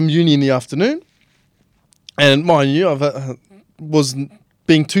get home from uni in the afternoon, and mind you, I was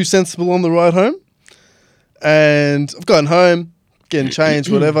being too sensible on the ride home, and I've gotten home, getting changed,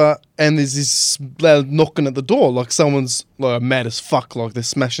 whatever, and there's this loud knocking at the door, like someone's like mad as fuck, like they're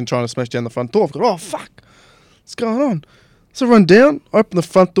trying to smash down the front door. I've got, oh fuck, what's going on? So I run down, open the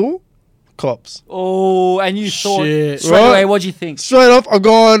front door, cops. Oh, and you thought straight Right? away, what'd you think? Straight off, I'm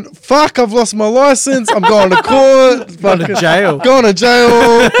going, fuck, I've lost my license, I'm going to court, Going to jail. going to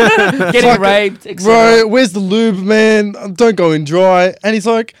jail, Getting raped, etc. bro, where's the lube, man? Don't go in dry. And he's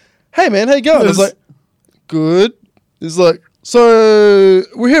like, hey man, how you going? I was like, good. He's like, so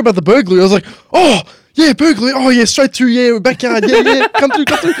we're here about the burglary. I was like, oh yeah, burglary. Oh yeah, straight through. Yeah, backyard. Yeah, come through.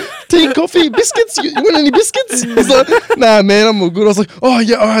 Tea, coffee, biscuits. You want any biscuits? He's like, nah, man, I'm all good. I was like, oh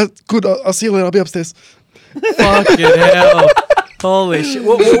yeah, all right, good. I'll see you later. I'll be upstairs. Fucking hell. Holy shit.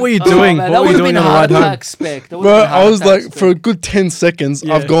 What were you doing? Man, what were you doing on the ride home? Bro, I was like, for a good 10 seconds,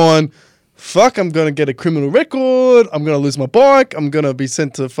 I've gone, fuck, I'm going to get a criminal record. I'm going to lose my bike. I'm going to be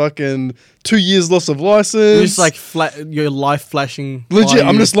sent to fucking 2 years loss of license. You're just like your life flashing. Legit,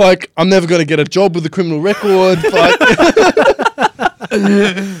 I'm just like, I'm never going to get a job with a criminal record.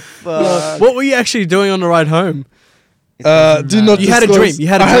 What were you actually doing on the ride home? Do not You had a disclose. dream.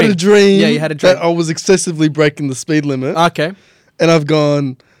 I had a dream. Yeah, you had a dream. That I was excessively breaking the speed limit. Okay. And I've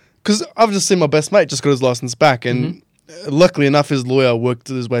gone, because I've just seen my best mate just got his license back. And luckily enough, his lawyer worked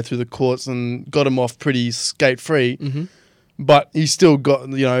his way through the courts and got him off pretty skate free. but he still got,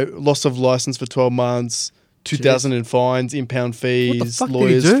 loss of license for 12 months, 2,000 in fines, impound fees, fuck did he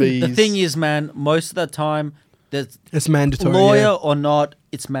lawyers' do? fees. The thing is, man, most of the time, there's It's mandatory. lawyer yeah. or not,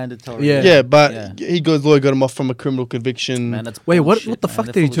 it's mandatory. Yeah. Yeah, but Yeah. lawyer got him off from a criminal conviction. Man, that's Wait, bullshit, what the man. fuck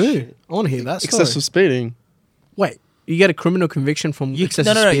They're did he full of do? shit. I want to hear that story. Excessive speeding. Wait, you get a criminal conviction from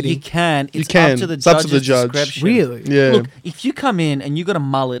excessive No, speeding? you can. It's can. up to the It's up to the judge's judge. discretion. Really? Yeah. Look, if you come in and you got a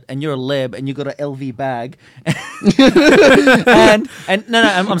mullet and you're a leb and you got an LV bag, and no,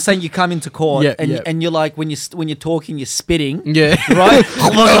 I'm saying you come into court Yeah, and yeah. and you're like when you're talking you're spitting, Yeah. right?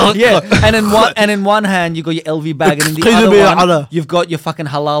 Yeah, and in one hand you got your LV bag and in the Excuse other me, one other. you've got your fucking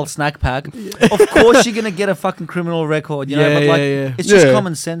halal snack pack. Of course you're gonna get a fucking criminal record, you know. Yeah, But like, yeah. it's just Yeah.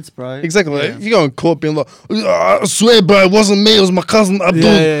 common sense, bro. Exactly. Like, if you go in court being like, I swear, bro, it wasn't me. It was my cousin Abdul.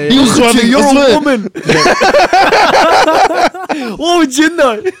 Yeah. He was driving. You're I a swear." woman. What would you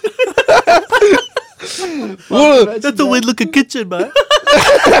know? What? That's the way to look at kitchen, man.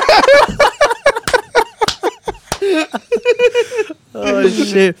 Oh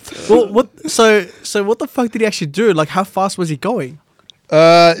shit! Well, So what the fuck did he actually do? Like, how fast was he going?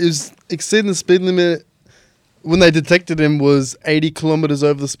 It was exceeding the speed limit. When they detected him, was 80 kilometers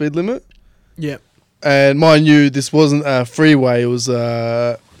over the speed limit. Yeah. And mind you, this wasn't a freeway. It was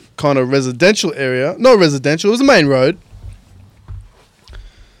a kind of residential area. Not residential. It was a main road.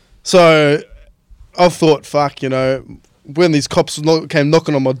 So I thought, fuck, when these cops came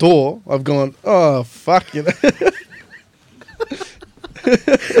knocking on my door, I've gone, oh, fuck,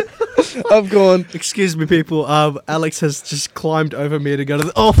 I've gone, Excuse me, people. Alex has just climbed over me to go to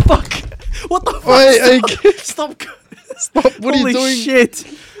the. Oh fuck! What the fuck? Hey, Stop! stop, what Holy are you doing? shit!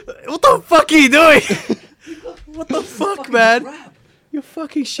 What the fuck are you doing? What the fuck, man? You're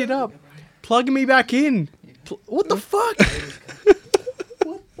fucking shit up. Plug me back in. What the fuck?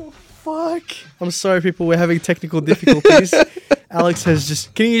 What the fuck? I'm sorry, people. We're having technical difficulties. Alex has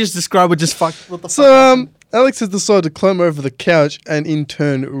just. Can you just describe what just fuck? What the fuck? So, Alex has decided to climb over the couch and in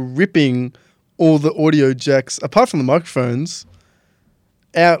turn ripping all the audio jacks, apart from the microphones,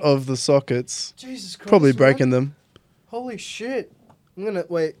 out of the sockets. Jesus Christ! Probably man. breaking them. Holy shit! I'm gonna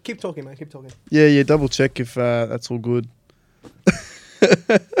wait. Keep talking, man. Keep talking. Yeah, double check if that's all good.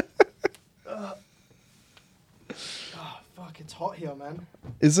 Oh fuck! It's hot here, man.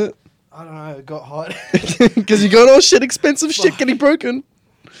 Is it? I don't know. It got hot. Because you got all expensive shit getting broken.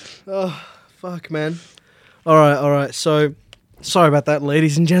 Oh fuck, man. All right. So, sorry about that,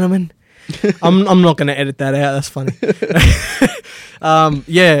 ladies and gentlemen. I'm not gonna edit that out. That's funny.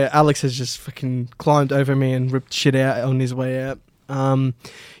 Yeah, Alex has just fucking climbed over me and ripped shit out on his way out.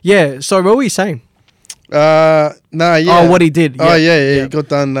 Yeah. So what were you saying? Yeah. Oh, what he did. Oh, yeah. He got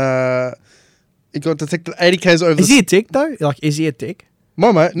done. He got detected 80 k's over. Is he a dick though? Like, is he a dick?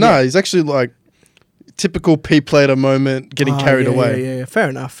 My mate? No, Yeah. he's actually like typical P-plater moment, getting carried away. Yeah. Fair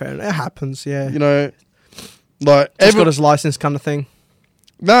enough. It happens. Yeah. Like Just got his license, kind of thing.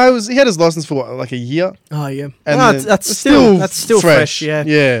 No, he had his license for like a year. Oh yeah. And No, then that's it's still fresh. Yeah.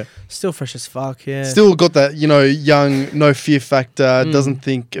 Yeah. Still fresh as fuck. Yeah. Still got that, young, no fear factor, Mm. doesn't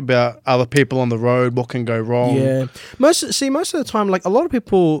think about other people on the road, what can go wrong. Yeah. Most of the time, like, a lot of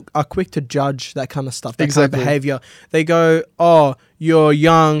people are quick to judge that kind of stuff, that kind Exactly. of behavior. They go, oh, you're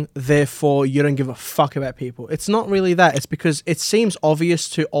young, therefore you don't give a fuck about people. It's not really that. It's because it seems obvious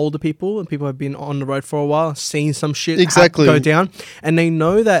to older people, and people have been on the road for a while, seen some shit Exactly. go down, and they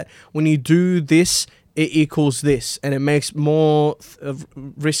know that when you do this, it equals this, and it makes more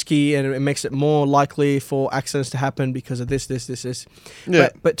risky, and it makes it more likely for accidents to happen because of this. Yeah.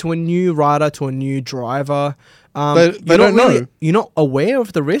 But to a new rider, to a new driver, They you're don't not know. You're not aware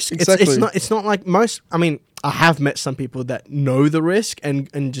of the risk. Exactly. It's not like most. I mean, I have met some people that know the risk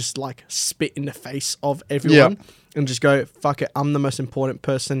and just like spit in the face of everyone and just go, fuck it, I'm the most important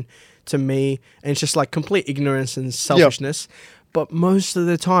person to me, and it's just like complete ignorance and selfishness. But most of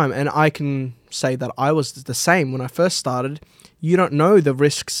the time, and I can say that I was the same when I first started, you don't know the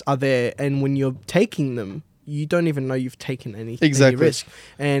risks are there, and when you're taking them, you don't even know you've taken any risk.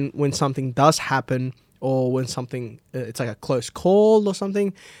 And when something does happen, or when something, it's like a close call or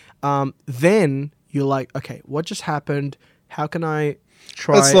something, then you're like, okay, what just happened? How can I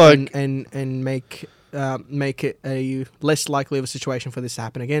try and make it a less likely of a situation for this to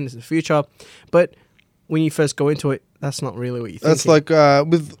happen again in the future? But when you first go into it, that's not really what you think. That's like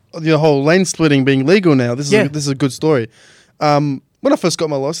with the whole lane splitting being legal now. This is a good story. When I first got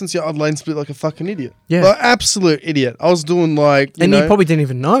my license, I'd lane split like a fucking idiot. Yeah. Like, absolute idiot. I was doing like, you probably didn't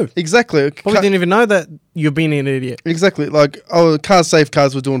even know. Exactly. Probably didn't even know that you're being an idiot. Exactly. Like, safe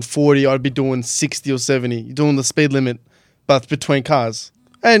cars were doing 40. I'd be doing 60 or 70. Doing the speed limit, but between cars.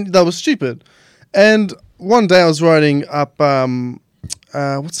 And that was stupid. And one day I was riding up,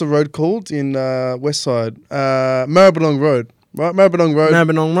 what's the road called in West Side? Maribyrnong Road, right? Maribyrnong Road.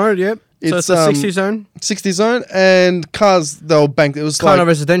 Maribyrnong Road, yep. So it's a 60 zone? 60 zone, and cars, they were banked. It was kind of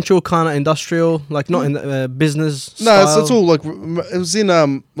residential, kind of industrial, like not in the business style. No, it's all like, it was in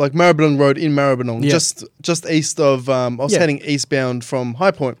like Maribyrnong Road in Maribyrnong, just east of, I was heading eastbound from High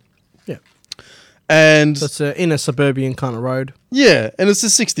Point. Yeah. And so it's in a suburban kind of road. Yeah, and it's a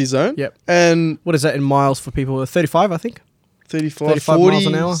 60 zone. Yep. And what is that in miles for people? 35, I think. 35 40, miles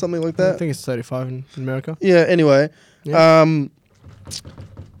an hour, something like that. I think it's 35 in America. Yeah. Anyway, it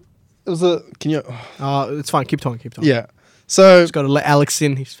was a. Can you? It's fine. Keep talking. Yeah. So just got to let Alex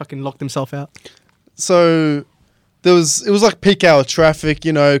in. He's fucking locked himself out. So it was like peak hour traffic.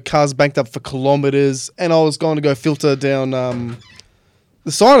 You know, cars banked up for kilometers, and I was going to go filter down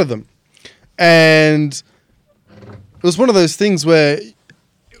the side of them, and it was one of those things where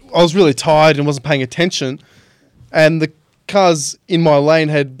I was really tired and wasn't paying attention, and the cars in my lane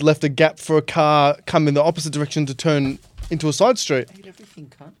had left a gap for a car come in the opposite direction to turn into a side street. I hate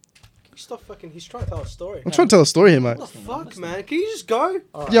everything, cunt. Stop fucking. He's trying to tell a story. I'm trying to tell a story here, mate. What the fuck, man? Can you just go?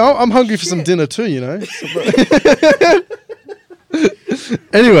 Right. Yeah, I'm hungry for some dinner too, you know.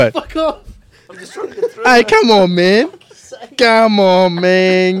 Anyway. Fuck off. I'm just trying to get through. Hey, come on, man. Come on,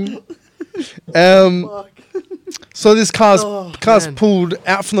 man. So this car's pulled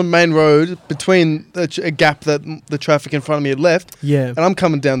out from the main road between a gap that the traffic in front of me had left. Yeah. And I'm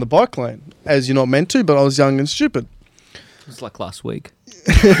coming down the bike lane, as you're not meant to, but I was young and stupid. It was like last week.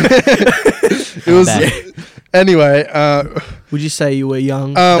 It was anyway. Would you say you were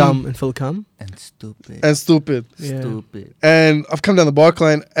young, dumb, and full of cum? And stupid. Yeah. Stupid. And I've come down the bike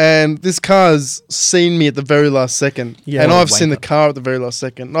lane, and this car's seen me at the very last second. Yeah. And I've seen the car at the very last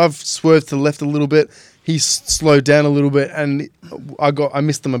second. And I've swerved to the left a little bit. He slowed down a little bit, and I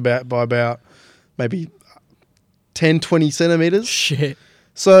missed them by about maybe 10, 20 centimeters. Shit.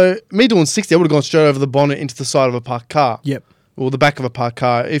 So me doing 60, I would have gone straight over the bonnet into the side of a parked car. Yep. Or the back of a parked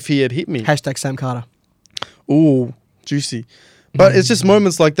car if he had hit me. Hashtag Sam Carter. Ooh, juicy. But it's just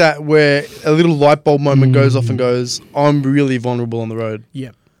moments like that where a little light bulb moment goes off and goes, I'm really vulnerable on the road.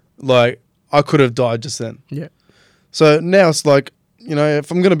 Yep. Like, I could have died just then. Yeah. So now it's like, you know,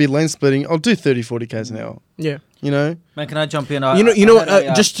 if I'm going to be lane splitting, I'll do 30, 40 Ks an hour. Yeah. You know? Man, can I jump in?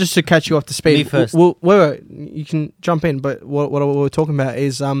 Just to catch you up to speed. Me first. Wait, you can jump in, but what we're talking about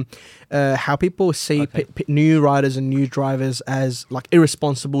is how people see new riders and new drivers as like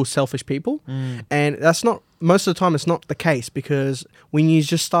irresponsible, selfish people. And that's not, most of the time it's not the case, because when you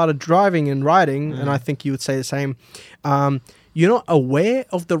just started driving and riding, and I think you would say the same, you're not aware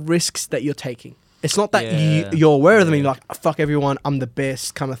of the risks that you're taking. It's not that you're aware of them and you're like, fuck everyone, I'm the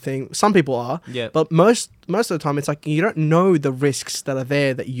best kind of thing. Some people are. Yeah. But most of the time, it's like you don't know the risks that are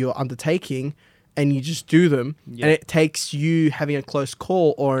there that you're undertaking, and you just do them. Yeah. And it takes you having a close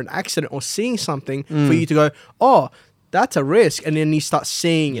call or an accident or seeing something for you to go, oh, that's a risk. And then you start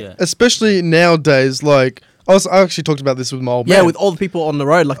seeing it. Especially nowadays, like, I actually talked about this with my old man. Yeah, with all the people on the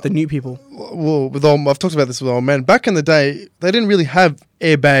road, like the new people. Well, I've talked about this with my old man. Back in the day, they didn't really have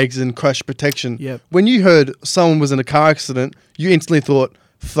airbags and crash protection. Yep. When you heard someone was in a car accident, you instantly thought,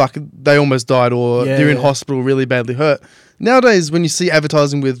 fuck, they almost died, or they're in hospital really badly hurt. Nowadays, when you see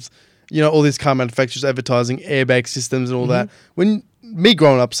advertising with, you know, all these car manufacturers advertising airbag systems and all that, when me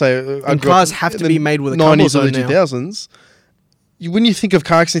growing up, say... And cars have to be made with a 90s or the now. 2000s, when you think of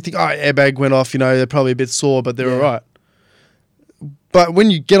car accidents, you think, oh, airbag went off, you know, they're probably a bit sore, but they're all right. But when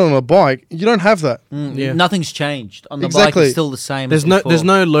you get on a bike, you don't have that. Nothing's changed. On the bike, it's still the same. There's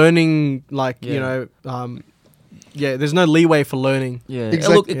no learning, like, you know, there's no leeway for learning. Yeah.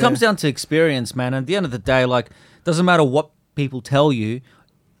 Exactly. Look, it comes down to experience, man. And at the end of the day, like, doesn't matter what people tell you,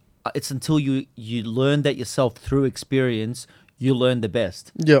 it's until you learn that yourself through experience, you learn the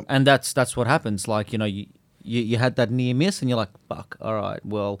best. Yep. And that's what happens. Like, you know, you had that near miss and you're like, fuck, all right,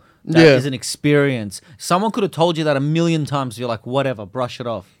 well, that is an experience. Someone could have told you that 1,000,000 times. You're like, whatever, brush it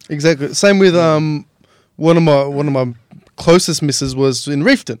off. Exactly. Same with one of my closest misses was in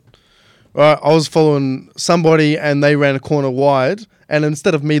Reefton. Right, I was following somebody and they ran a corner wide, and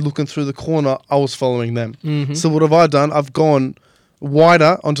instead of me looking through the corner, I was following them. So what have I done? I've gone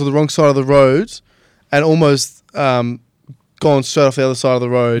wider onto the wrong side of the road and almost gone straight off the other side of the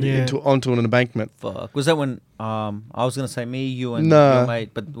road onto an embankment. Fuck. Was that when I was going to say me, you, and your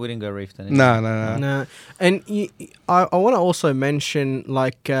mate, but we didn't go Reefton. No. And I want to also mention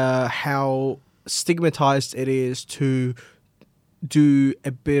like how stigmatized it is to do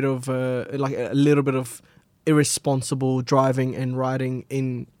a bit of a little bit of irresponsible driving and riding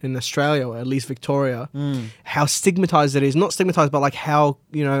in Australia, or at least Victoria, how stigmatized it is. Not stigmatized, but like how,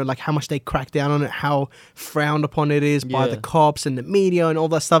 you know, like how much they crack down on it, how frowned upon it is by the cops and the media and all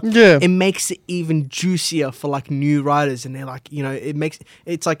that stuff. Yeah. It makes it even juicier for like new riders, and they're like, you know,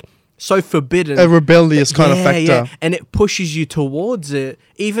 it's like so forbidden. A rebellious kind of factor. Yeah. And it pushes you towards it,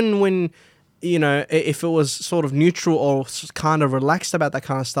 even when, you know, if it was sort of neutral or kind of relaxed about that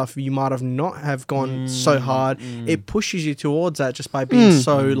kind of stuff, you might have not have gone so hard. It pushes you towards that just by being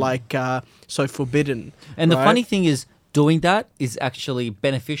so forbidden. And the funny thing is, doing that is actually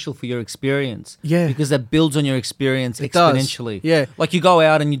beneficial for your experience. Yeah. Because that builds on your experience exponentially. Yeah. Like you go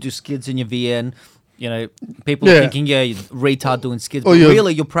out and you do skids in your VN. You know, people are thinking, you're retard doing skids. But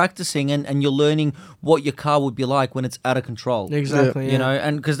really, you're practicing and you're learning what your car would be like when it's out of control. Exactly. You know,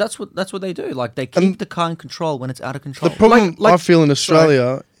 and because that's what they do. Like, they keep the car in control when it's out of control. The problem I feel in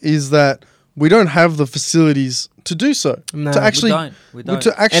Australia is that we don't have the facilities to do so. No, to actually, we don't.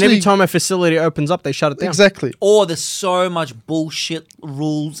 To actually, and every time a facility opens up, they shut it down. Exactly. Or there's so much bullshit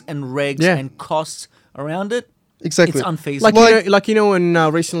rules and regs and costs around it. Exactly. It's unfeasible. Like you know when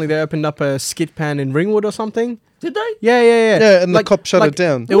recently they opened up a skid pan in Ringwood or something. Did they? Yeah. Yeah, and the cop shut it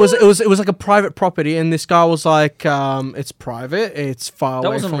down. It was like a private property, and this guy was like, "It's private. It's far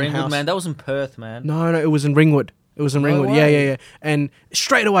away from the Ringwood, house." man. That was in Perth, man. No, it was in Ringwood. It was in Ringwood. way. Yeah. And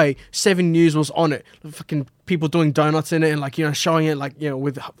straight away, 7 News was on it. Fucking people doing donuts in it and, like, you know, showing it, like, you know,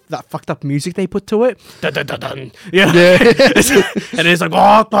 with that fucked up music they put to it. Dun, dun, dun, dun. Yeah. And it's like,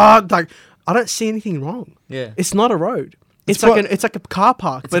 like, I don't see anything wrong. Yeah. It's not a road. It's like a car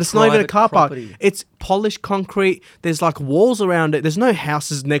park, but it's not even a car park. It's polished concrete. There's like walls around it. There's no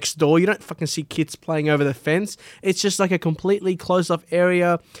houses next door. You don't fucking see kids playing over the fence. It's just like a completely closed off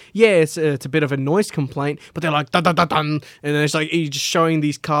area. Yeah, it's a bit of a noise complaint, but they're like dun dun dun dun, and then it's like you're just showing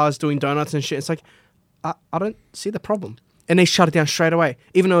these cars doing donuts and shit. It's like I don't see the problem, and they shut it down straight away,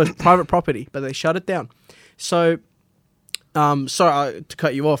 even though it's private property. But they shut it down. So, sorry to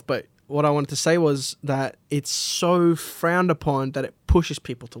cut you off, but what I wanted to say was that it's so frowned upon that it pushes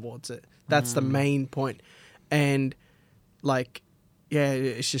people towards it. That's the main point. And, like, yeah,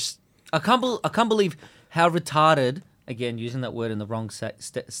 it's just... I can't believe how retarded, again, using that word in the wrong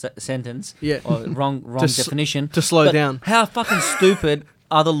sentence, or wrong definition. To slow down. How fucking stupid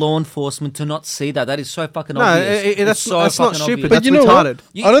are the law enforcement to not see that? That is so fucking obvious. That's not stupid. Obvious. That's retarded.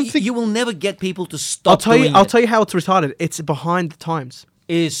 I don't think you will never get people to stop doing it. I'll tell you how it's retarded. It's behind the times.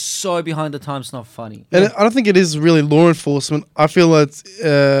 It is so behind the times, it's not funny. And I don't think it is really law enforcement. I feel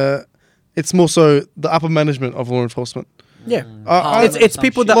that it's more so the upper management of law enforcement. Yeah. It's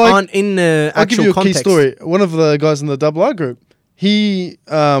people that aren't in the I'll actual give you a context. key story. One of the guys in the Double R group, he...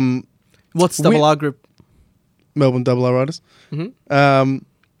 What's Double R group? Melbourne Double R Riders. Mm-hmm.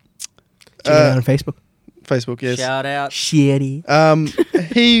 Check it out on Facebook. Facebook, yes. Shout out.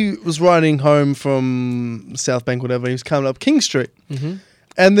 Shitty. He was riding home from South Bank, whatever. He was coming up King Street. Mm-hmm.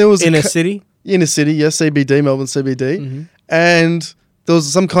 And there was... In a city? In a city, yes. CBD, Melbourne CBD. Mm-hmm. And there was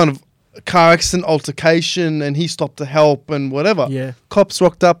some kind of car accident, altercation, and he stopped to help and whatever. Yeah. Cops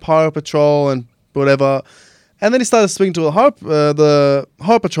rocked up, highway patrol and whatever. And then he started speaking to the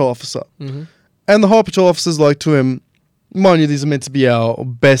highway patrol officer. Mm-hmm. And the highway patrol officer's like to him, mind you, these are meant to be our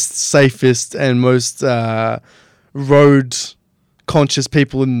best, safest, and most road-conscious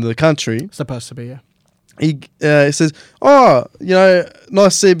people in the country. Supposed to be, yeah. He says, "Oh, you know,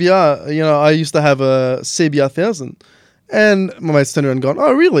 nice CBR. You know, I used to have a CBR 1000." And my mate's turned around and gone,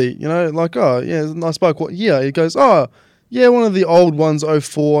 "Oh, really? You know, like, oh, yeah, it's a nice bike. What year?" He goes, "Oh, yeah, one of the old ones,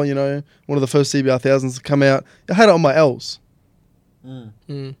 04, you know, one of the first CBR 1000s to come out. I had it on my L's."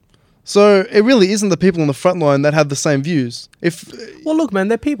 So it really isn't the people on the front line that have the same views. Well, look, man,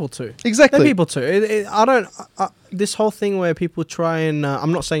 they're people too. Exactly. They're people too. This whole thing where people try and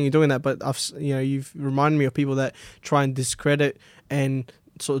I'm not saying you're doing that, but you've reminded me of people that try and discredit and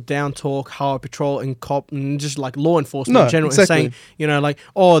sort of down talk highway patrol and cop and just like law enforcement in general, exactly. and saying, like,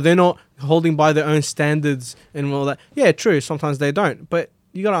 oh, they're not holding by their own standards and all that. Yeah, true. Sometimes they don't, but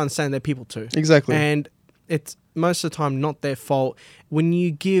you got to understand they're people too. Exactly. And it's most of the time not their fault. When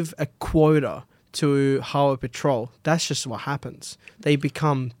you give a quota to highway patrol, that's just what happens. They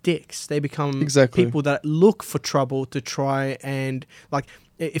become dicks. They become people that look for trouble to try and, like,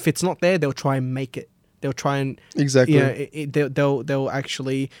 if it's not there, they'll try and make it. They'll try and they'll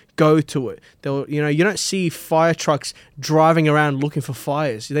actually go to it. You don't see fire trucks driving around looking for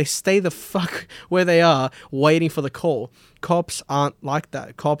fires. They stay the fuck where they are, waiting for the call. Cops aren't like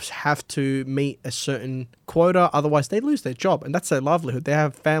that. Cops have to meet a certain quota, otherwise they lose their job, and that's their livelihood. They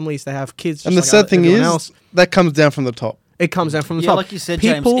have families, they have kids. And the sad thing is, that comes down from the top. It comes down from the Yeah, top. like you said,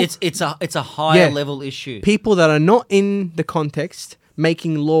 People, James, it's a higher level issue. People that are not in the context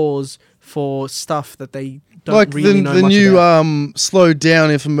making laws for stuff that they don't Like really know the much new about. slow down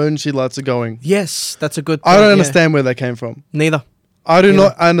if emergency lights are going. Yes, that's a good I point, don't yeah. understand where they came from. Neither. I do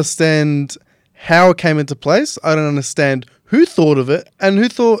not understand how it came into place. I don't understand who thought of it and who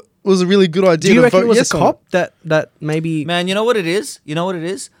thought it was a really good idea. Do you to reckon vote it was yes a on cop that maybe... Man, you know what it is?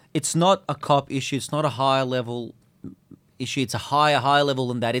 It's not a cop issue. It's not a higher level issue. It's a higher level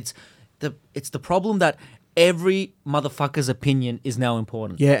than that. It's the problem that every motherfucker's opinion is now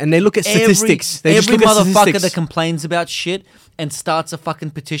important. Yeah, and they look at statistics. They just Every look at motherfucker statistics. that complains about shit and starts a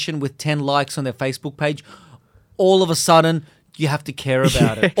fucking petition with 10 likes on their Facebook page, all of a sudden you have to care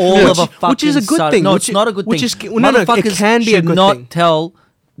about it. All of a fucking which is a good sudden. thing. No, Which it's is- not a good which thing. is- no, it Motherfuckers can be a should good not thing. tell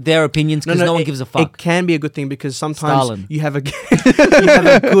their opinions because no one gives a fuck. It can be a good thing because sometimes Stalin. you have a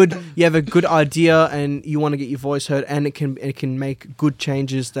you have a good idea and you want to get your voice heard, and it can make good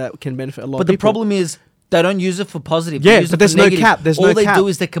changes that can benefit a lot But of the people. problem is they don't use it for positive. Yeah, They use but it there's for no negative. cap. There's all no they cap. do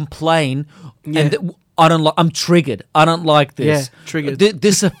is they complain, Yeah. and I don't like. I'm triggered. I don't like this. Yeah, triggered.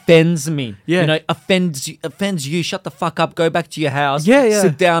 This offends me. Yeah. You know, offends you. Shut the fuck up. Go back to your house. Yeah, yeah.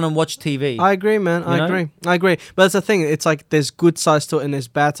 Sit down and watch TV. I agree, man. You know? I agree. But that's the thing. It's like there's good sides to it and there's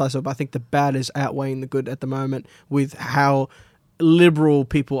bad sides to it. But I think the bad is outweighing the good at the moment with how liberal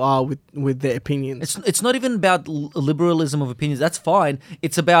people are with their opinions. It's not even about liberalism of opinions. That's fine.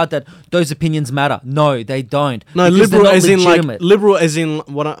 It's about that those opinions matter. No, they don't. No, Because they're liberal not as in like legitimate. liberal as in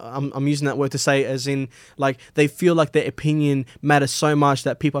what I'm using that word to say as in like they feel like their opinion matters so much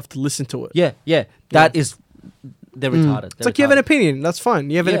that people have to listen to it. Yeah. That is, they're retarded. It's like you have an opinion. That's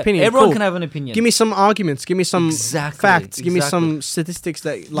fine. You have an opinion. Everyone Cool. can have an opinion. Give me some arguments. Give me some Exactly, facts. Give me exactly. some statistics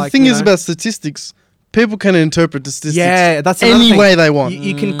that like. the thing you is know- about statistics. People can interpret the statistics that's another any thing. way they want.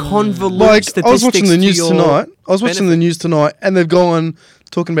 You can convolute Like statistics. I was watching the to news your tonight. And they've gone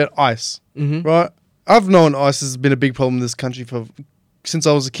talking about ICE. Mhm. Right? I've known ICE has been a big problem in this country since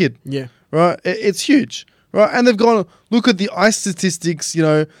I was a kid. Yeah. Right? It's huge. Right? And they've gone look at the ICE statistics. You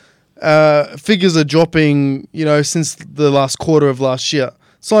know, figures are dropping. You know, since the last quarter of last year.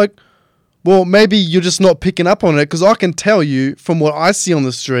 It's like, well, maybe you're just not picking up on it because I can tell you from what I see on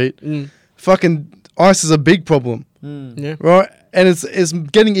the street, fucking ICE is a big problem. Yeah. Right, and it's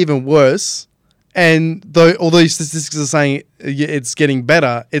getting even worse. And although statistics are saying it's getting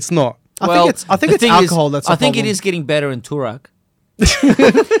better, it's not. I think it's the thing alcohol is, that's I a think it problem. is getting better in Turak.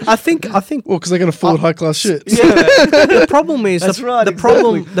 I think Well, because they can afford high class shit. the problem is That's right, the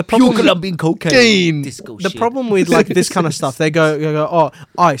problem Pure Colombian cocaine. Disco the shit. problem with like this kind of stuff, they go, oh,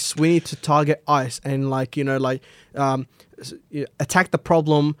 ICE, we need to target ICE and like, you know, like attack the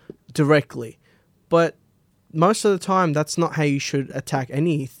problem directly. But most of the time, that's not how you should attack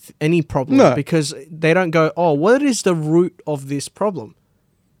any problem. No. Because they don't go, oh, what is the root of this problem?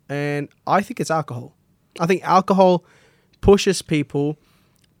 And I think it's alcohol. I think alcohol pushes people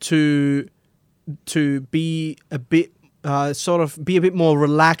to be a bit be a bit more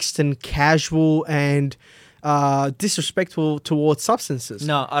relaxed and casual and disrespectful towards substances.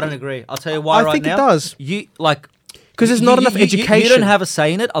 No, I don't agree. I'll tell you why. I think now. it does. You like Because there's not enough education. You don't have a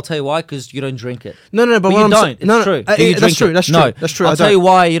say in it. I'll tell you why. Because you don't drink it. No, but But what you I'm don't. saying, It's no, true. no, Do you that's drink true. it? That's true. No. That's true. I'll I tell don't. you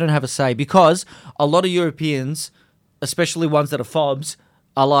why you don't have a say. Because a lot of Europeans, especially ones that are fobs,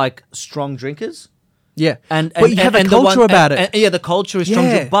 are like strong drinkers. Yeah, And but you have a culture about it. Yeah, the culture is strong,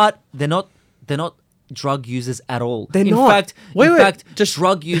 Yeah. but they're not drug users at all. They're in not. Fact, Wait, in wait. fact, just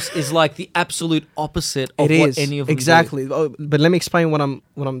drug use is like the absolute opposite of It what is any of them do. exactly. Oh, but let me explain what I'm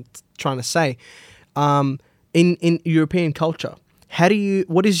trying to say. In European culture,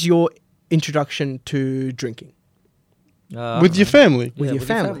 what is your introduction to drinking? With your family. With Yeah, your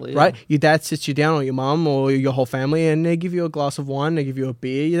family, yeah. right? Your dad sits you down, or your mum, or your whole family, and they give you a glass of wine, they give you a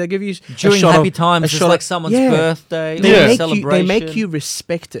beer, they give you During a shot happy of, times, a it's shot like of- someone's Yeah. birthday They, or make celebration. they make you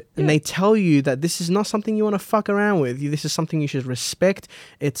respect it, and they tell you that this is not something you want to fuck around with. This is something you should respect.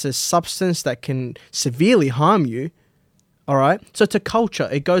 It's a substance that can severely harm you. All right, so it's a culture.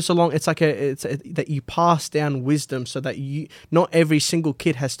 It goes along. It's like that you pass down wisdom, so that not every single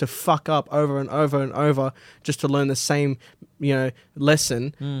kid has to fuck up over and over and over just to learn the same,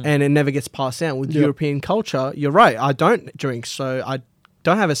 lesson, and it never gets passed down. With European culture, you're right. I don't drink, so I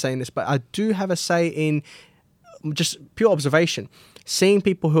don't have a say in this, but I do have a say in just pure observation. Seeing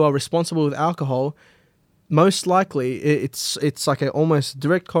people who are responsible with alcohol, most likely it's like a almost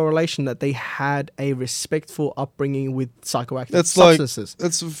direct correlation that they had a respectful upbringing with psychoactive That's substances.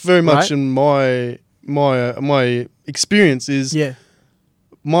 that's very much Right? in my experience is Yeah,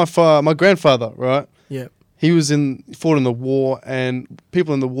 my grandfather, right? yeah, He fought in the war, and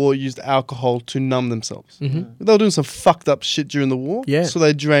people in the war used alcohol to numb themselves. Mm-hmm. They were doing some fucked up shit during the war, so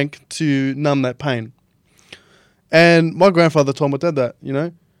they drank to numb that pain. And my grandfather told my dad that, you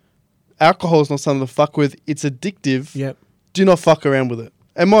know, alcohol is not something to fuck with. It's addictive. Yep. Do not fuck around with it.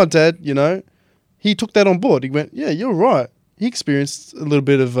 And my dad, you know, he took that on board. He went, yeah, you're right. He experienced a little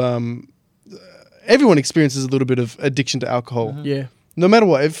bit of... everyone experiences a little bit of addiction to alcohol. Mm-hmm. Yeah. No matter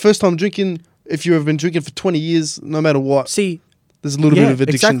what. First time drinking... If you've been drinking for 20 years, no matter what, there's a little bit of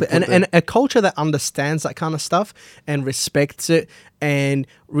addiction. Exactly. And a culture that understands that kind of stuff and respects it and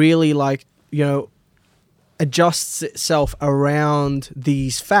really, like, you know, adjusts itself around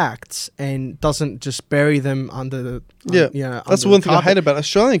these facts and doesn't just bury them under the... that's the one thing I hate about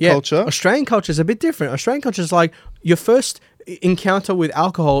Australian culture. Australian culture is a bit different. Australian culture is like your first encounter with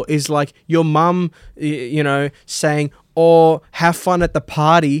alcohol is like your mum, you know, saying... Or have fun at the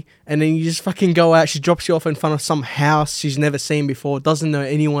party, and then you just fucking go out. She drops you off in front of some house she's never seen before, doesn't know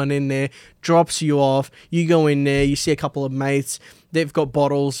anyone in there, drops you off. You go in there, you see a couple of mates, they've got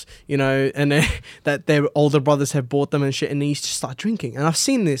bottles, you know, and that their older brothers have bought them and shit, and then you just start drinking. And I've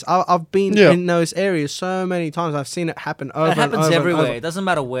seen this. I've been in those areas so many times. I've seen it happen over and over. It happens everywhere. It doesn't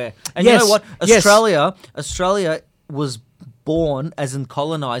matter where. And you know what? Australia was born as in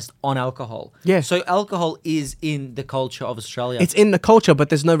colonized on alcohol. Yeah. So alcohol is in the culture of Australia. It's in the culture, but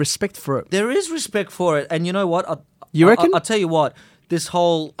there's no respect for it. There is respect for it. And you know what? You reckon? I'll tell you what. This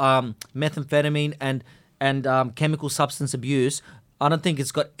whole methamphetamine and chemical substance abuse, I don't think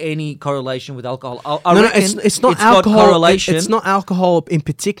it's got any correlation with alcohol. I reckon it's not alcohol. It's not alcohol in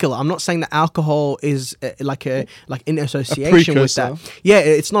particular. I'm not saying that alcohol is like in association with that. Yeah,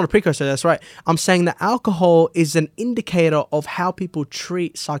 it's not a precursor. That's right. I'm saying that alcohol is an indicator of how people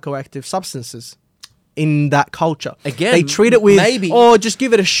treat psychoactive substances in that culture. Again, they treat it with just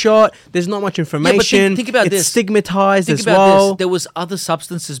give it a shot. There's not much information. Yeah, but think about this. It's stigmatized as well. There was other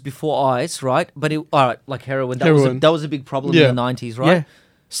substances before ice, right? But all right, like heroin. That was a big problem in the 90s, right? Yeah,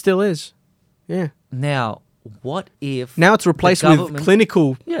 still is. Yeah. Now, what if now it's replaced with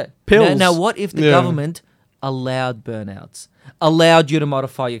clinical pills? Now, what if the government allowed burnouts, allowed you to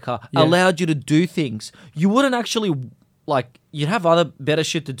modify your car, allowed you to do things? You wouldn't actually you'd have other better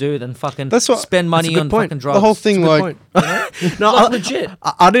shit to do than fucking spend money on fucking drugs. The whole thing, no, legit.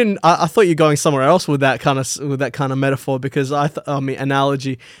 I didn't. I thought you were going somewhere else with that kind of metaphor because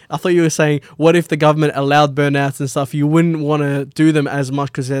analogy. I thought you were saying, what if the government allowed burnouts and stuff? You wouldn't want to do them as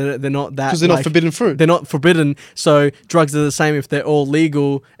much because they're not that. Because they're not forbidden fruit. They're not forbidden. So drugs are the same if they're all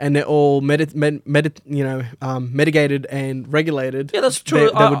legal and they're all mitigated and regulated. Yeah, that's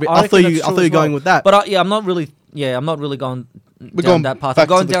true. I thought you were going with that. But I'm not really. Yeah, I'm not really going down that path. I'm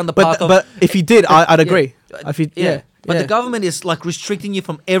going down the path but if you did, I'd agree. But the government is like restricting you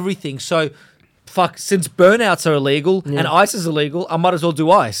from everything. So, since burnouts are illegal and ice is illegal, I might as well do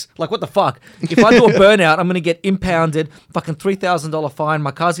ice. Like, what the fuck? If I do a burnout, I'm going to get impounded, fucking $3,000 fine.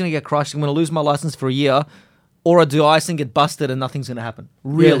 My car's going to get crushed. I'm going to lose my license for a year. Or I do ice and get busted and nothing's going to happen.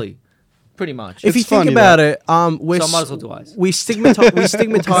 Really. Yeah. Pretty much. If you think about it, so I might as well do ice. We stigmatize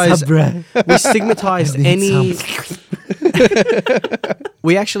any.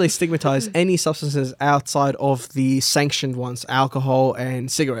 We actually stigmatize any substances outside of the sanctioned ones, alcohol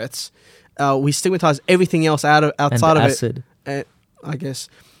and cigarettes. We stigmatize everything else outside of acid. It. I guess,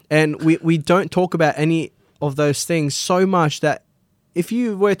 and we don't talk about any of those things so much that if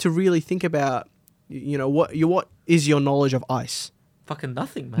you were to really think about, you know, what is your knowledge of ice? Fucking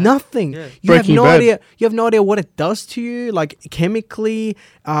nothing, man. Nothing. Yeah. You have no idea. You have no idea what it does to you, like chemically.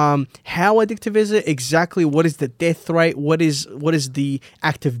 How addictive is it? Exactly. What is the death rate? What is the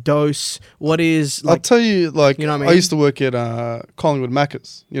active dose? What is? I'll tell you. Like, you know what I mean? I used to work at Collingwood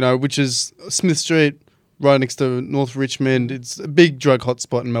Macca's, you know, which is Smith Street, right next to North Richmond. It's a big drug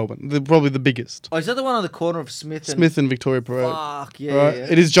hotspot in Melbourne. They're probably the biggest. Oh, is that the one on the corner of Smith and Victoria Parade? Fuck yeah, right? yeah.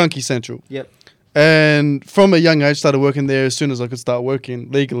 It is junkie central. Yep. And from a young age, started working there as soon as I could start working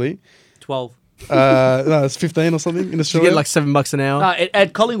legally. 12. No, it's 15 or something in Australia. You get like $7 an hour. No,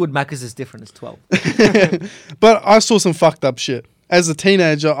 at Collingwood Macca's is different. It's 12. But I saw some fucked up shit. As a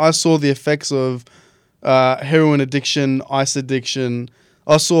teenager, I saw the effects of heroin addiction, ice addiction.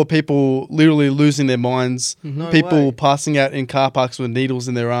 I saw people literally losing their minds. No people way. passing out in car parks with needles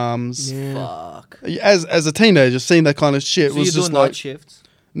in their arms. Yeah. Fuck. As a teenager, seeing that kind of shit So was you're just doing like, night shifts?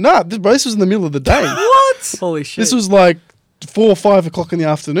 nah, this was in the middle of the day. What? Holy shit. This was like 4 or 5 o'clock in the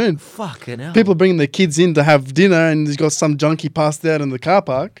afternoon. Fucking hell. People are bringing their kids in to have dinner, and there's got some junkie passed out in the car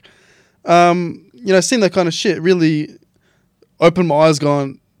park. You know, seeing that kind of shit really opened my eyes,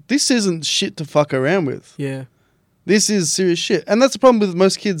 going, this isn't shit to fuck around with. Yeah. This is serious shit. And that's the problem with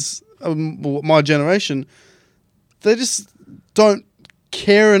most kids, my generation. they just don't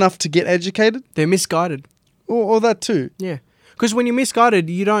care enough to get educated. They're misguided. Or that too. Yeah. Because when you're misguided,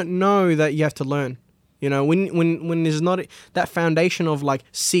 you don't know that you have to learn. You know, when there's not that foundation of like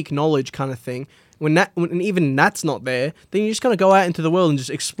seek knowledge kind of thing, when even that's not there, then you're just going to go out into the world and just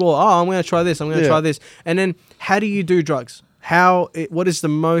explore. Oh, I'm going to try this. I'm going to try this. And then how do you do drugs? What is the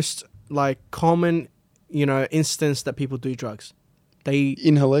most like common, instance that people do drugs?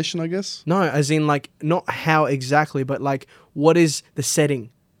 Inhalation, I guess. No, as in like not how exactly, but like what is the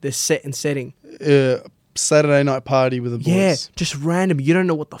setting, the set and setting? Saturday night party with the boys. Yeah, just random. You don't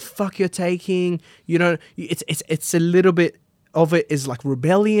know what the fuck you're taking. You don't. It's a little bit of it is like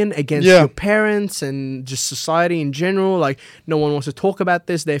rebellion against your parents and just society in general. Like no one wants to talk about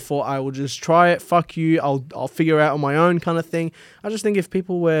this, therefore I will just try it. Fuck you. I'll figure out on my own kind of thing. I just think if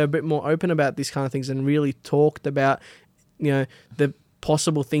people were a bit more open about these kind of things and really talked about, the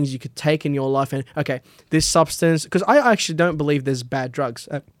possible things you could take in your life and okay, this substance, because I actually don't believe there's bad drugs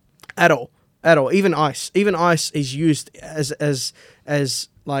at all. Even ice is used as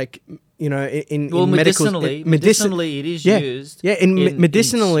like in medicinally it is used. Yeah,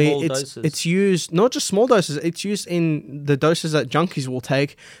 medicinally it's used not just small doses. It's used in the doses that junkies will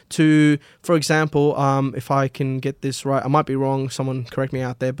take to, for example, if I can get this right, I might be wrong. Someone correct me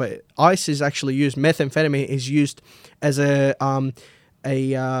out there, but ice is actually used. Methamphetamine is used as a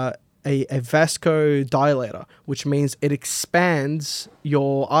vasodilator, which means it expands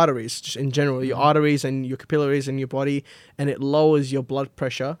your arteries, just in general, your arteries and your capillaries in your body, and it lowers your blood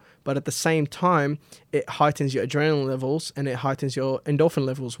pressure. But at the same time, it heightens your adrenaline levels and it heightens your endorphin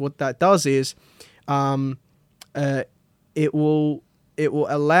levels. What that does is, it will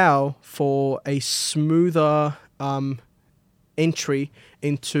allow for a smoother entry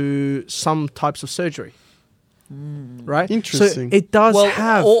into some types of surgery. Right? Interesting. So it does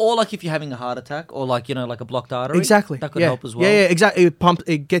have... Or like if you're having a heart attack or like, like a blocked artery. Exactly. That could help as well. Yeah, exactly.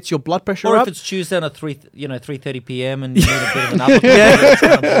 It gets your blood pressure up. Or if it's Tuesday on 3:30 p.m. and you need a bit of an upper it's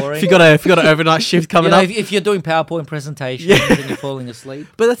kind of boring. If you got an overnight shift coming up. If you're doing PowerPoint presentations and you're falling asleep.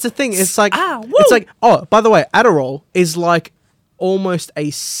 But that's the thing. It's like... It's like... Oh, by the way, Adderall is like almost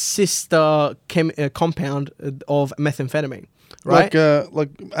a sister compound of methamphetamine. Right? Like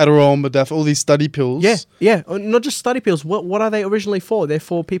Adderall, Modafinil, all these study pills. Yeah. Not just study pills. What are they originally for? They're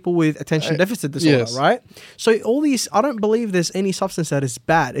for people with attention deficit disorder, right? So all these, I don't believe there's any substance that is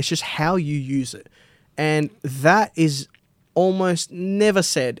bad. It's just how you use it. And that is almost never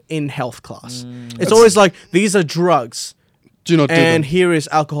said in health class. It's always like, these are drugs. Do not do them. And here is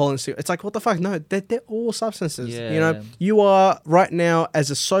alcohol and cigarettes. It's like, what the fuck? No, they're all substances. Yeah. You are, right now,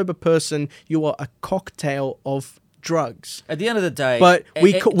 as a sober person, you are a cocktail of drugs. At the end of the day, but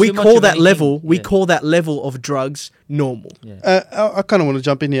we call that level of drugs normal. I kind of want to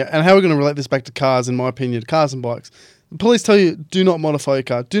jump in here, and how we're going to relate this back to cars, in my opinion, cars and bikes. The police tell you, do not modify your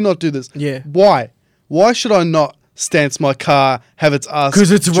car, do not do this. Why should I not stance my car, have its ass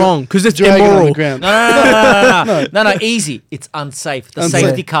because it's wrong, because it's immoral on the ground? No, easy. It's unsafe. The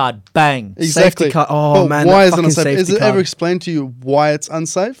safety card, bang. Exactly. Safety card. Oh, man, why is it unsafe? Is it ever explained to you why it's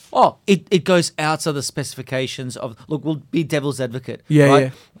unsafe? Oh, it goes outside the specifications of... Look, we'll be devil's advocate. Yeah.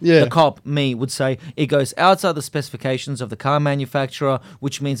 The cop, me, would say it goes outside the specifications of the car manufacturer,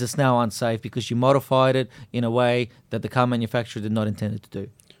 which means it's now unsafe because you modified it in a way that the car manufacturer did not intend it to do.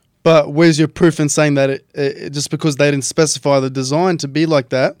 But where's your proof in saying that it just because they didn't specify the design to be like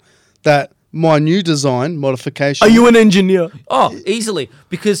that my new design modification... Are you an engineer? Oh, easily.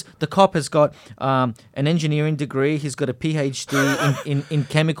 Because the cop has got an engineering degree. He's got a PhD in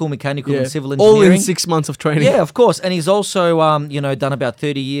chemical, mechanical, and civil engineering. All in 6 months of training. Yeah, of course. And he's also, done about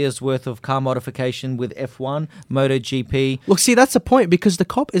 30 years worth of car modification with F1, MotoGP. Look, see, that's the point, because the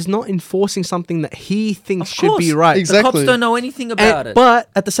cop is not enforcing something that he thinks should be right. Exactly. The cops don't know anything about it. But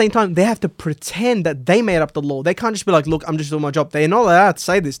at the same time, they have to pretend that they made up the law. They can't just be like, look, I'm just doing my job. They're not allowed to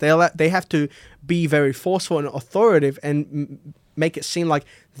say this. They have to be very forceful and authoritative and make it seem like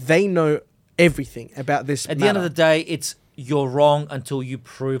they know everything about this At the end of the day, it's you're wrong until you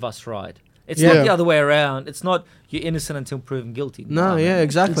prove us right. It's not the other way around. It's not you're innocent until proven guilty. No,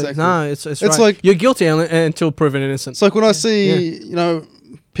 exactly. No, it's right. Like you're guilty until proven innocent. It's like when I see,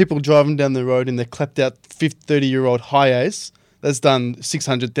 people driving down the road in their clapped out 30-year-old Hi-Ace that's done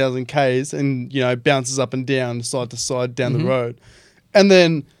 600,000 Ks and, bounces up and down, side to side down the road. And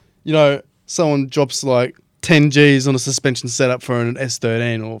then, someone drops like 10 Gs on a suspension setup for an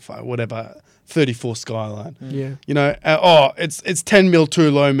S13 or whatever, 34 Skyline. Yeah. It's 10 mil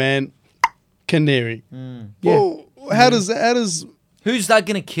too low, man. Canary. Well, how does... Who's that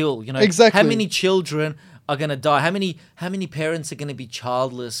going to kill? Exactly. How many children are gonna die? How many parents are gonna be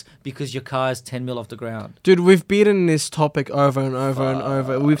childless because your car is 10 mil off the ground? Dude, we've beaten this topic over and over and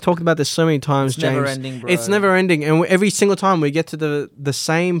over. We've talked about this so many times, It's James. never ending, bro. It's never ending, and every single time we get to the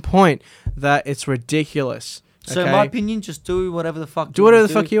same point that it's ridiculous. So in okay? my opinion, just do whatever the fuck. Do whatever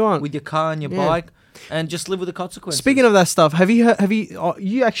the fuck you want with your car and your Yeah. bike, and just live with the consequences. Speaking of that stuff, have you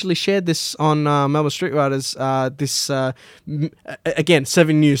you actually shared this on Melbourne Street Riders? Again,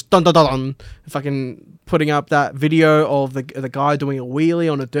 7 News, dun dun dun dun, fucking putting up that video of the guy doing a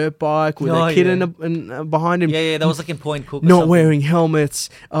wheelie on a dirt bike with a kid behind him. Yeah, that was like in Point Cook. Or Not something. wearing helmets,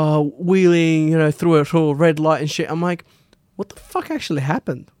 wheeling, through a red light and shit. I'm like, what the fuck actually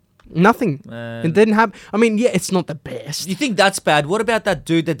happened? Nothing. It didn't happen. I mean, yeah, it's not the best. You think that's bad? What about that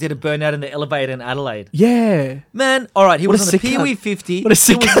dude that did a burnout in the elevator in Adelaide? Yeah. Man, all right, he What was a on a sick Pee-wee cunt. 50. What a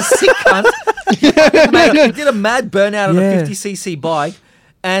sick He was a sick cunt. Mate, he did a mad burnout on a 50cc bike.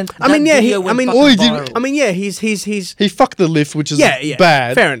 And I mean, that yeah, video went fucking viral. He's He fucked the lift, which is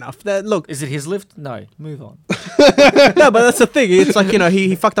bad. Fair enough. Look, Is it his lift? No, move on. no, but that's the thing. It's like,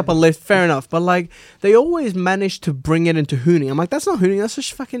 he fucked up a lift. Fair enough. But like, they always manage to bring it into hooning. I'm like, that's not hooning. That's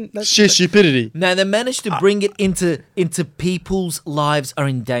just fucking. That's Sheer stupidity. Now they managed to bring it into people's lives are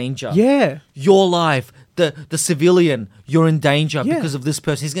in danger. Yeah. Your life, the civilian, you're in danger Yeah. because of this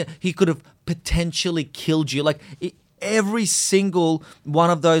person. He could have potentially killed you. Like every single one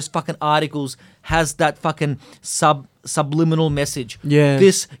of those fucking articles has that fucking subliminal message. Yeah.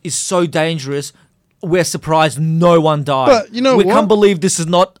 This is so dangerous. We're surprised no one died. But you know we what? can't believe this is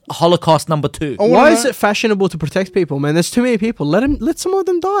not Holocaust number 2. Oh, Why wanna is know- it fashionable to protect people, man? There's too many people. Let some of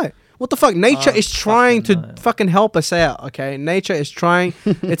them die. What the fuck? Nature is trying to fucking help us out, okay? Nature is trying.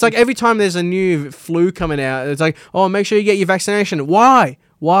 It's like every time there's a new flu coming out, it's like, oh, make sure you get your vaccination. Why?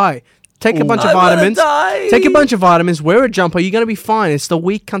 Take a bunch of vitamins. Take a bunch of vitamins. Wear a jumper. You're gonna be fine. It's the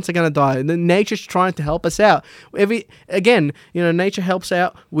weak cunts are gonna die. And then nature's trying to help us out. Nature helps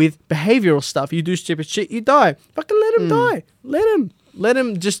out with behavioral stuff. You do stupid shit, you die. Fucking let them die. Let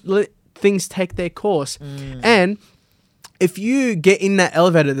them just let things take their course. And if you get in that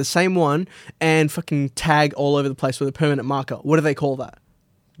elevator, the same one, and fucking tag all over the place with a permanent marker, what do they call that?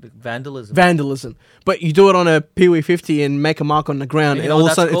 Vandalism. But you do it on a Pee-wee 50 and make a mark on the ground, You and know all of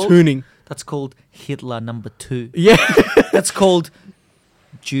what a sudden that's it's called? hooning. That's called Hitler number 2. Yeah. That's called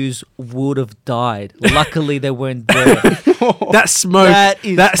Jews would have died. Luckily, they weren't there. That smoke. That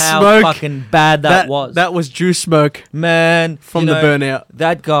is how smoke. fucking bad that was. That was Jew smoke. Man, From the burnout.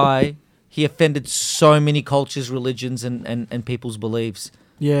 That guy, he offended so many cultures, religions, and people's beliefs.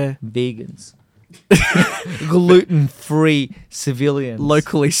 Yeah. Vegans. Gluten-free civilians.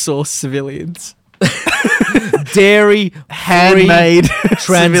 Locally sourced civilians. Dairy Handmade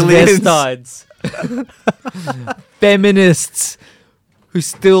civilians. transvestites. Feminists who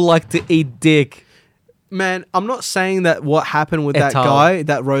still like to eat dick. Man, I'm not saying that what happened with that al. guy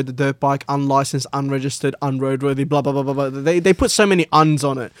that rode the dirt bike, unlicensed, unregistered, unroadworthy, blah, blah, blah, blah, blah. They put so many uns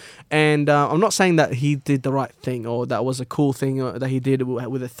on it. And I'm not saying that he did the right thing or that was a cool thing that he did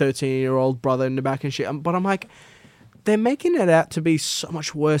with a 13-year-old brother in the back and shit. But I'm like, they're making it out to be so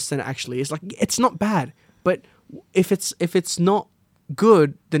much worse than it actually is. Like, it's not bad. But if it's not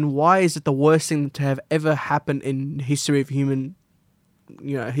good, then why is it the worst thing to have ever happened in history of human,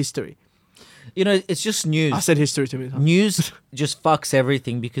 history? It's just news. I said history to me. News just fucks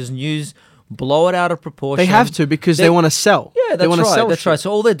everything because news blow it out of proportion. They have to because they want to sell. Yeah, they that's wanna right. sell That's shit. right.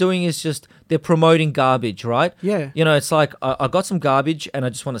 So all they're doing is just they're promoting garbage, right? Yeah. It's like I got some garbage and I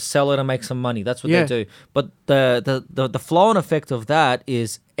just want to sell it and make some money. That's what Yeah. they do. But the flow-on effect of that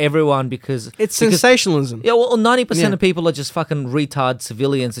is everyone because Sensationalism. Yeah, well, 90% Yeah. of people are just fucking retard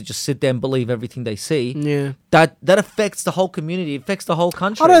civilians that just sit there and believe everything they see. Yeah. That affects the whole community. It affects the whole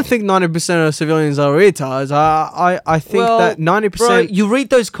country. I don't think 90% of civilians are retards. I think that 90%. Bro, you read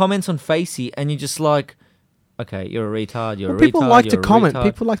those comments on Facey and you're just like, okay, you're a retard. You're a retard. People like to you're a comment. retard.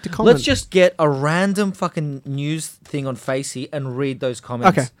 People like to comment. Let's just get a random fucking news thing on Facey and read those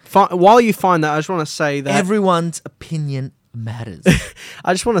comments. Okay. While you find that, I just want to say that Everyone's opinion matters.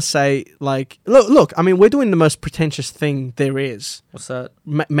 I just want to say, like, look. I mean, we're doing the most pretentious thing there is. What's that?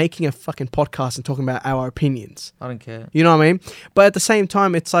 Making a fucking podcast and talking about our opinions. I don't care. You know what I mean? But at the same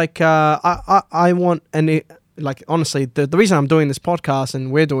time, it's like I want like honestly, the reason I'm doing this podcast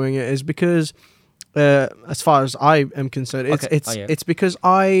and we're doing it is because. As far as I am concerned, it's because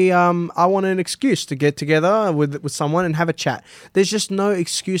I want an excuse to get together with someone and have a chat. There's just no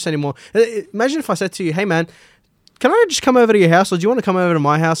excuse anymore. Imagine if I said to you, "Hey man, can I just come over to your house, or do you want to come over to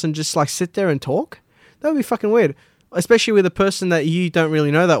my house and just like sit there and talk?" That would be fucking weird, especially with a person that you don't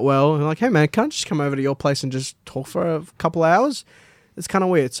really know that well. And like, "Hey man, can I just come over to your place and just talk for a couple hours?" It's kind of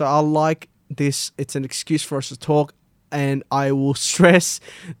weird. So I like it's an excuse for us to talk. And I will stress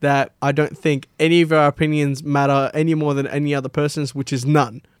that I don't think any of our opinions matter any more than any other person's, which is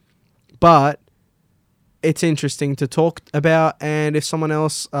none. But it's interesting to talk about. And if someone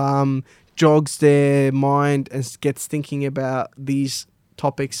else jogs their mind and gets thinking about these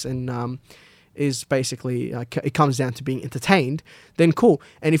topics and is basically, it comes down to being entertained, then cool.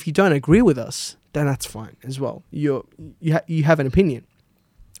 And if you don't agree with us, then that's fine as well. You have an opinion.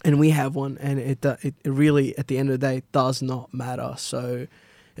 And we have one, and it really, at the end of the day, does not matter. So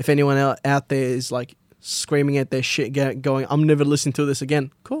if anyone out there is like screaming at their shit, going, I'm never listening to this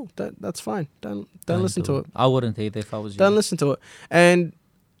again, cool, that's fine. Don't listen to it. I wouldn't either if I was you. Don't listen to it. And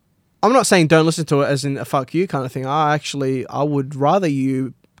I'm not saying don't listen to it as in a fuck you kind of thing. I would rather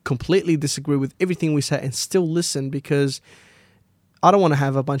you completely disagree with everything we say and still listen, because I don't want to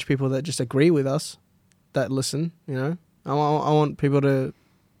have a bunch of people that just agree with us that listen, you know. I want people to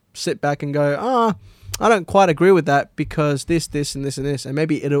sit back and go, I don't quite agree with that because this, and this, and this. And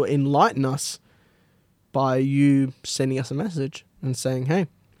maybe it'll enlighten us by you sending us a message and saying, hey,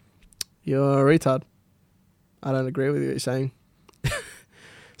 you're a retard. I don't agree with what you're saying.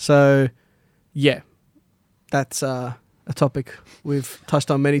 So, yeah, that's a topic we've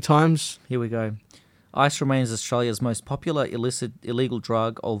touched on many times. Here we go. Ice remains Australia's most popular illegal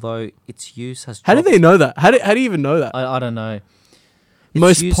drug, although its use has dropped. How do they know that? How do you even know that? I don't know.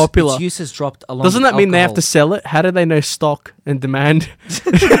 Most popular. Its use has dropped along Doesn't that mean they have to alcohol. sell it? How do they know stock and demand?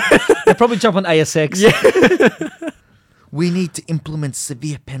 They probably jump on ASX. Yeah. We need to implement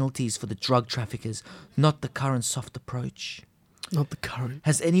severe penalties for the drug traffickers, not the current soft approach. Not the current.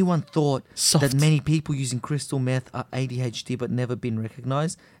 Has anyone thought Soft. that many people using crystal meth are ADHD but never been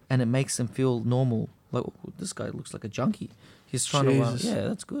recognized, and it makes them feel normal? Like, this guy looks like a junkie. He's trying Jesus. to... yeah,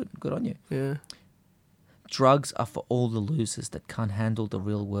 that's good. Good on you. Yeah. Drugs are for all the losers that can't handle the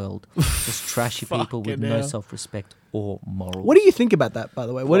real world. Just trashy people with Fucking no hell. self-respect or moral. What do you think about that, by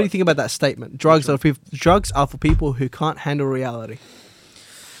the way? What do you think about that statement? Drugs are for people who can't handle reality.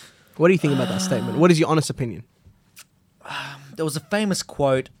 What do you think about that statement? What is your honest opinion? There was a famous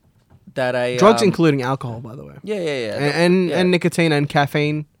quote that a... Drugs including alcohol, by the way. Yeah. And nicotine and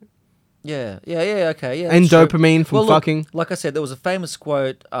caffeine. Yeah, okay, yeah. And that's true. dopamine from Well, look, fucking. like I said, there was a famous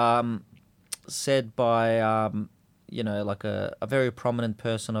quote said by, like a very prominent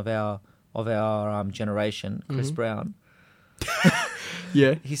person of our generation, Chris Brown.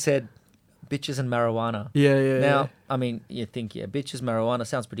 Yeah. He said, bitches and marijuana. Yeah. Now, I mean, you think, bitches, marijuana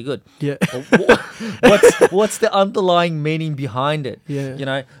sounds pretty good. Yeah. But what's the underlying meaning behind it? Yeah. You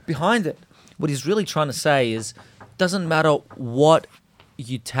know, behind it, what he's really trying to say is, doesn't matter what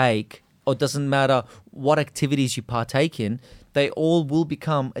you take or doesn't matter what activities you partake in, they all will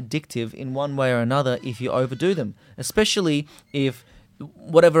become addictive in one way or another if you overdo them, especially if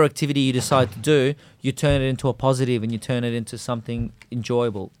whatever activity you decide to do, you turn it into a positive and you turn it into something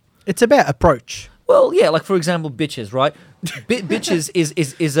enjoyable. It's about approach. Well, yeah, like for example, bitches, right? Bitches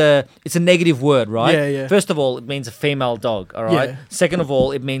is a negative word, right? Yeah. First of all, it means a female dog, all right? Yeah. Second of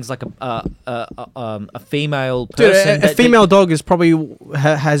all, it means like a female Dude, person. a female dog is probably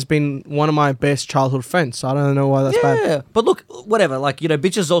has been one of my best childhood friends. So I don't know why that's bad. Yeah, but look, whatever. Like,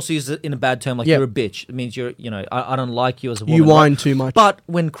 bitches also use it in a bad term. Like, Yeah. you're a bitch. It means I don't like you as a woman. You whine right? too much. But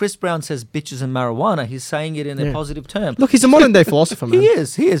when Chris Brown says bitches and marijuana, he's saying it in a Yeah. positive term. Look, he's a modern day philosopher, man. He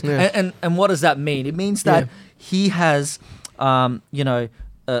is. Yeah. And what does that mean? It means that he has, he's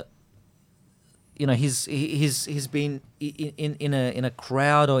been in a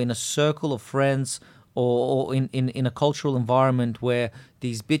crowd or in a circle of friends or in a cultural environment where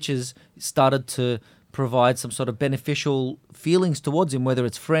these bitches started to provide some sort of beneficial feelings towards him, whether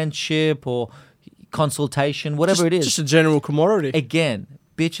it's friendship or consultation, whatever it is. Just a general commodity. Again,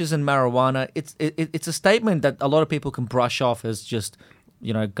 bitches and marijuana. It's a statement that a lot of people can brush off as just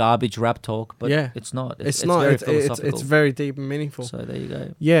garbage rap talk, but it's not. It's not. Very It's philosophical. it's very deep and meaningful. So there you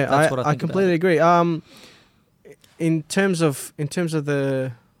go. Yeah, That's what I think completely about it. agree. In terms of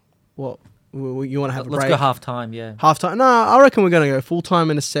the what you want to have a Let's break. go half time. Yeah. Half time. No, I reckon we're gonna go full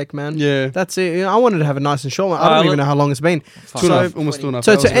time in a sec, man. Yeah. That's it. I wanted to have a nice and short one. I don't even know how long it's been. Almost 2.5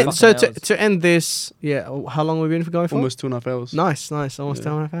 So hours. to end this, how long have we been going for? Almost 2.5 hours. Nice. Almost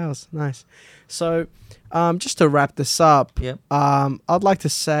 2.5 hours. Nice. So, just to wrap this up, Yep. I'd like to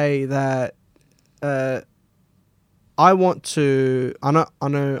say that I want to. I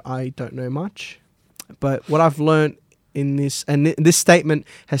know I don't know much, but what I've learned in this, and this statement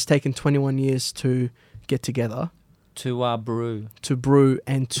has taken 21 years to get together, To brew to brew,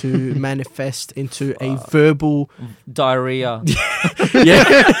 and to manifest into a verbal. diarrhea. Yeah.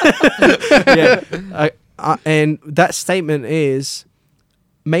 And that statement is,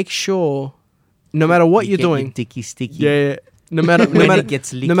 make sure no matter what You you're get your doing, dicky sticky. yeah. No matter It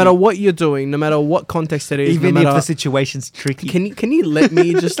gets no matter what you're doing, no matter what context it is, Even no if matter, the situation's tricky. can you let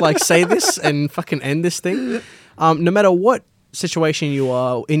me just like say this and fucking end this thing? No matter what situation you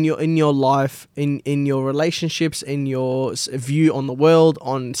are in your life, in your relationships, in your view on the world,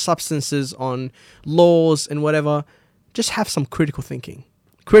 on substances, on laws and whatever, just have some critical thinking.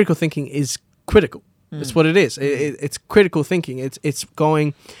 Critical thinking is critical. That's what it is. It's critical thinking. It's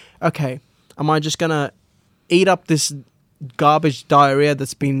going, okay, am I just gonna eat up this garbage diarrhea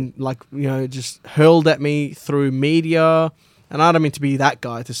that's been like, just hurled at me through media? And I don't mean to be that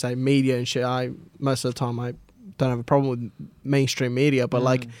guy to say media and shit. Most of the time I don't have a problem with mainstream media, but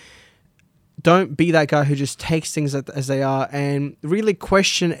like, don't be that guy who just takes things as they are and really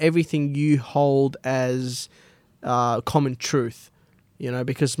question everything you hold as common truth.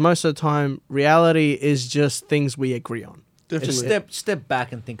 Because most of the time reality is just things we agree on. Definitely. Step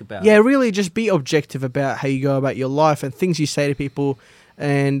back and think about Yeah, it. really just be objective about how you go about your life and things you say to people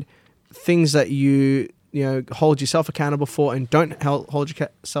and things that you hold yourself accountable for and don't hold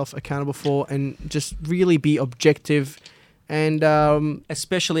yourself accountable for, and just really be objective. And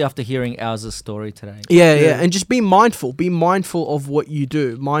Especially after hearing ours' story today. yeah, and just be mindful. Be mindful of what you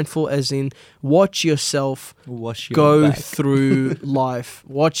do. Mindful as in watch yourself Wash your go back. through life.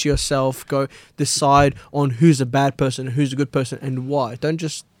 Watch yourself go decide on who's a bad person, who's a good person, and why. Don't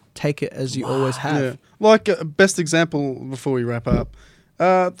just take it as you always have. Yeah. Like best example before we wrap up,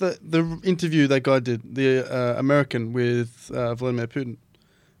 the interview that guy did, the American with Vladimir Putin.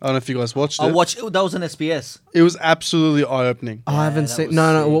 I don't know if you guys watched it. That was an SBS. It was absolutely eye-opening. I haven't that seen. was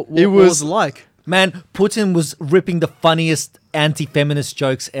No. sick. What It was was- it like? Man, Putin was ripping the funniest anti-feminist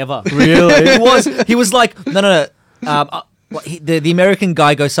jokes ever. Really? He was like, no. The American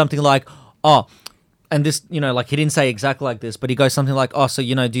guy goes something like, oh, and this, like he didn't say exactly like this, but he goes something like, oh, so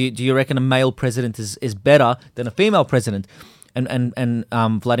do you reckon a male president is better than a female president? And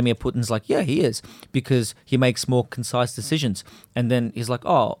Vladimir Putin's like, yeah, he is, because he makes more concise decisions. And then he's like,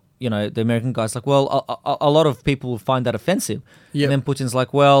 oh, the American guy's like, well, a lot of people find that offensive. Yep. And then Putin's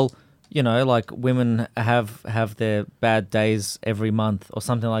like, well, like women have their bad days every month or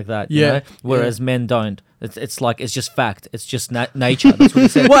something like that. Whereas men don't. It's like, it's just fact. It's just nature. That's what he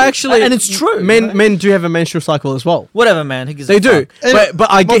said. Well, actually, and it's true. Men do have a menstrual cycle as well. Whatever, man. Who gives They a do, fuck?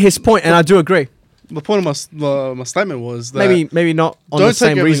 but I get his point, and I do agree. The point of my statement was that Maybe not on Don't the take same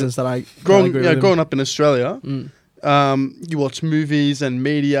everything- reasons that I agree with him. growing up in Australia, you watch movies and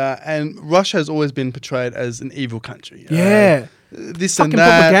media, and Russia has always been portrayed as an evil country. Yeah, This fucking and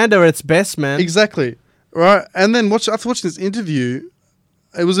that. propaganda at its best, man. Exactly. Right. And then after watching this interview,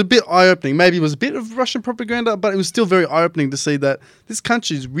 it was a bit eye-opening. Maybe it was a bit of Russian propaganda, but it was still very eye-opening to see that this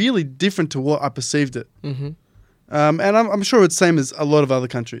country is really different to what I perceived it. Mm-hmm. And I'm sure it's the same as a lot of other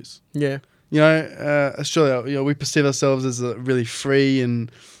countries. Yeah. Australia, we perceive ourselves as a really free and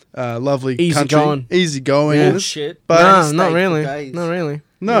lovely Easy country. Easygoing. Yeah. Bullshit. But No, not State really. for days. Not really.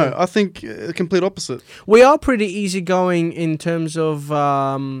 no, I think the complete opposite. We are pretty easygoing in terms of.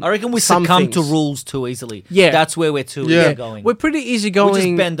 I reckon we some succumb to things. rules too easily. Yeah. That's where we're too Yeah. easy going. We're pretty easygoing. We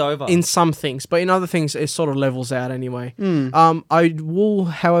just bend over. in some things, but in other things, it sort of levels out anyway. I will,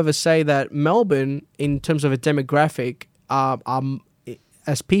 however, say that Melbourne, in terms of a demographic,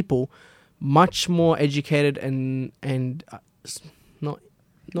 as people, much more educated and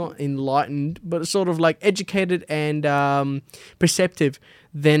not enlightened, but sort of like educated and perceptive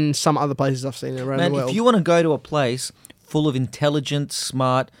than some other places I've seen around Man, the world. if you want to go to a place full of intelligent,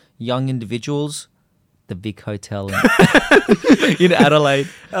 smart, young individuals, the Vic Hotel in Adelaide.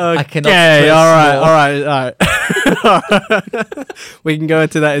 I cannot Okay, stress all right. We can go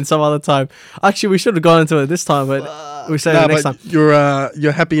into that in some other time. Actually, we should have gone into it this time, but we say it next time.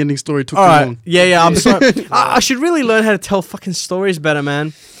 Your happy ending story took All too right. long. Yeah. I'm sorry. I should really learn how to tell fucking stories better,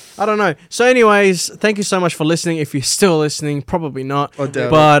 man. I don't know. So, anyways, thank you so much for listening. If you're still listening, probably not. I doubt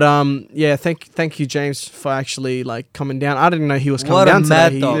But yeah, thank you, James, for actually like coming down. I didn't know he was coming What a down mad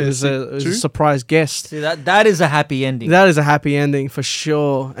today. He dog. was Yeah, a true. surprise guest. See, that is a happy ending. That is a happy ending for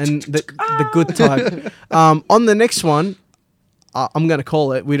sure, and the good type. On the next one, I'm gonna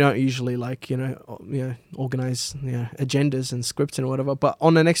call it. We don't usually organize agendas and scripts and whatever. But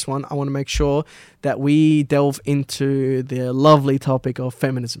on the next one, I want to make sure that we delve into the lovely topic of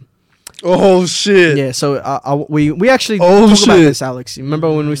feminism. Oh shit! Yeah, so we actually Oh, talk about shit. this, Alex. You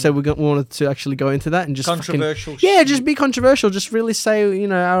remember when we said we wanted to actually go into that and just Controversial yeah, shit. just be controversial. Just really say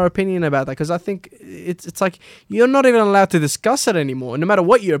our opinion about that, because I think it's like you're not even allowed to discuss it anymore. No matter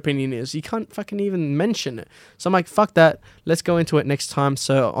what your opinion is, you can't fucking even mention it. So I'm like, fuck that. Let's go into it next time.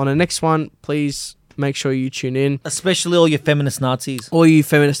 So on the next one, please make sure you tune in. Especially all your feminist Nazis. All you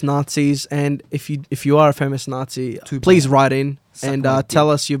feminist Nazis, and if you are a feminist Nazi, please write in and tell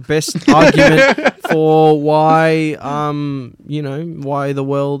us your best argument for why why the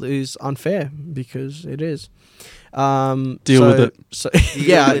world is unfair, because it is. Deal with it. So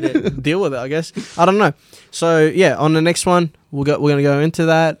deal with it. I guess I don't know. So yeah, on the next one we're gonna go into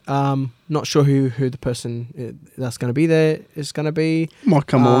that. Not sure who the person that's gonna be there is gonna be. Might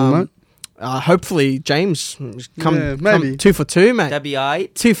come on, mate. Hopefully James come 2 for 2, mate. That'd be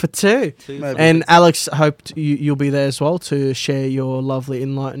aight. 2 for 2. And Alex, hope you'll be there as well to share your lovely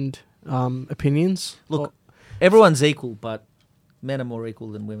enlightened opinions. Look, everyone's equal, but men are more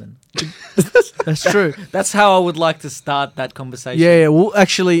equal than women. That's true. That's how I would like to start that conversation. Yeah, we'll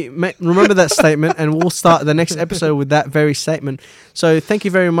actually remember that statement, and we'll start the next episode with that very statement. So thank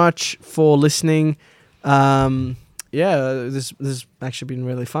you very much for listening. This has actually been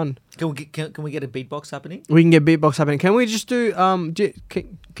really fun. Can we get a beatbox happening? We can get beatbox happening. Can we just do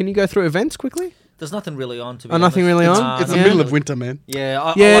can you go through events quickly? There's nothing really on, to be honest. Nothing really on? It's the middle of winter, man.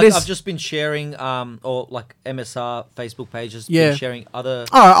 Yeah, it is. I've just been sharing, or like MSR Facebook pages, been sharing other.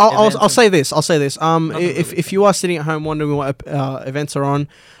 All right, I'll say this. If you are sitting at home wondering what events are on,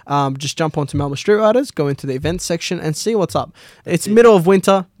 just jump onto Melbourne Street Riders, go into the events section, and see what's up. It's middle of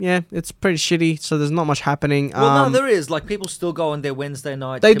winter. Yeah, it's pretty shitty, so there's not much happening. Well, no, there is. Like, people still go on their Wednesday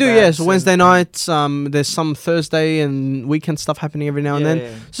nights. They do, yes. Wednesday nights. There's some Thursday and weekend stuff happening every now and then.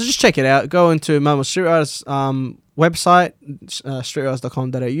 Yeah. So just check it out. Go into Melbourne Street Riders website,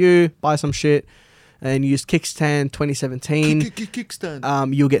 streetriders.com.au, buy some shit, and use Kickstand 2017.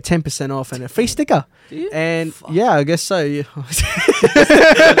 Kickstand. You'll get 10% off and a free sticker. And yeah, I guess so. Yeah.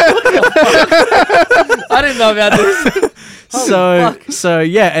 I didn't know about this. So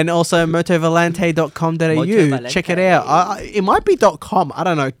yeah, and also motovalente.com.au. Check it out. It might be .com. I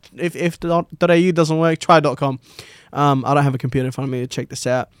don't know. If .au doesn't work, try .com. I don't have a computer in front of me to check this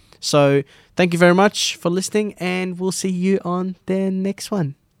out. So thank you very much for listening, and we'll see you on the next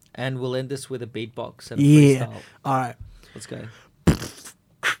one. And we'll end this with a beatbox and a freestyle. All right. Let's go.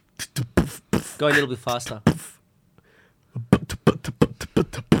 Go a little bit faster.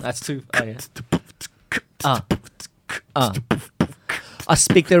 That's too... Oh, yeah. I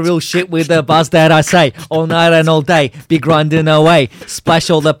speak the real shit with the buzz that I say. All night and all day, be grinding away. Splash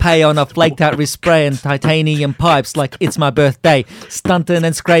all the pay on a flaked out wrist spray and titanium pipes like it's my birthday. Stunting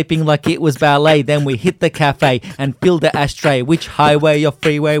and scraping like it was ballet. Then we hit the cafe and fill the ashtray. Which highway or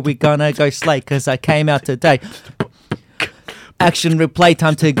freeway we gonna go slay? Cause I came out today. Action replay,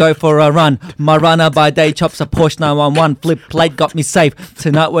 time to go for a run. My runner by day chops a Porsche 911. Flip plate got me safe.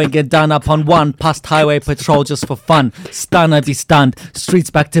 Tonight we get done up on one. Past highway patrol just for fun. Stun, I be stunned. Streets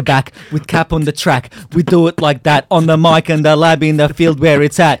back to back with cap on the track. We do it like that on the mic and the lab in the field where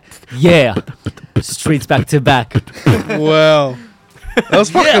it's at. Yeah, streets back to back. Wow, that was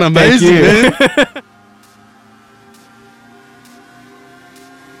fucking amazing, man.